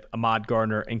interviews with Ahmad,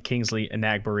 Gardner, and Kingsley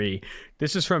Enagbare.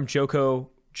 This is from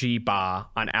Joko G. Ba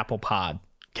on Apple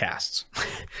Podcasts.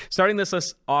 Starting this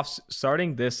last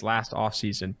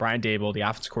offseason, Brian Daboll, the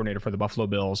offensive coordinator for the Buffalo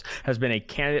Bills, has been a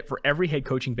candidate for every head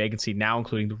coaching vacancy now,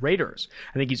 including the Raiders.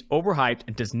 I think he's overhyped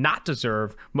and does not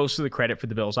deserve most of the credit for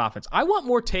the Bills' offense. I want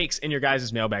more takes in your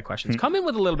guys' mailbag questions. Come in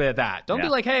with a little bit of that. Don't be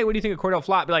like, hey, what do you think of Cordell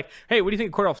Flott? Be like, hey, what do you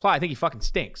think of Cordell Flott? I think he fucking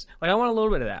stinks. Like, I want a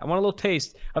little bit of that. I want a little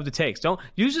taste of the takes. Don't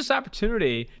use this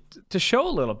opportunity to show a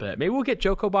little bit. Maybe we'll get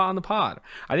Joe Coba on the pod.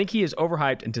 I think he is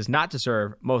overhyped and does not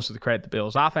deserve most of the credit the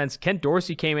Bills' offense. Ken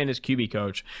Dorsey came in as QB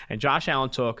coach, and Josh Allen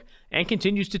took and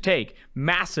continues to take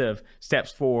massive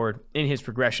steps forward in his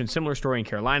progression. Similar story in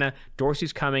Carolina.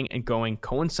 Dorsey's coming and going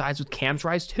coincides with Cam's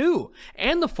rise too,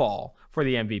 and the fall for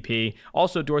the MVP.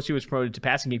 Also, Dorsey was promoted to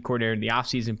passing game coordinator in the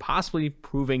offseason, possibly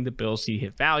proving the Bills see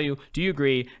hit value. Do you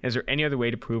agree? Is there any other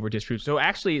way to prove or disprove? So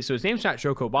his name's not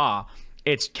Joe Coba.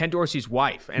 It's Ken Dorsey's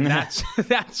wife, and that's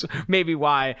maybe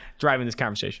why driving this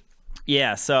conversation.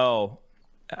 Yeah, so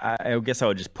I guess I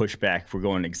would just push back if we're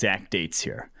going exact dates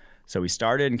here. So we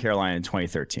started in Carolina in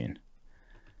 2013.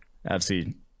 Obviously,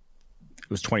 it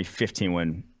was 2015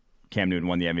 when Cam Newton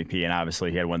won the MVP, and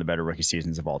obviously he had one of the better rookie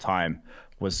seasons of all time.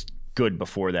 Was good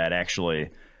before that,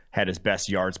 actually. Had his best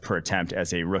yards per attempt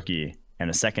as a rookie in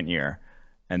a second year,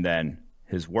 and then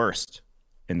his worst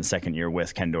in the second year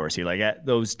with Ken Dorsey. Like, at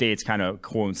those dates kind of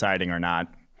coinciding or not,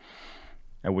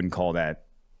 I wouldn't call that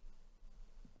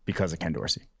because of Ken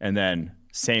Dorsey. And then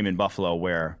same in Buffalo,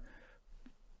 where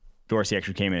Dorsey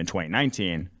actually came in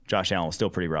 2019. Josh Allen was still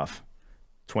pretty rough.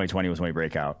 2020 was when he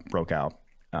broke out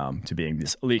to being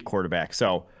this elite quarterback.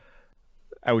 So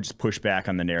I would just push back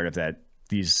on the narrative that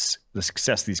the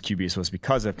success of these QBs was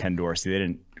because of Ken Dorsey. They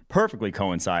didn't perfectly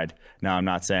coincide. Now, I'm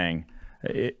not saying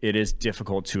it is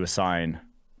difficult to assign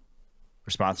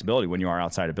responsibility when you are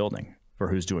outside a building for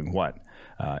who's doing what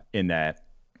in that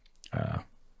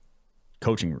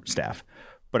coaching staff.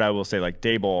 But I will say, like,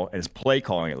 Daboll and his play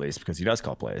calling, at least, because he does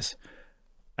call plays,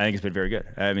 I think it's been very good.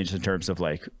 I mean, just in terms of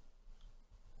like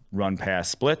run pass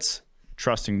splits,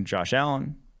 trusting Josh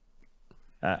Allen,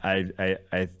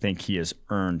 I think he has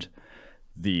earned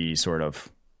the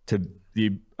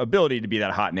the ability to be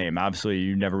that hot name. Obviously,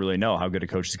 you never really know how good a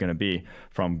coach is going to be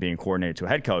from being coordinated to a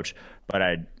head coach, but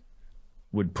I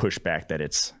would push back that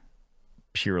it's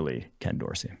purely Ken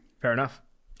Dorsey. Fair enough.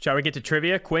 Shall we get to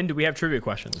trivia? Quinn, do we have trivia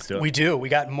questions? Let's do it. We do. We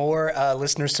got more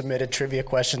listeners submitted trivia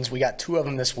questions. We got 2 of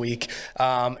them this week.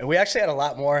 And we actually had a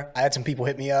lot more. I had some people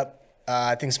hit me up.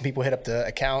 I think some people hit up the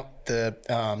account, the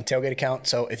tailgate account.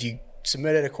 So if you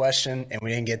submitted a question and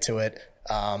we didn't get to it,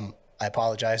 I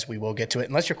apologize. We will get to it.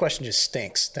 Unless your question just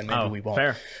stinks, then maybe we won't.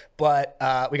 Fair. But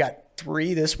we got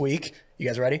 3 this week. You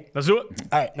guys ready? Let's do it.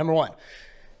 All right. Number 1.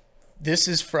 This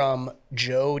is from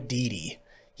Joe Didi.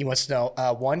 He wants to know,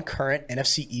 one current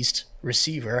NFC East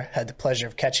receiver had the pleasure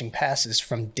of catching passes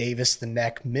from Davis the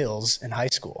Neck Mills in high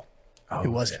school.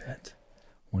 Who was it?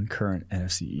 One current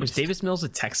NFC East. Was Davis Mills a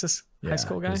Texas high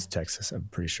school guy? He was Texas, I'm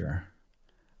pretty sure.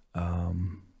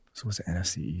 So was it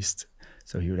NFC East?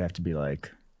 So he would have to be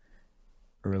like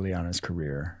early on in his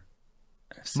career.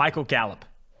 Michael Gallup.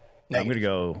 I'm going to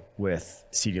go with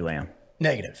CeeDee Lamb.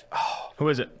 Negative. Who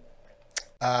is it?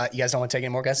 You guys don't want to take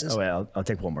any more guesses? Oh, yeah, I'll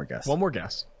take one more guess. One more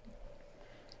guess.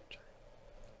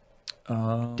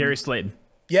 Darius Slayton.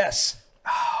 Yes.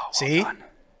 See?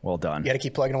 Well done. You got to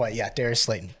keep plugging away. Yeah, Darius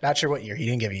Slayton. Not sure what year. He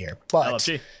didn't give a year. But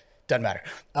LFG. Doesn't matter.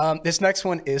 This next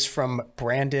one is from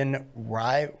Brandon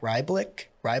Ryblich.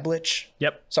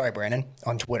 Yep. Sorry, Brandon,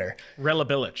 on Twitter. Rella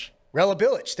Billich.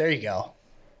 There you go.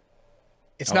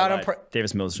 It's not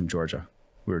Davis Mills from Georgia.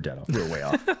 We were dead off. We were way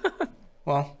off.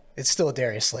 Well, it's still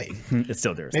Darius Slayton. It's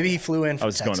still Darius. Maybe he flew in from I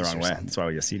was Texas going the wrong way. something. That's why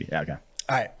we got CD. Yeah, okay.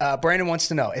 All right. Brandon wants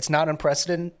to know, it's not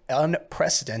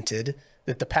unprecedented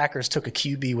that the Packers took a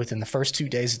QB within the first 2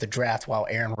 days of the draft while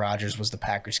Aaron Rodgers was the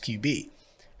Packers QB.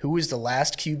 Who was the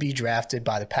last QB drafted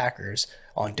by the Packers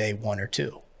on day 1 or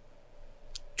 2?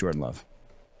 Jordan Love.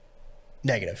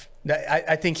 Negative.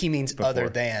 I think he means Before. other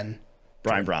than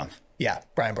Brian Brown. Yeah,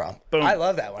 Brian Brown. Boom. I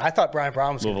love that one. I thought Brian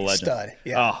Brown was going to be a stud.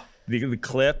 Yeah. Oh, the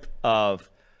clip of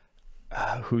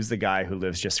who's the guy who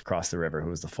lives just across the river,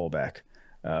 who was the fullback,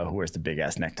 who wears the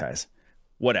big-ass neckties.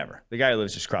 Whatever. The guy who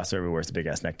lives just across the river wears the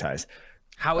big-ass neckties.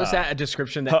 How is that a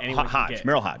description that anyone can get?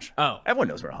 Merrill Hodge. Oh. Everyone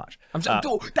knows Merrill Hodge.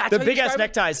 That's the big-ass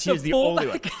neckties, he was the only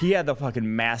one. fullback. He had the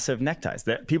fucking massive neckties.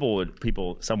 That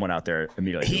someone out there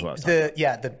immediately knew who I was talking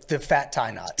about. The fat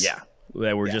tie knots. Yeah.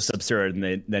 That were just absurd,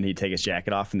 and then he'd take his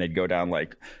jacket off and they'd go down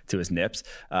like to his nips.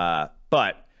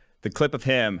 But the clip of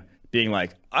him being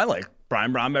like, I like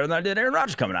Brian Brown better than I did Aaron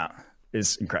Rodgers coming out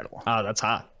is incredible. Oh, that's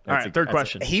hot. All right, third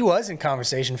question. He was in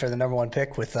conversation for the number 1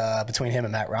 pick with between him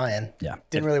and Matt Ryan. Yeah.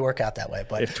 Didn't really work out that way.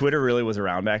 But if Twitter really was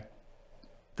around back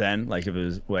then, like if it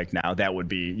was like now, that would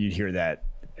be, you'd hear that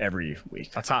every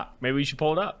week. That's hot. Maybe we should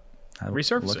pull it up.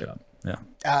 Resurface Look it. it up. Yeah.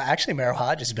 actually, Merrill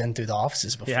Hodge has been through the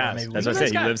offices before. Yeah, Maybe that's we what I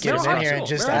said. He lives get him here. in here and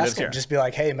just ask him. Just be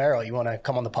like, hey, Merrill, you want to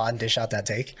come on the pod and dish out that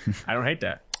take? I don't hate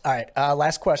that. All right,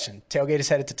 last question. Tailgate is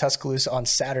headed to Tuscaloosa on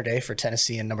Saturday for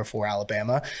Tennessee and number 4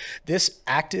 Alabama. This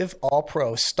active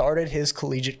All-Pro started his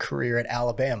collegiate career at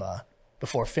Alabama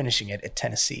before finishing it at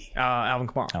Tennessee. Alvin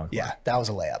Kamara. Yeah, that was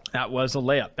a layup. That was a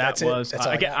layup. That's all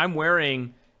I again. got. I'm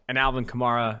wearing an Alvin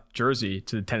Kamara jersey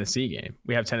to the Tennessee game.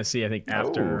 We have Tennessee, I think,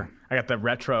 after I got the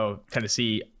retro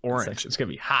Tennessee orange. It's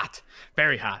gonna be hot,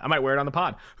 very hot. I might wear it on the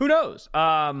pod. Who knows?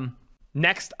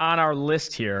 Next on our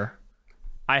list here,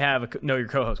 I have your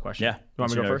co-host question. Yeah. You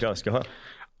want me to go first? Go ahead.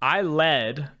 I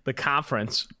led the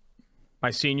conference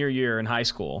my senior year in high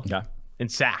school in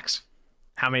sacks.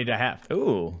 How many did I have?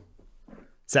 Ooh.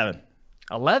 7.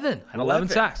 11. I had 11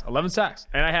 sacks. 11 sacks.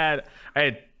 And I had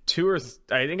I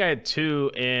think I had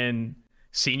 2 in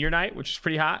senior night, which is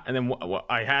pretty hot. And then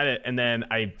I had it, and then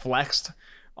I flexed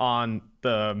on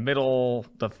the middle,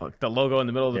 the logo in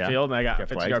the middle of the field, and I got a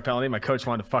 50-yard penalty. My coach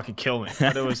wanted to fucking kill me,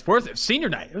 but it was worth it. Senior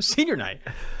night. It was senior night.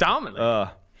 Dominantly.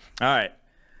 All right.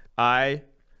 I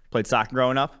played soccer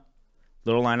growing up.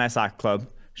 Little Illini Soccer Club,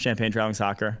 Champaign Traveling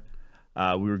Soccer.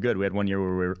 We were good. We had 1 year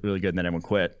where we were really good, and then everyone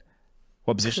quit.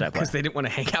 What position did I play? Because they didn't want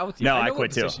to hang out with you. No, I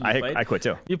quit too. I quit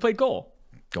too. You played goal.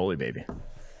 Goalie, baby.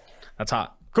 That's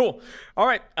hot. Cool. All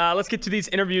right. Let's get to these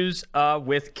interviews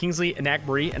with Kingsley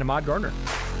Enagbare and Ahmad Gardner.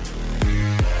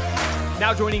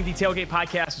 Now joining the Tailgate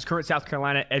Podcast is current South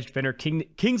Carolina edge defender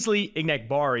Kingsley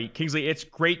Enagbare. Kingsley, it's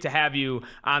great to have you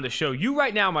on the show. You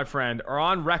right now, my friend, are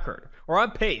on record or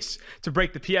on pace to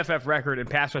break the PFF record in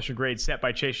pass rushing grades set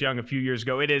by Chase Young a few years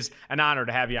ago. It is an honor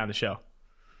to have you on the show.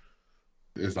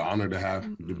 It's an honor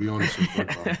to be on the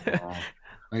show.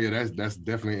 Yeah, that's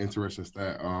definitely an interesting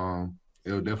stat.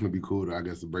 It'll definitely be cool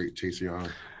to break Chase Young,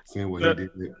 seeing what he did.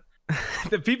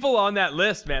 The people on that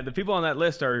list, man,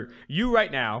 are you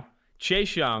right now,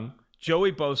 Chase Young,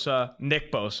 Joey Bosa,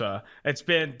 Nick Bosa. It's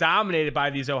been dominated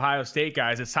by these Ohio State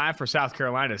guys. It's time for South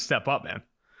Carolina to step up, man.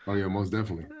 Oh, yeah, most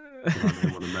definitely. Put my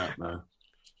name on the map, man.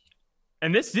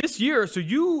 And this year, so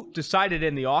you decided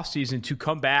in the offseason to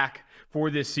come back for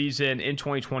this season in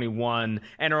 2021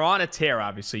 and are on a tear,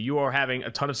 obviously. You are having a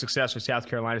ton of success with South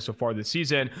Carolina so far this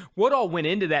season. What all went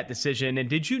into that decision? And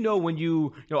did you know when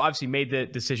you obviously made the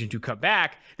decision to come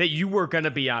back that you were going to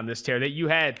be on this tear, that you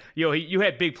had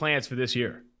big plans for this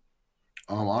year?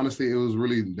 Honestly, it was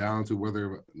really down to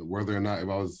whether or not if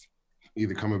I was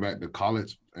either coming back to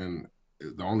college, and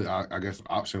the only, I guess,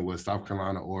 option was South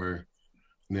Carolina or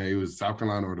it was South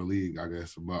Carolina or the league, I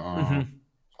guess. But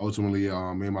ultimately,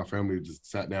 me and my family just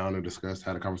sat down and discussed,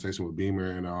 had a conversation with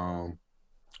Beamer and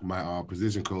my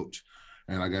position coach,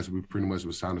 and I guess we pretty much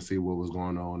was trying to see what was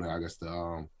going on, and I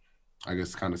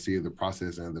guess kind of see the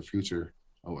process and the future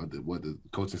of what the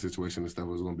coaching situation and stuff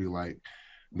was going to be like.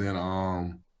 Then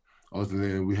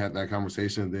ultimately we had that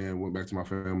conversation, then went back to my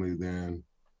family. Then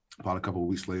about a couple of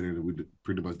weeks later, we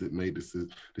pretty much made this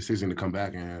decision to come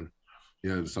back, and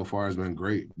yeah, so far it's been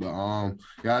great. But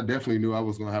yeah, I definitely knew I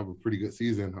was gonna have a pretty good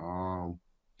season,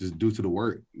 just due to the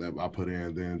work that I put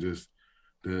in, then just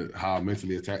how I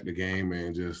mentally attacked the game,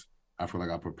 and just I feel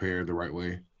like I prepared the right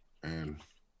way, and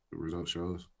the result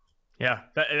shows. Yeah,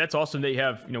 that's awesome that you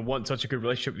have such a good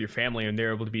relationship with your family, and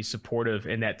they're able to be supportive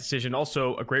in that decision.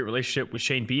 Also, a great relationship with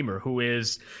Shane Beamer, who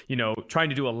is trying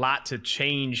to do a lot to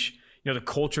change the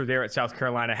culture there at South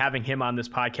Carolina. Having him on this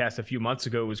podcast a few months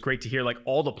ago, it was great to hear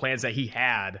all the plans that he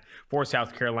had for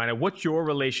South Carolina. What's your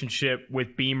relationship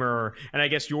with Beamer, and I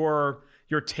guess your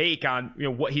take on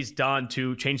what he's done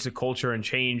to change the culture and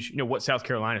change what South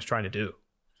Carolina is trying to do?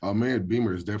 Man,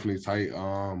 Beamer is definitely tight.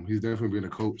 He's definitely been a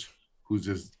coach who's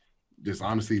just just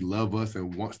honestly love us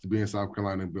and wants to be in South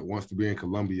Carolina, but wants to be in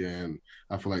Columbia. And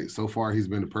I feel like so far he's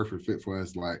been the perfect fit for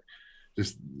us. Like,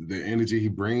 just the energy he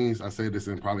brings. I say this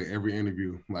in probably every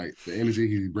interview. Like, the energy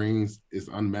he brings is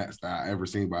unmatched that I ever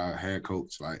seen by a head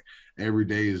coach. Like, every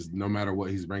day is, no matter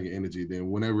what, he's bringing energy. Then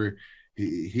whenever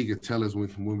he could tell us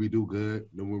when we do good,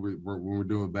 then when we're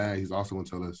doing bad, he's also gonna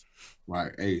tell us,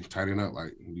 like, hey, tighten up.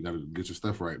 Like, you got to get your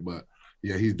stuff right. But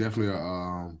yeah, he's definitely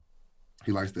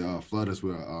he likes to flood us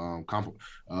with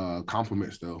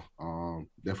compliments, though.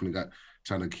 Definitely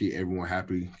trying to keep everyone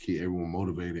happy, keep everyone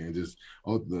motivated, and just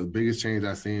the biggest change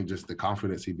I've seen, just the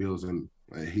confidence he builds, and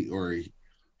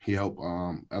he helped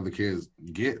other kids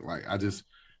get. Like,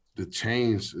 the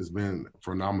change has been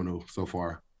phenomenal so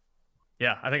far.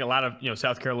 Yeah, I think a lot of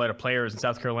South Carolina players and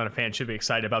South Carolina fans should be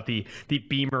excited about the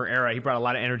Beamer era. He brought a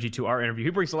lot of energy to our interview. He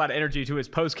brings a lot of energy to his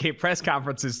post-game press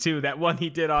conferences too. That one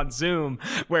he did on Zoom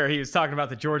where he was talking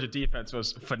about the Georgia defense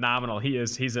was phenomenal.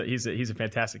 He's a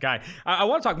fantastic guy. I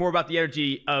want to talk more about the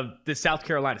energy of the South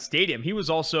Carolina stadium. He was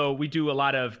also, we do a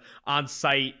lot of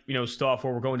on-site stuff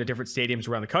where we're going to different stadiums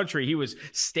around the country. He was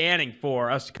standing for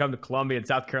us to come to Columbia and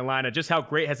South Carolina. Just how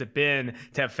great has it been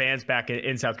to have fans back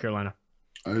in South Carolina?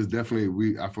 It's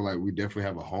definitely, I feel like we definitely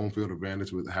have a home field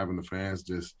advantage with having the fans.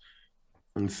 Just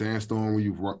in Sandstorm,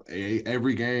 when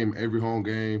every game, every home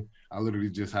game, I literally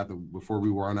just have to, before we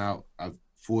run out, I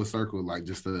full circle, like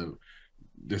just in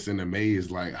the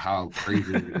maze, like how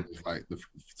crazy it is. Like, the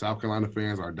South Carolina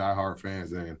fans are diehard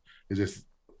fans, and it's just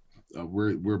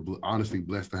we're honestly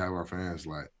blessed to have our fans,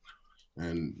 like,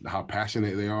 and how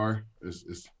passionate they are.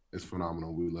 It's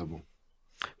phenomenal. We love them.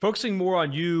 Focusing more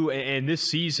on you and this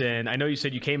season, I know you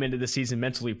said you came into the season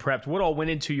mentally prepped. What all went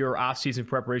into your off-season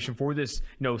preparation for this,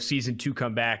 season 2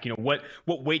 comeback? What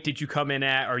weight did you come in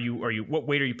at? What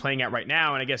weight are you playing at right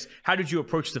now? And I guess, how did you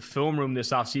approach the film room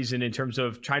this off-season in terms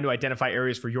of trying to identify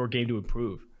areas for your game to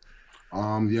improve?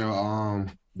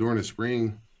 During the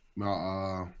spring,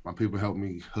 my people helped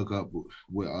me hook up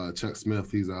with Chuck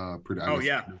Smith. He's pretty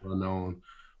well-known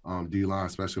D-line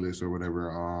specialist or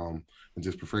whatever. And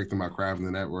just perfecting my craft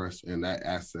in that rush and that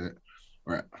aspect.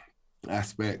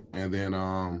 And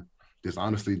then just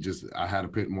honestly, I had to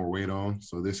put more weight on.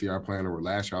 So this year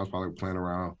last year I was probably playing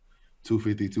around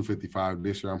 250, 255.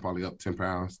 This year I'm probably up 10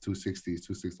 pounds, 260,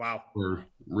 260. Wow. We're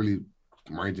really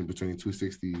ranging between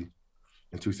 260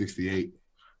 and 268.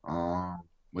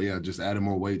 But yeah, just adding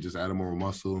more weight, just adding more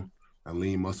muscle and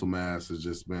lean muscle mass has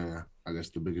just been, I guess,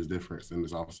 the biggest difference in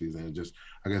this offseason. And just,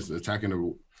 I guess, attacking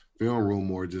the film room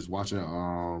more, just watching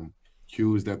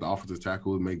cues that the offensive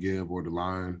tackle may give or the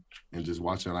line, and just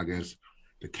watching, I guess,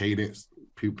 the cadence,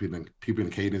 peeping the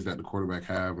cadence that the quarterback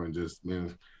have, and just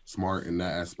being smart in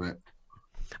that aspect.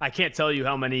 I can't tell you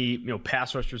how many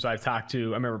pass rushers I've talked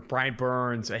to. I remember Brian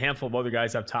Burns, a handful of other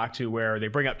guys I've talked to, where they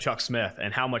bring up Chuck Smith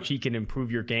and how much he can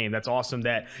improve your game. That's awesome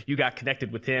that you got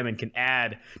connected with him and can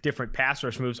add different pass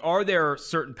rush moves. Are there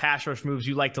certain pass rush moves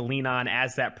you like to lean on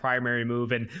as that primary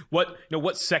move? And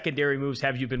what secondary moves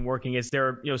have you been working? Is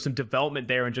there some development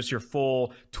there in just your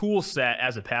full tool set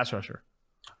as a pass rusher?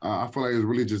 I feel like it's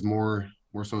really just more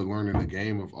so learning the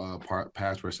game of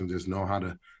pass rush and just know how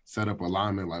to set up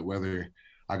alignment, like whether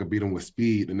I could beat them with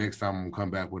speed. The next time I'm gonna come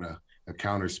back with a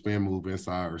counter spin move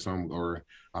inside or something, or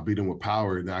I beat them with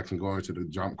power, then I can go into the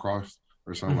jump cross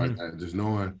or something like that. Just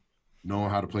knowing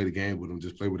how to play the game with him,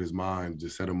 just play with his mind,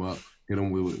 just set him up, hit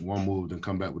him with one move, then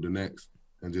come back with the next,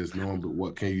 and just knowing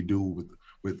what can you do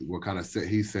with what kind of set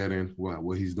he's setting,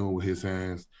 what he's doing with his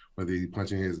hands, whether he's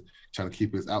trying to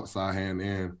keep his outside hand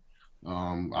in.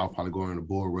 I'll probably go in the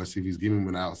bull rush. If he's giving him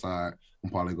an outside, I'm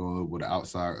probably going with the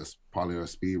outside, probably a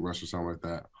speed rush or something like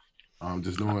that.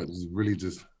 Just knowing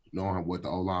what the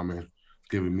O-lineman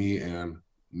giving me, and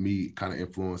me kind of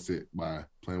influence it by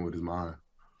playing with his mind.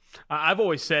 I've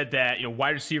always said that, wide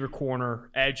receiver, corner,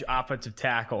 edge, offensive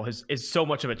tackle is so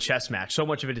much of a chess match. So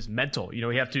much of it is mental. You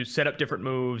have to set up different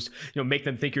moves, make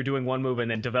them think you're doing one move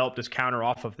and then develop this counter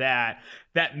off of that.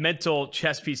 That mental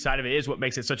chess piece side of it is what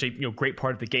makes it such a great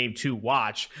part of the game to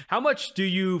watch. How much do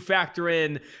you factor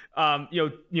in,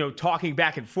 talking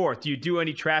back and forth? Do you do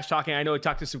any trash talking? I know I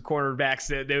talked to some cornerbacks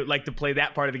that they like to play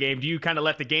that part of the game. Do you kind of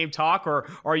let the game talk, or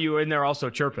are you in there also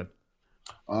chirping?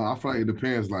 I feel like it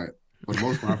depends. Like, for the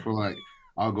most part, I feel like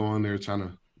I'll go in there trying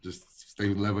to just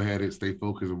stay level-headed, stay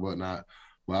focused and whatnot.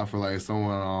 But I feel like if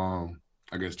someone,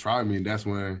 I guess, tried me, that's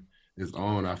when it's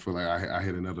on. I feel like I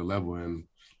hit another level, and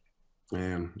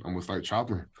I'm gonna start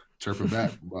chirping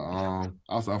back. But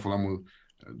also I feel like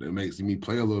it makes me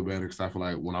play a little better, because I feel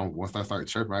like once I start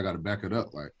chirping, I got to back it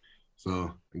up, like,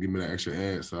 so, and give me that extra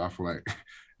edge. So I feel like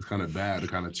it's kind of bad to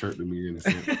kind of chirp to me in a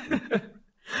sense.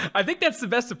 I think that's the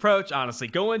best approach, honestly.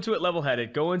 Go into it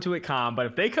level-headed, go into it calm. But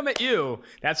if they come at you,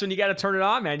 that's when you got to turn it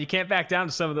on, man. You can't back down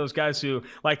to some of those guys who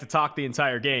like to talk the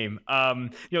entire game.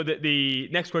 The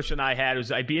next question I had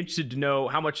was, I'd be interested to know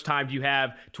how much time do you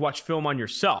have to watch film on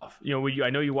yourself? I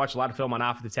know you watch a lot of film on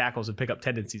offensive tackles and pick up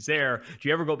tendencies there. Do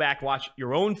you ever go back and watch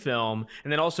your own film?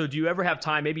 And then also, do you ever have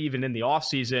time, maybe even in the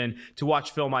offseason, to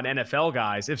watch film on NFL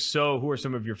guys? If so, who are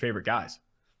some of your favorite guys?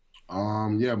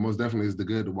 Yeah, most definitely it's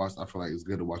good to watch. I feel like it's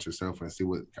good to watch yourself and see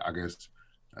what, I guess,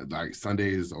 like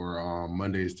Sundays or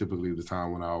Mondays typically the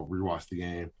time when I'll rewatch the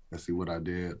game and see what I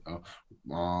did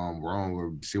wrong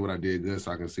or see what I did good,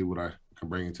 so I can see what I can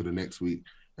bring into the next week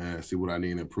and see what I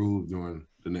need to improve during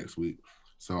the next week.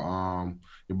 So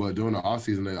but during the off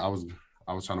season, I was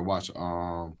trying to watch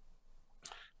I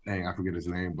forget his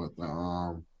name, but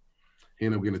he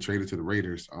ended up getting traded to the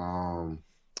Raiders. Yannick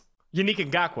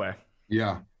Ngakoue.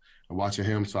 Yeah. Watching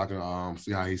him so I can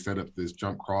see how he set up this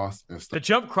jump cross and stuff. The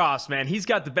jump cross, man. He's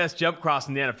got the best jump cross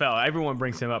in the NFL. Everyone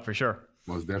brings him up for sure.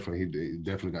 Most definitely. He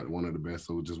definitely got one of the best.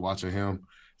 So just watching him,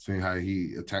 seeing how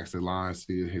he attacks the line,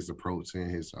 seeing his approach, seeing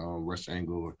his rush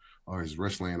angle or his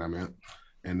rush lane, I meant.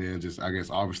 And then just, I guess,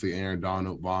 obviously Aaron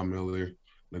Donald, Von Miller,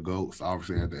 the GOATs,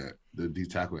 obviously at the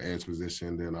D-tackle edge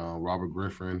position. Then Robert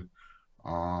Griffin.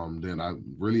 Then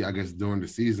I guess during the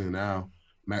season now,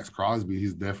 Max Crosby,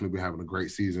 he's definitely been having a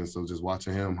great season. So just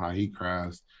watching him, how he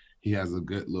crafts, he has a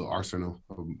good little arsenal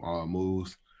of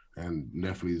moves and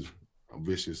definitely is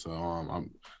vicious. So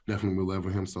I'm definitely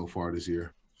loving him so far this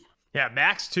year. Yeah,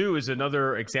 Max, too, is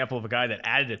another example of a guy that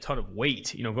added a ton of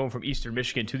weight. Going from Eastern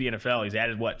Michigan to the NFL, he's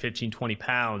added, 15, 20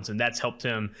 pounds, and that's helped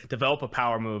him develop a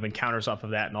power move and counters off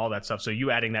of that and all that stuff. So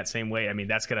you adding that same weight,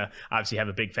 that's going to obviously have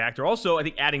a big factor. Also, I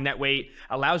think adding that weight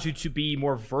allows you to be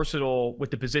more versatile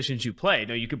with the positions you play.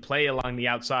 You could play along the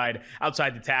outside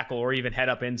the tackle, or even head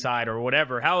up inside or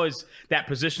whatever. How is that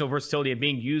positional versatility and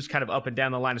being used kind of up and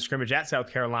down the line of scrimmage at South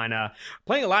Carolina?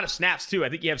 Playing a lot of snaps, too. I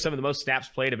think you have some of the most snaps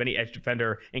played of any edge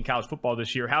defender in college football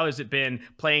this year. How has it been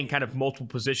playing kind of multiple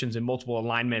positions and multiple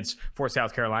alignments for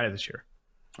South Carolina this year?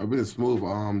 I've been smooth.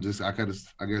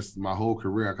 I guess my whole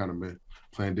career I kind of been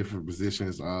playing different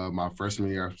positions. My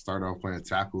freshman year I started off playing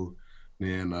tackle.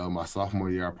 Then my sophomore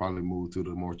year I probably moved to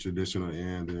the more traditional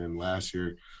end. And then last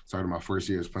year, started my first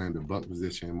year is playing the buck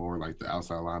position, more like the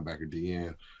outside linebacker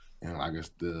DN. And I guess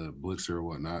the blitzer or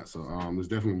whatnot. So it's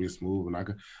definitely been smooth. And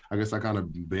I guess I kind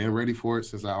of been ready for it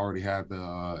since I already had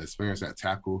the experience at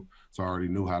tackle. So I already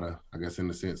knew how to, I guess in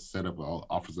a sense, set up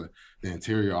the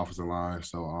interior offensive line.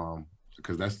 So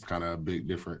because that's kind of a big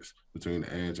difference between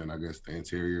the edge and I guess the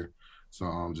interior.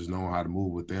 So just knowing how to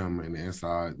move with them and the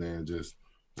inside, then just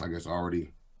I guess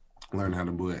already learning how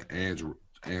to move edge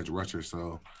rusher.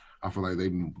 So I feel like they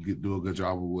do a good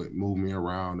job with moving me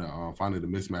around and finding the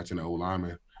mismatch in the O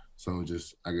lineman. So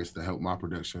just, I guess, to help my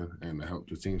production and to help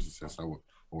the team's success or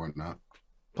whatnot.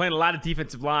 Playing a lot of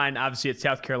defensive line, obviously, at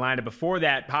South Carolina. Before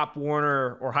that, Pop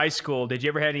Warner or high school, did you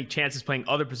ever have any chances playing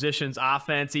other positions,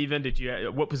 offense even?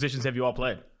 What positions have you all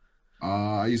played?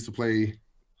 I used to play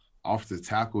offensive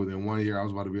tackle. Then one year I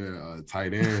was about to be a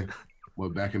tight end. But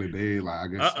back in the day, like I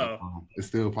guess it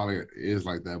still probably is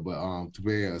like that. But to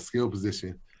play a skill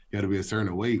position, you had to be a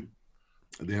certain weight.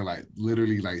 And then like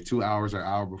literally like 2 hours or an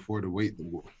hour before the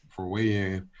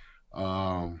weigh-in,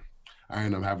 I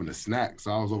ended up having a snack.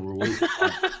 So I was overweight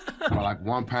by like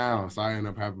 1 pound. So I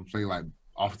ended up having to play like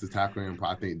offensive tackle and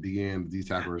I think DN, D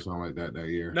tackle or something like that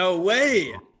year. No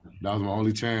way. That was my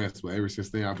only chance. But ever since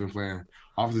then, I've been playing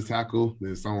offensive tackle,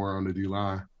 then somewhere on the D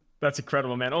line. That's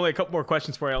incredible, man. Only a couple more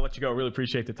questions for you. I'll let you go. Really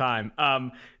appreciate the time.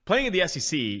 Playing in the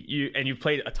SEC, you've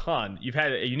played a ton. You've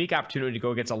had a unique opportunity to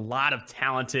go against a lot of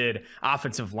talented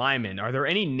offensive linemen. Are there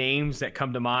any names that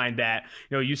come to mind that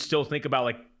you still think about,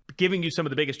 like giving you some of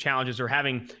the biggest challenges or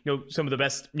having some of the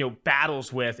best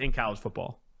battles with in college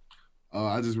football?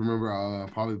 I just remember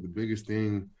probably the biggest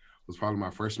thing was probably my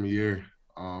freshman year.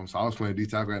 So I was playing D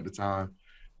tackle at the time,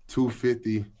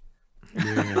 250.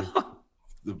 And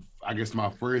I guess my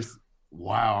first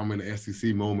I'm in the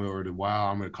SEC moment or the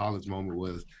I'm in a college moment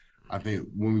was I think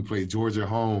when we played Georgia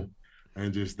home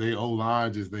and just they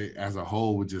O-line they as a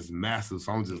whole was just massive.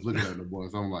 So I'm just looking at the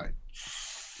boys. I'm like,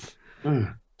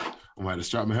 I'm going to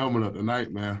strap my helmet up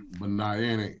tonight, man. But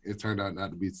it turned out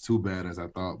not to be too bad as I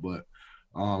thought. But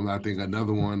I think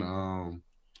another one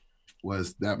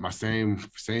was that my same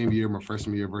year, my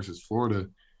freshman year versus Florida,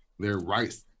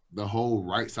 the whole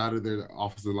right side of their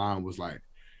offensive line was like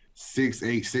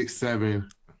 6'8", 6'7",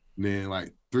 then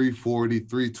like 340,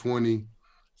 320.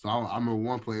 So I remember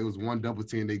one play, it was one double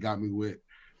team they got me with.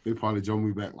 They probably drove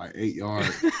me back like 8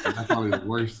 yards. That's probably the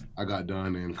worst I got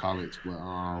done in college. But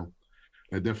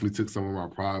that definitely took some of my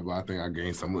pride, but I think I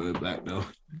gained some of it back though.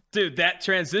 Dude, that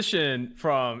transition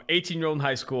from 18-year-old in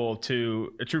high school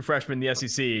to a true freshman in the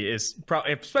SEC is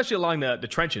probably, especially along the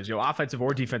trenches, offensive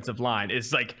or defensive line,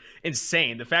 is like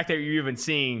insane. The fact that you're even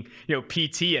seeing,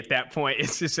 PT at that point,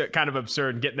 it's just kind of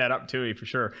absurd getting that up to you for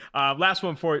sure. Last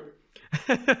one for you.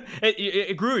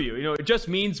 it grew you. It just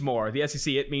means more. The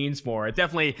SEC, it means more.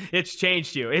 It's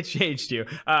changed you. It changed you.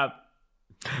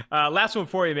 Last one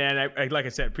for you, man. Like I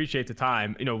said, appreciate the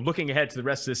time. Looking ahead to the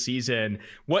rest of the season,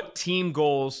 what team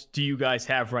goals do you guys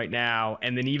have right now?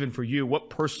 And then even for you, what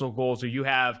personal goals do you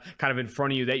have kind of in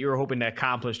front of you that you're hoping to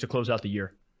accomplish to close out the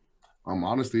year?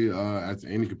 Honestly, as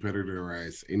any competitor or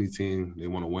as any team, they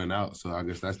want to win out. So I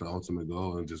guess that's the ultimate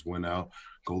goal, and just win out,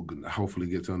 go hopefully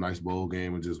get to a nice bowl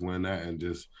game and just win that, and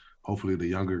just hopefully the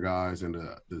younger guys and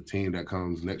the team that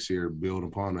comes next year build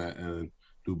upon that and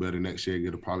do better next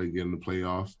year, probably get in the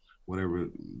playoffs, whatever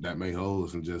that may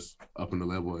hold, and just up in the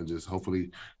level. And just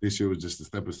hopefully this year was just a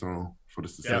stepping stone for the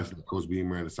success that Coach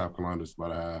Beamer and the South Carolina is about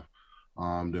to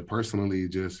have. That personally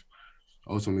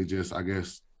ultimately I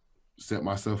guess, set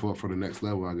myself up for the next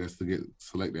level, I guess, to get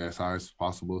selected as high as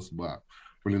possible. But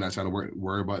really not trying to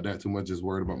worry about that too much, just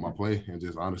worried about my play and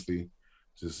just honestly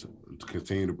just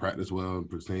continue to practice well and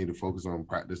continue to focus on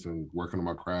practice and working on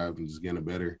my craft and just getting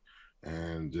better.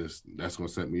 And just that's going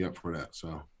to set me up for that.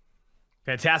 So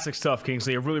fantastic stuff,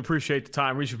 Kingsley. I really appreciate the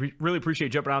time. Really appreciate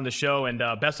you jumping on the show, and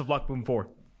best of luck moving forward.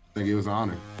 Thank you. It was an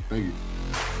honor. Thank you.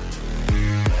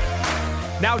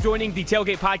 Now joining the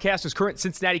Tailgate Podcast is current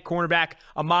Cincinnati cornerback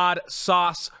Ahmad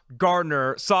Sauce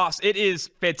Gardner. Sauce, it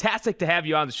is fantastic to have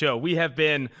you on the show. We have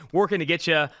been working to get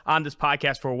you on this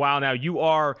podcast for a while now. You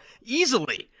are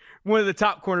easily one of the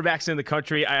top cornerbacks in the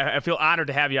country. I feel honored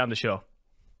to have you on the show.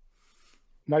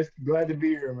 Nice. Glad to be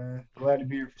here, man. Glad to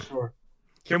be here for sure.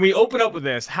 Can we open up with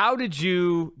this? How did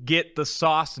you get the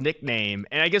Sauce nickname?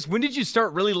 And I guess when did you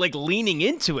start really leaning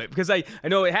into it? Because I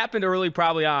know it happened early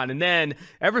probably on. And then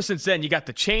ever since then, you got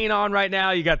the chain on right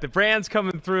now. You got the brands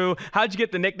coming through. How'd you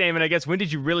get the nickname? And I guess when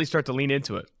did you really start to lean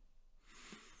into it?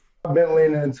 I've been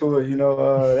leaning into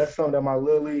it. That's something that my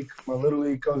little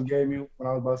league coach gave me when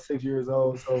I was about 6 years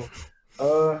old.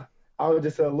 So I was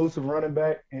just an elusive running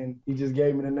back, and he just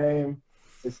gave me the name.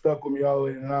 It stuck with me all the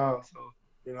way to now.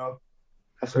 So,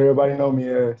 that's what everybody know me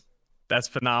as. That's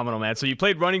phenomenal, man. So you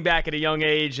played running back at a young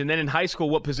age, and then in high school,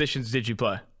 what positions did you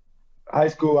play? High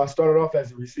school, I started off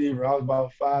as a receiver. I was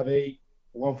about 5'8",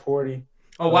 140.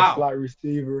 Oh, wow. Slot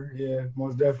receiver, yeah,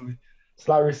 most definitely.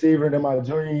 Slot receiver. Then my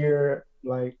junior year,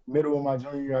 middle of my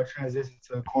junior year, I transitioned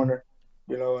to a corner,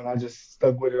 and I just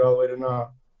stuck with it all the way to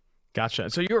now. Gotcha.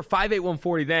 So you were 5'8",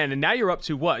 140 then, and now you're up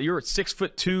to what? You're at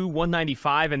 6'2",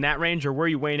 195 in that range, or where are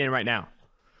you weighing in right now?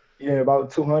 Yeah, about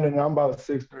 200, and I'm about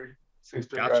 6'3".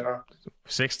 6'3" Gotcha. right now.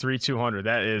 6'3", 200.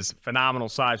 That is phenomenal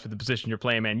size for the position you're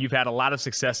playing, man. You've had a lot of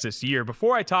success this year.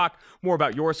 Before I talk more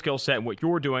about your skill set and what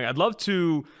you're doing, I'd love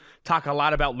to talk a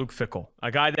lot about Luke Fickell,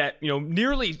 a guy that,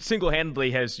 nearly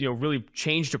single-handedly has, really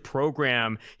changed a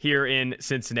program here in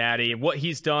Cincinnati. And what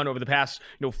he's done over the past,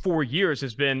 4 years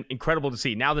has been incredible to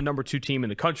see. Now the number 2 team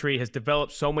in the country, has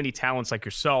developed so many talents like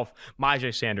yourself,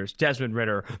 Myjai Sanders, Desmond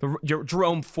Ridder,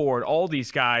 Jerome Ford, all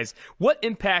these guys. What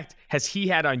impact has he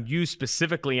had on you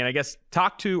specifically? And I guess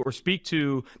talk to or speak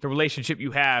to the relationship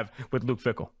you have with Luke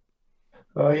Fickell.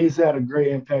 He's had a great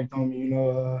impact on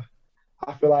me,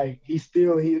 I feel like he's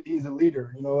a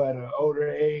leader, at an older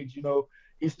age,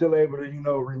 he's still able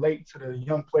to, relate to the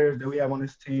young players that we have on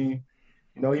this team.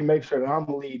 He makes sure that I'm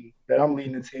leading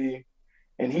the team.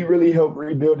 And he really helped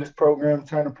rebuild this program,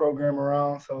 turn the program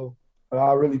around. So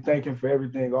I really thank him for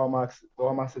everything, all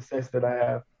my success that I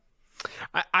have.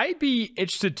 I'd be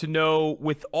interested to know,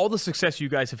 with all the success you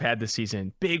guys have had this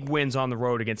season, big wins on the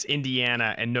road against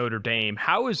Indiana and Notre Dame,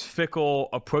 how is Fickell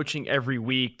approaching every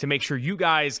week to make sure you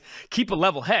guys keep a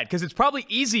level head? Because it's probably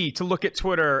easy to look at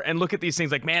Twitter and look at these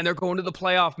things like, man, they're going to the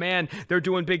playoff, man, they're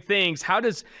doing big things.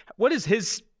 What has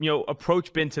his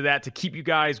approach been to that to keep you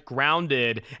guys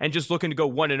grounded and just looking to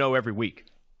go 1-0 every week?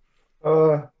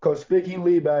 Coach Fick, he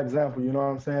lead by example, you know what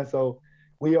I'm saying? So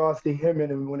we all see him in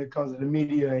him when it comes to the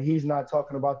media, and he's not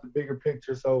talking about the bigger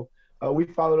picture. So we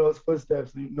follow those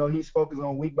footsteps. He's focused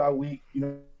on week by week.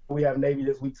 We have Navy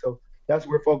this week, so that's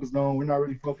what we're focused on. We're not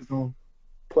really focused on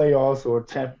playoffs or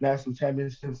national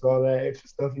championships, all that extra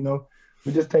stuff.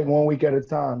 We just take one week at a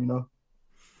time.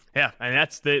 Yeah, and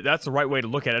that's the right way to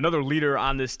look at it. Another leader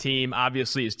on this team,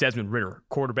 obviously, is Desmond Ridder,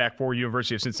 quarterback for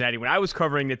University of Cincinnati. When I was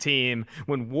covering the team,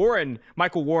 when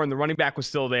Michael Warren, the running back, was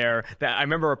still there, that I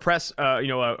remember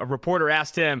a reporter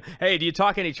asked him, "Hey, do you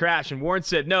talk any trash?" And Warren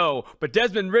said, "No, but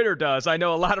Desmond Ridder does." I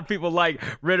know a lot of people like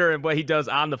Ridder and what he does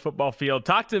on the football field.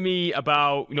 Talk to me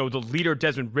about the leader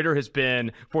Desmond Ridder has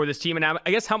been for this team, and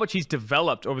I guess how much he's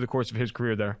developed over the course of his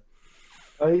career there.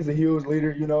 He's a huge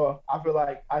leader. I feel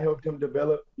like I helped him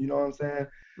develop,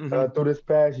 through this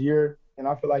past year. And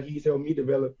I feel like he's helped me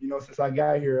develop, since I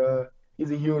got here. He's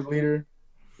a huge leader.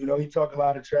 He talk a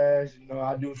lot of trash.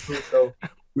 I do too. So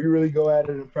we really go at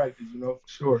it in practice, for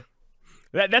sure.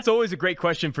 That's always a great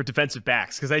question for defensive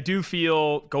backs, because I do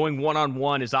feel going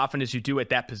one-on-one as often as you do at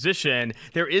that position,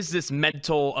 there is this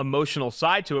mental, emotional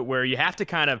side to it where you have to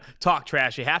kind of talk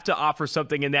trash. You have to offer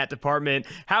something in that department.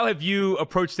 How have you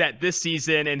approached that this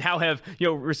season, and how have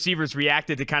receivers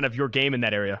reacted to kind of your game in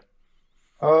that area?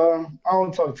 I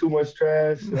don't talk too much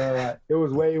trash. It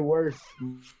was way worse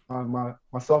my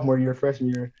sophomore year, freshman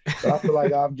year. But I feel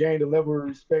like I've gained a level of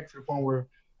respect to the point where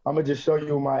I'm going to just show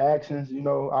you my actions.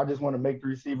 I just want to make the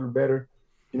receiver better.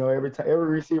 Every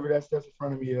receiver that steps in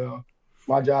front of me,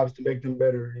 my job is to make them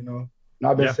better, And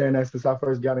I've been saying that since I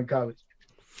first got in college.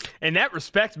 And that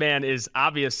respect, man, is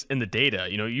obvious in the data.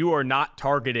 You are not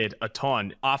targeted a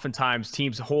ton. Oftentimes,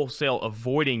 teams wholesale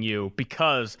avoiding you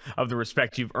because of the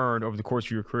respect you've earned over the course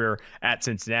of your career at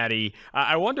Cincinnati.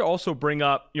 I wanted to also bring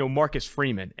up, Marcus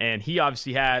Freeman, and he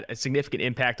obviously had a significant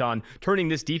impact on turning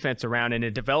this defense around and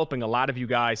in developing a lot of you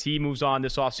guys. He moves on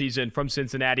this offseason from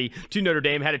Cincinnati to Notre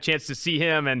Dame. Had a chance to see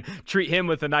him and treat him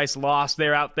with a nice loss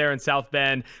there out there in South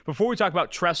Bend. Before we talk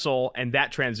about Tressel and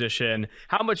that transition,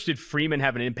 how much did Freeman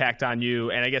have an impact on you,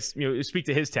 and I guess speak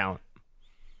to his talent?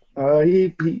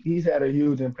 He's had a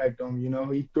huge impact on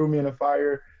me. He threw me in the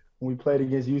fire when we played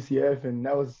against UCF, and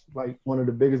that was like one of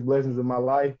the biggest blessings of my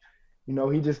life.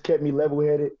 He just kept me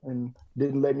level-headed and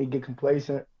didn't let me get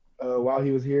complacent while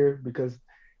he was here, because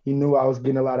he knew I was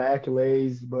getting a lot of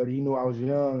accolades, but he knew I was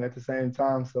young at the same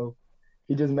time. So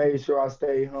he just made sure I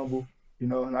stayed humble,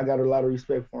 and I got a lot of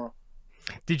respect for him.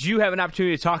 Did you have an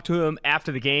opportunity to talk to him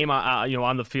after the game,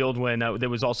 on the field when it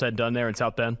was all said and done there in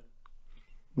South Bend?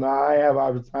 No, I have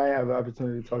the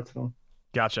opportunity to talk to him.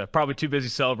 Gotcha. Probably too busy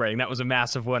celebrating. That was a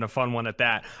massive one, a fun one at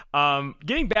that.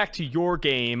 Getting back to your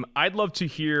game, I'd love to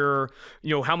hear,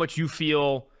 how much you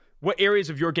feel, what areas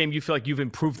of your game you feel like you've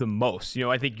improved the most.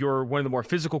 I think you're one of the more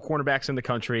physical cornerbacks in the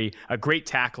country, a great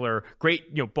tackler,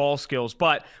 great, ball skills.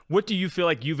 But what do you feel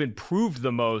like you've improved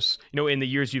the most, in the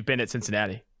years you've been at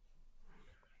Cincinnati?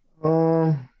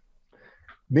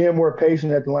 Being more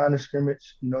patient at the line of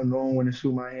scrimmage, knowing when to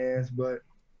shoot my hands. But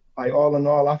like all in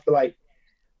all, I feel like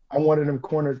I'm one of them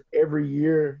corners every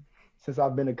year since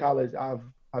I've been to college.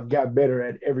 I've got better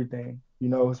at everything,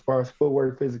 as far as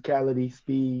footwork, physicality,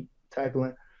 speed,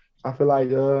 tackling. I feel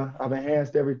like I've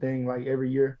enhanced everything like every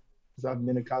year since I've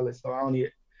been to college. So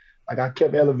I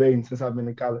kept elevating since I've been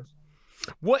to college.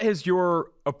 What has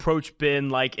your approach been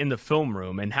like in the film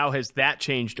room, and how has that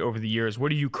changed over the years?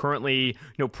 What are you currently,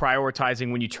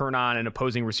 prioritizing when you turn on an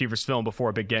opposing receiver's film before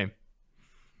a big game?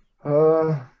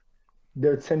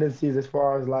 Their tendencies as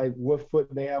far as like what foot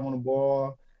they have on the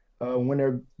ball, when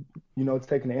they're,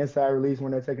 taking the inside release,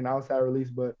 when they're taking the outside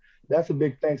release. But that's a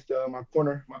big thanks to my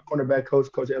cornerback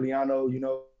coach, Coach Eliano.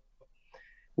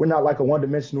 We're not like a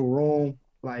one-dimensional room.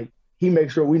 Like, he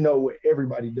makes sure we know what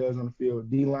everybody does on the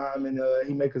field. D lineman,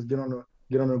 he make us get on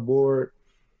the board,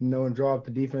 and draw up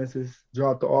the defenses,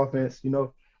 draw up the offense,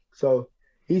 So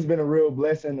he's been a real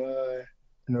blessing,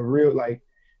 and a real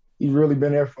he's really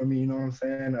been there for me. You know what I'm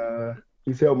saying?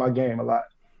 He's helped my game a lot.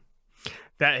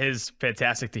 That is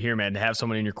fantastic to hear, man, to have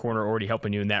someone in your corner already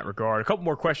helping you in that regard. A couple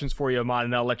more questions for you, Ahmad,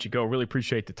 and then I'll let you go. Really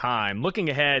appreciate the time. Looking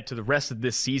ahead to the rest of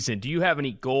this season, do you have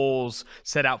any goals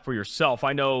set out for yourself?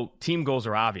 I know team goals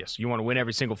are obvious. You want to win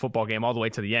every single football game all the way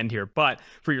to the end here. But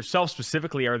for yourself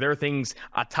specifically, are there things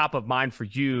top of mind for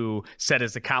you set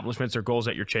as accomplishments or goals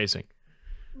that you're chasing?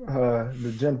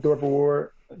 The Jim Thorpe Award,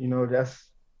 that's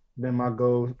been my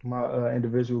goal, my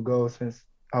individual goal since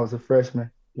I was a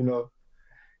freshman,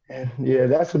 And yeah,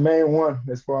 that's the main one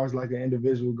as far as like an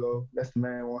individual goal. That's the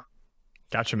main one.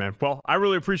 Gotcha, man. Well, I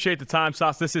really appreciate the time,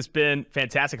 Sauce. This has been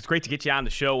fantastic. It's great to get you on the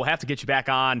show. We'll have to get you back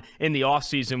on in the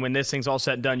offseason when this thing's all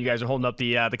said and done. You guys are holding up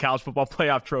the college football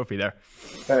playoff trophy there.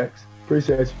 Thanks.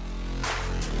 Appreciate you.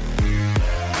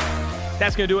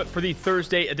 That's going to do it for the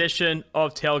Thursday edition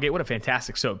of Tailgate. What a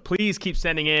fantastic show. Please keep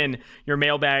sending in your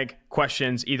mailbag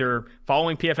questions, either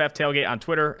following PFF Tailgate on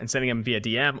Twitter and sending them via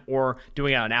DM or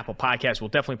doing it on Apple Podcasts. We'll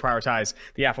definitely prioritize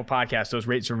the Apple Podcast. Those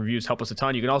rates and reviews help us a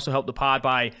ton. You can also help the pod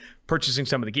by purchasing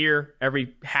some of the gear.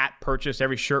 Every hat purchased,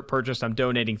 every shirt purchased, I'm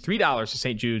donating $3 to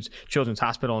St. Jude's Children's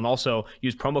Hospital, and also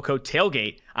use promo code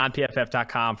TAILGATE on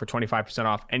PFF.com for 25%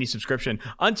 off any subscription.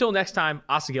 Until next time,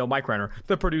 Gayle, Mike Renner,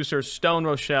 the producers, Stone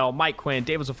Rochelle, Mike Quinn,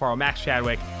 David Zafaro, Max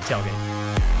Chadwick, Tailgate.